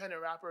 an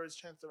independent rapper is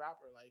Chance the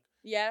Rapper. Like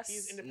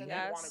he's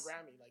independent, won a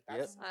Grammy. Like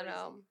that's I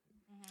know.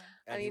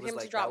 And I need he was him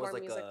like, to drop that was more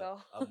like music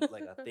though.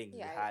 like a thing.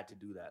 He had to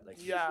do that.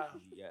 Like yeah.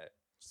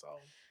 So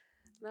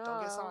no.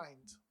 don't get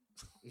signed.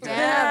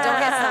 Damn, don't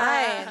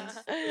get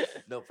signed.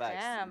 No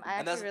facts. Damn, I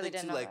and that's actually really the thing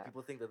didn't too. know Like that.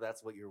 people think that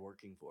that's what you're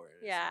working for.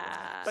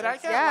 Yeah. But I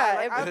can't.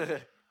 Yeah,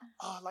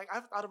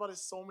 I've thought about it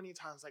so many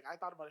times. Like I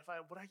thought about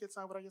would I get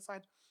signed? Would I get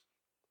signed?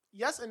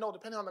 Yes and no,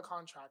 depending on the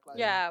contract. Like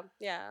yeah.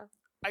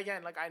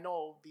 Again, like I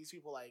know these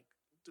people like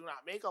do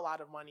not make a lot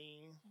of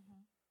money.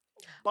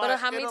 But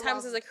how many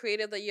times as a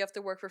creative that you have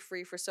to work for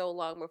free for so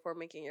long before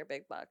making your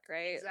big buck,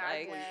 right?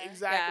 Exactly. Like,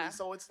 Exactly.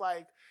 So it's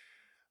like,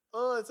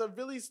 it's a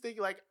really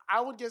sticky. Like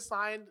I would get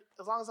signed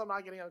as long as I'm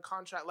not getting a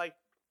contract. Like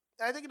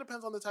I think it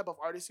depends on the type of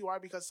artist you are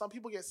because some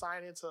people get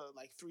signed into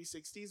like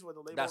 360s where the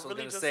label That's what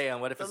really I was just gonna say.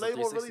 And what if the it's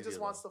label a really just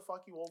wants to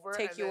fuck you over,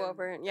 take you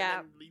over, and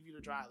then leave you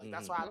to dry. Like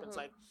that's what happens.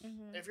 Like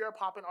if you're a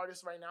poppin'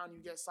 artist right now and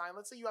you get signed,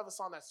 let's say you have a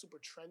song that's super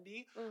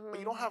trendy, but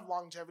you don't have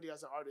longevity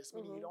as an artist,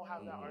 meaning you don't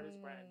have that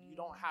artist brand, you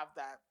don't have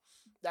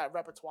that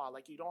repertoire,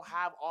 like you don't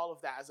have all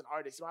of that as an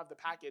artist, you don't have the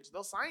package.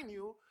 They'll sign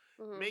you,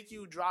 make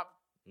you drop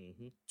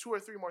 2 or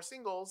 3 more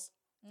singles,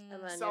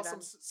 and then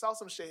sell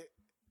some shit.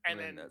 And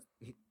then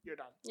you're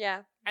done.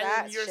 Yeah. And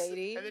that's then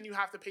shady. And then you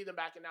have to pay them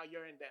back, and now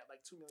you're in debt, like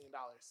 $2 million.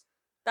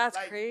 That's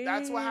like, crazy.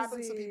 That's what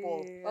happens to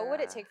people. What would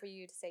it take for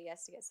you to say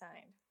yes to get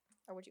signed?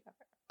 Or would you go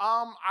for it?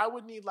 I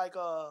would need like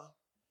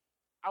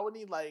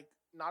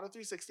not a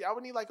 360. I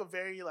would need like a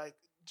very like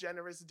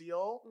generous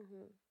deal.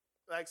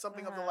 Like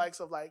something of the likes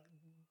of like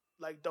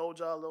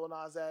Doja, Lil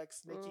Nas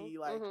X, Nicki,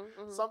 like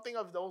something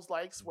of those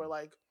likes where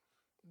like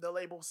the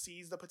label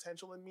sees the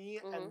potential in me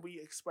and we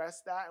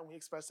express that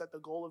the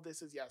goal of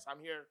this is yes,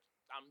 I'm here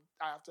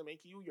I have to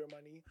make you your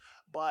money,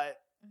 but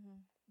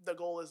the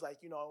goal is like,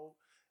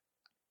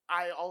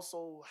 I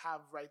also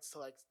have rights to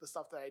like the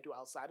stuff that I do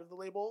outside of the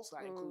label. So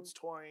that includes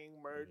touring,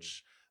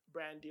 merch,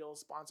 brand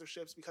deals,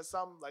 sponsorships, because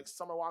some like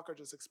Summer Walker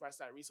just expressed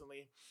that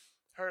recently.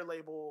 Her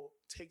label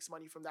takes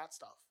money from that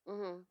stuff,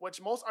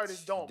 which most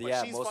artists don't. But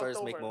Yeah, she's most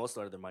artists over. make most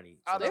of their money.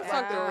 They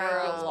fucked their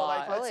brand deals. a But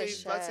like, lot.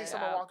 let's say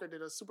Summer Yeah. Walker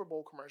did a Super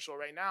Bowl commercial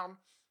right now.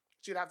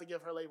 She'd have to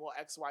give her label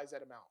XYZ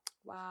amount.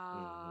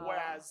 Wow.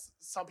 Whereas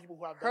some people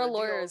who have Her better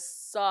lawyers deals,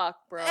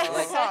 suck, bro.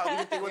 Like Suck.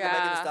 even think with the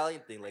Megan Thee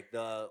Stallion thing, like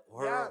the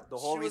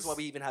whole she reason why was-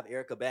 we even have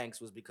Erica Banks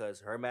was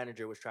because her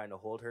manager was trying to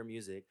hold her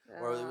music,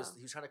 or he was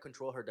trying to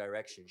control her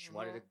direction. She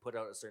wanted to put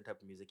out a certain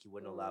type of music, he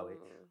wouldn't allow it.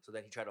 So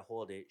then he tried to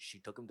hold it. She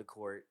took him to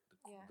court.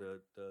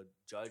 The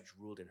judge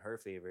ruled in her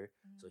favor,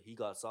 so he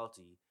got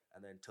salty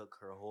and then took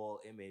her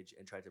whole image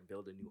and tried to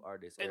build a new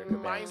artist. and Erica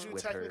mind Banks, you,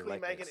 with her technically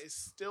Megan likeness. is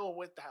still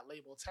with that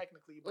label,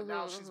 technically, but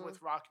now she's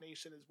with Rock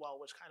Nation as well,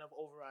 which kind of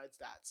overrides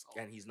that. So,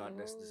 And he's not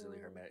necessarily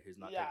her he's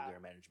not Yeah. technically her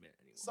management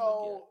anymore.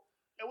 so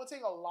it would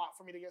take a lot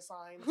for me to get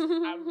signed.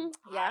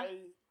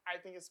 I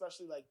think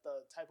especially like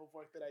the type of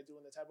work that I do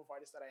and the type of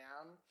artist that I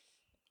am,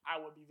 I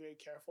would be very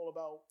careful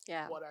about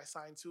what I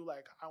sign to.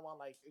 Like I want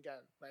like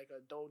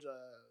a Doja,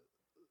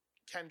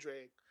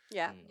 Kendrick,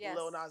 Yeah.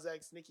 Lil Nas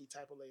X, Nicki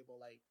type of label.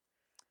 Like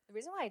The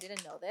reason why I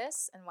didn't know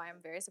this and why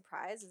I'm very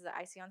surprised is that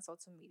I see on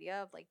social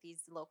media of like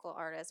these local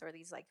artists or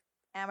these like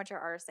amateur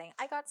artists saying,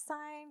 I got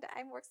signed.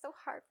 I worked so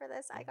hard for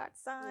this. I got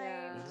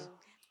signed.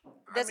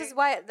 This is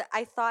why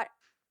I thought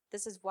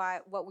this is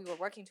what we were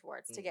working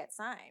towards to get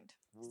signed.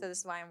 So this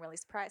is why I'm really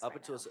surprised. Up right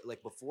until now.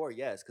 like before,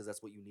 yes, because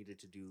that's what you needed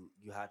to do.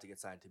 You had to get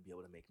signed to be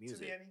able to make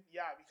music.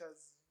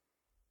 because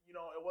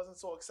it wasn't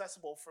so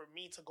accessible for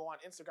me to go on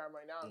Instagram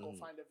right now and go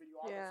find a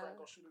videographer and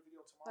go shoot a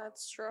video tomorrow.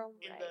 That's true.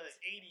 In the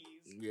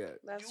 80s, Yeah,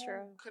 That's you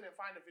true. couldn't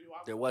find a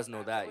videographer. there was no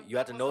like that. You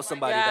had to That know wasn't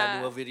somebody like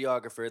that knew a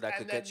videographer that and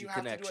could then get you have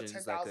to do a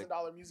connections. That could,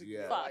 $10,000 music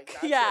video. Yeah. Like,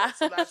 Fuck. that's Yeah. it.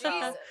 So that's how.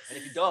 Jesus. and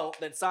if you don't,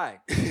 then sign.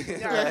 Yeah,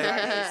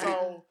 exactly.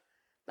 So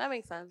That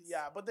makes sense.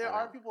 yeah, but there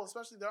are people,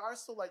 especially there are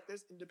still like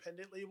there's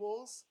independent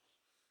labels,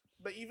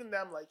 but even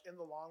them like in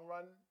the long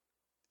run,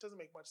 it doesn't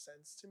make much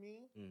sense to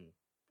me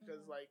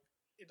because like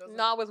it doesn't.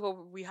 Not with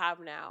what we have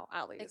now,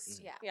 at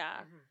least. yeah. Yeah.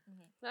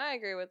 Mhm. I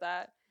agree with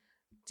that.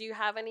 Do you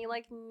have any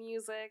like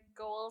music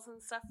goals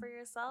and stuff for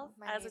yourself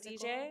My as a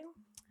music DJ?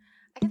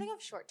 I can think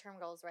of short-term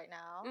goals right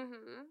now,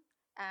 Mm-hmm.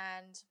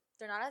 and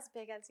they're not as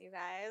big as you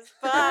guys,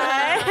 but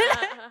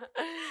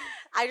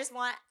I just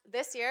want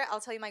this year.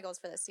 I'll tell you my goals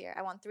for this year.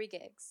 I want 3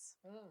 gigs,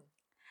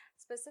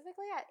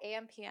 specifically at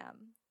AM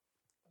PM.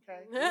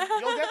 Okay,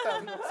 you'll get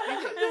them.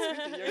 Speak it.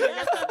 You're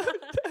gonna get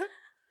them.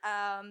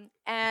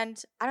 And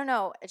I don't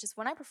know, it just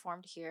when I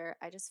performed here,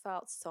 I just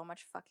felt so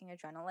much fucking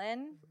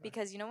adrenaline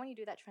because when you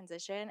do that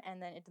transition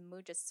and then the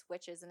mood just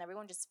switches and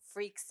everyone just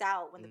freaks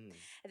out when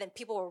and then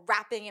people were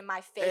rapping in my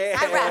face.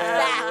 I rapped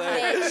back,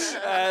 bitch.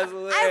 I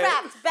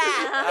rapped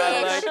back,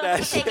 bitch. like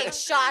that shit. Taking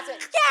shots.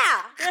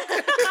 Yeah.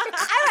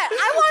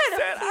 I wanted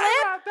to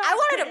flip. I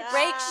wanted to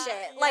break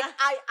shit. Like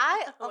I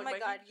oh Like, my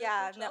like, god, you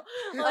yeah, tripped,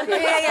 no. child.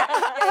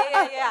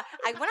 Yeah.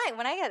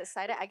 When I get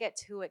excited, I get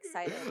too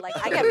excited. Like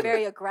I get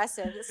very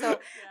aggressive. So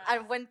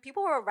and when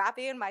people were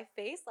rapping in my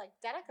face, like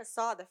Danica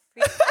saw the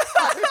fear. I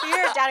saw the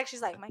fear. Danica,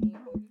 she's like, Mikey,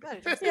 you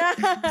gotta just No,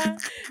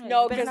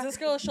 you better because not- this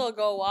girl, she'll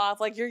go off.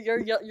 Like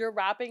you're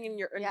rapping in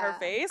her Yeah.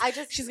 face. I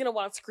just She's gonna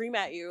want to scream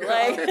at you.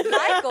 Like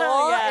my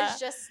goal Yeah. is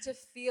just to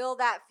feel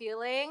that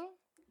feeling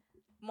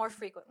more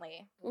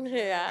frequently,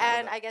 Yeah.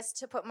 and I guess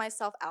to put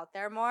myself out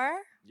there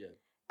more. Yeah.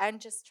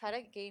 And just try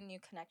to gain new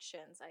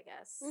connections, I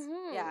guess.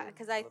 Mhm. Yeah,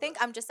 because I think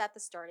I'm just at the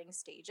starting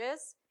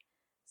stages.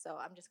 So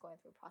I'm just going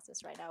through a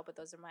process right now, but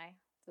those are my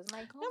goals.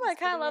 No, but I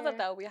kind of love that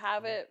that though. We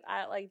have it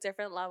at like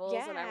different levels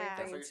and Yeah.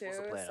 That's everything what you're supposed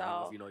to too. plan. I don't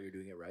know So if you know you're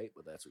doing it right,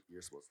 but that's what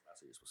you're supposed to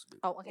do.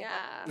 Oh, okay.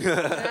 yeah,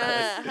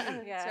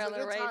 Yeah. yeah, It's on a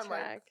the good right time, like,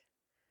 track.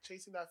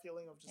 chasing that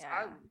feeling of just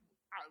Yeah.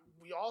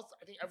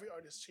 I think every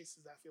artist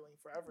chases that feeling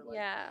forever. Like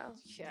Yeah,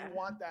 Yeah. you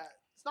want that.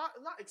 It's not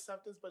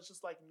acceptance, but it's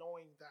just like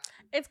knowing that.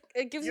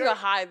 it gives you You're- a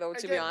high though.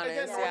 To be honest,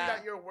 again, knowing yeah.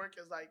 that your work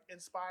is like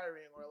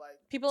inspiring or like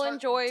People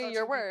enjoy touching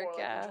your people work, or, like,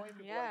 yeah. enjoying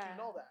people, like, Yeah. you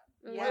know that.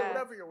 Yeah.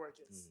 Whatever your work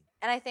is.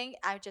 And I think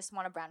I just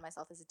want to brand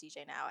myself as a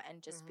DJ now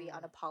and just be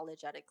Mhm.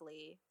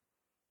 unapologetically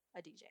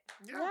a DJ.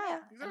 Yeah,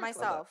 And exactly.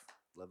 myself.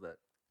 Love that.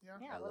 Yeah.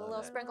 Yeah, I with a love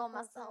little that. sprinkle of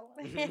myself.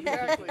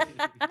 Exactly.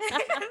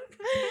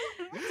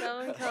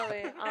 Don't kill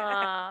me.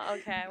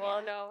 Okay.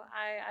 Well, no,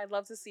 I'd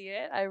love to see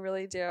it. I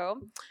really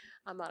do.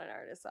 I'm not an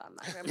artist, so I'm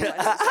not gonna put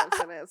my 2 cents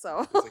in it.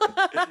 So,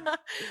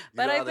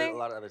 but I think a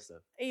lot of other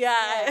stuff. yeah, Yeah,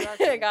 I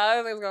exactly. got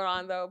other things going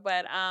on though.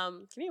 But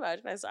can you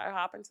imagine I started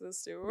hopping to the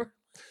stew?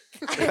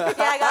 Yeah,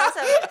 I got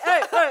some.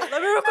 Hey,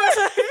 let me record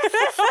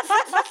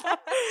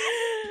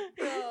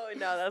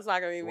No, that's not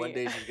gonna be me. One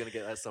day she's gonna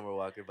get that Summer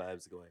Walker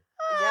vibes going.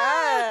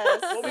 Yes.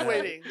 We'll be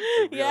waiting.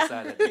 Real Yeah,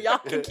 Saturday. y'all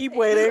can keep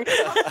waiting.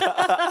 Y'all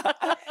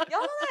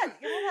know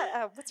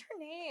that? What's her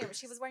name?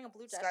 She was wearing a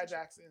blue dress. Sky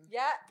Jackson.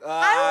 Yeah. I'm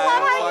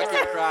love how you fucking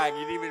did- crying.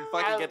 You didn't even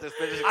fucking I- get to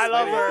finish. I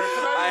love her.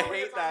 explaining it. I We were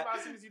hate talking that. about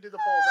as soon as you did the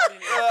polls. I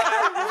didn't even-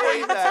 I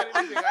hate that.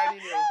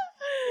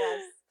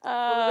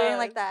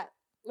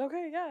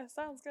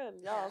 sounds good.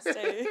 Y'all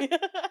stay.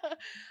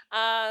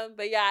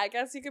 But yeah, I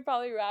guess you could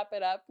probably wrap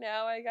it up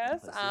now, I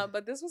guess.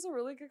 But this was a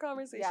really good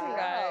conversation,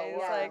 guys.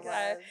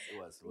 It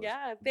was.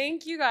 Yeah,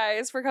 thank you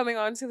guys for coming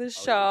on to the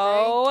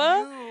show.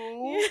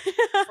 Thank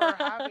you for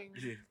having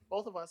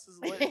both of us. Is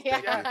lit.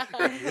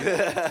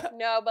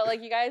 No, but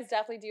like you guys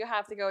definitely do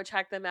have to go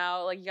check them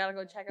out. Like you gotta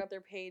go check out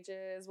their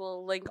pages.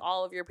 We'll link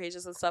all of your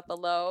pages and stuff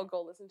below.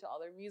 Go listen to all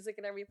their music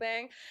and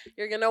everything.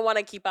 You're gonna want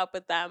to keep up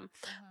with them.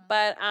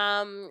 But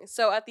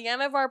so at the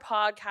end of our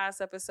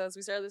podcast episodes,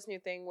 we started this new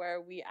thing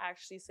where we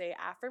actually say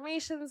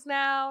affirmations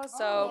now.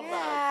 So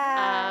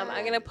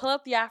I'm gonna pull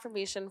up the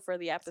affirmation for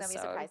the episode. It's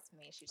gonna be a surprise to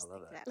me. She just I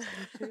love that.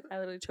 I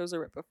literally chose it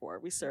right before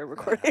we started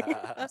recording.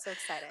 I'm so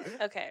excited.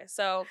 Okay,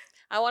 so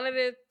I wanted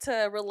it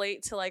to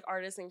relate to like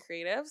artists and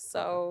creatives.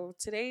 So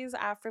today's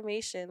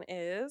affirmation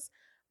is,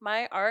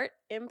 my art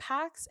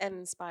impacts and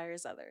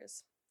inspires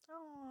others.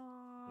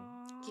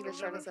 Aww. Keep it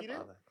short and simple.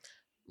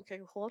 Okay,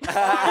 hold We're on.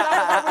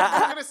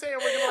 gonna say it.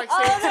 We're gonna like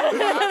say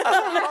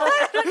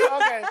it.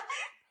 Okay.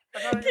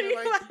 Can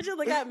you imagine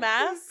like at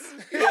mass?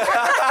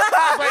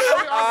 I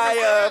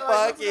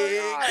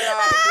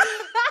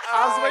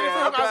was waiting for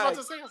him. I was about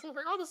to say, I was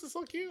like, oh, this is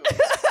so cute.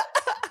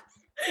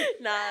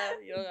 Nah,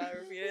 you don't gotta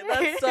repeat it.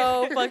 That's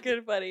so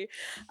fucking funny.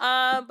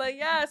 But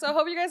yeah, so I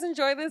hope you guys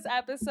enjoyed this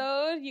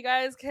episode. You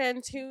guys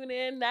can tune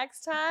in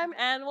next time,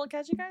 and we'll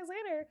catch you guys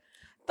later.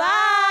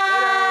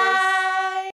 Bye.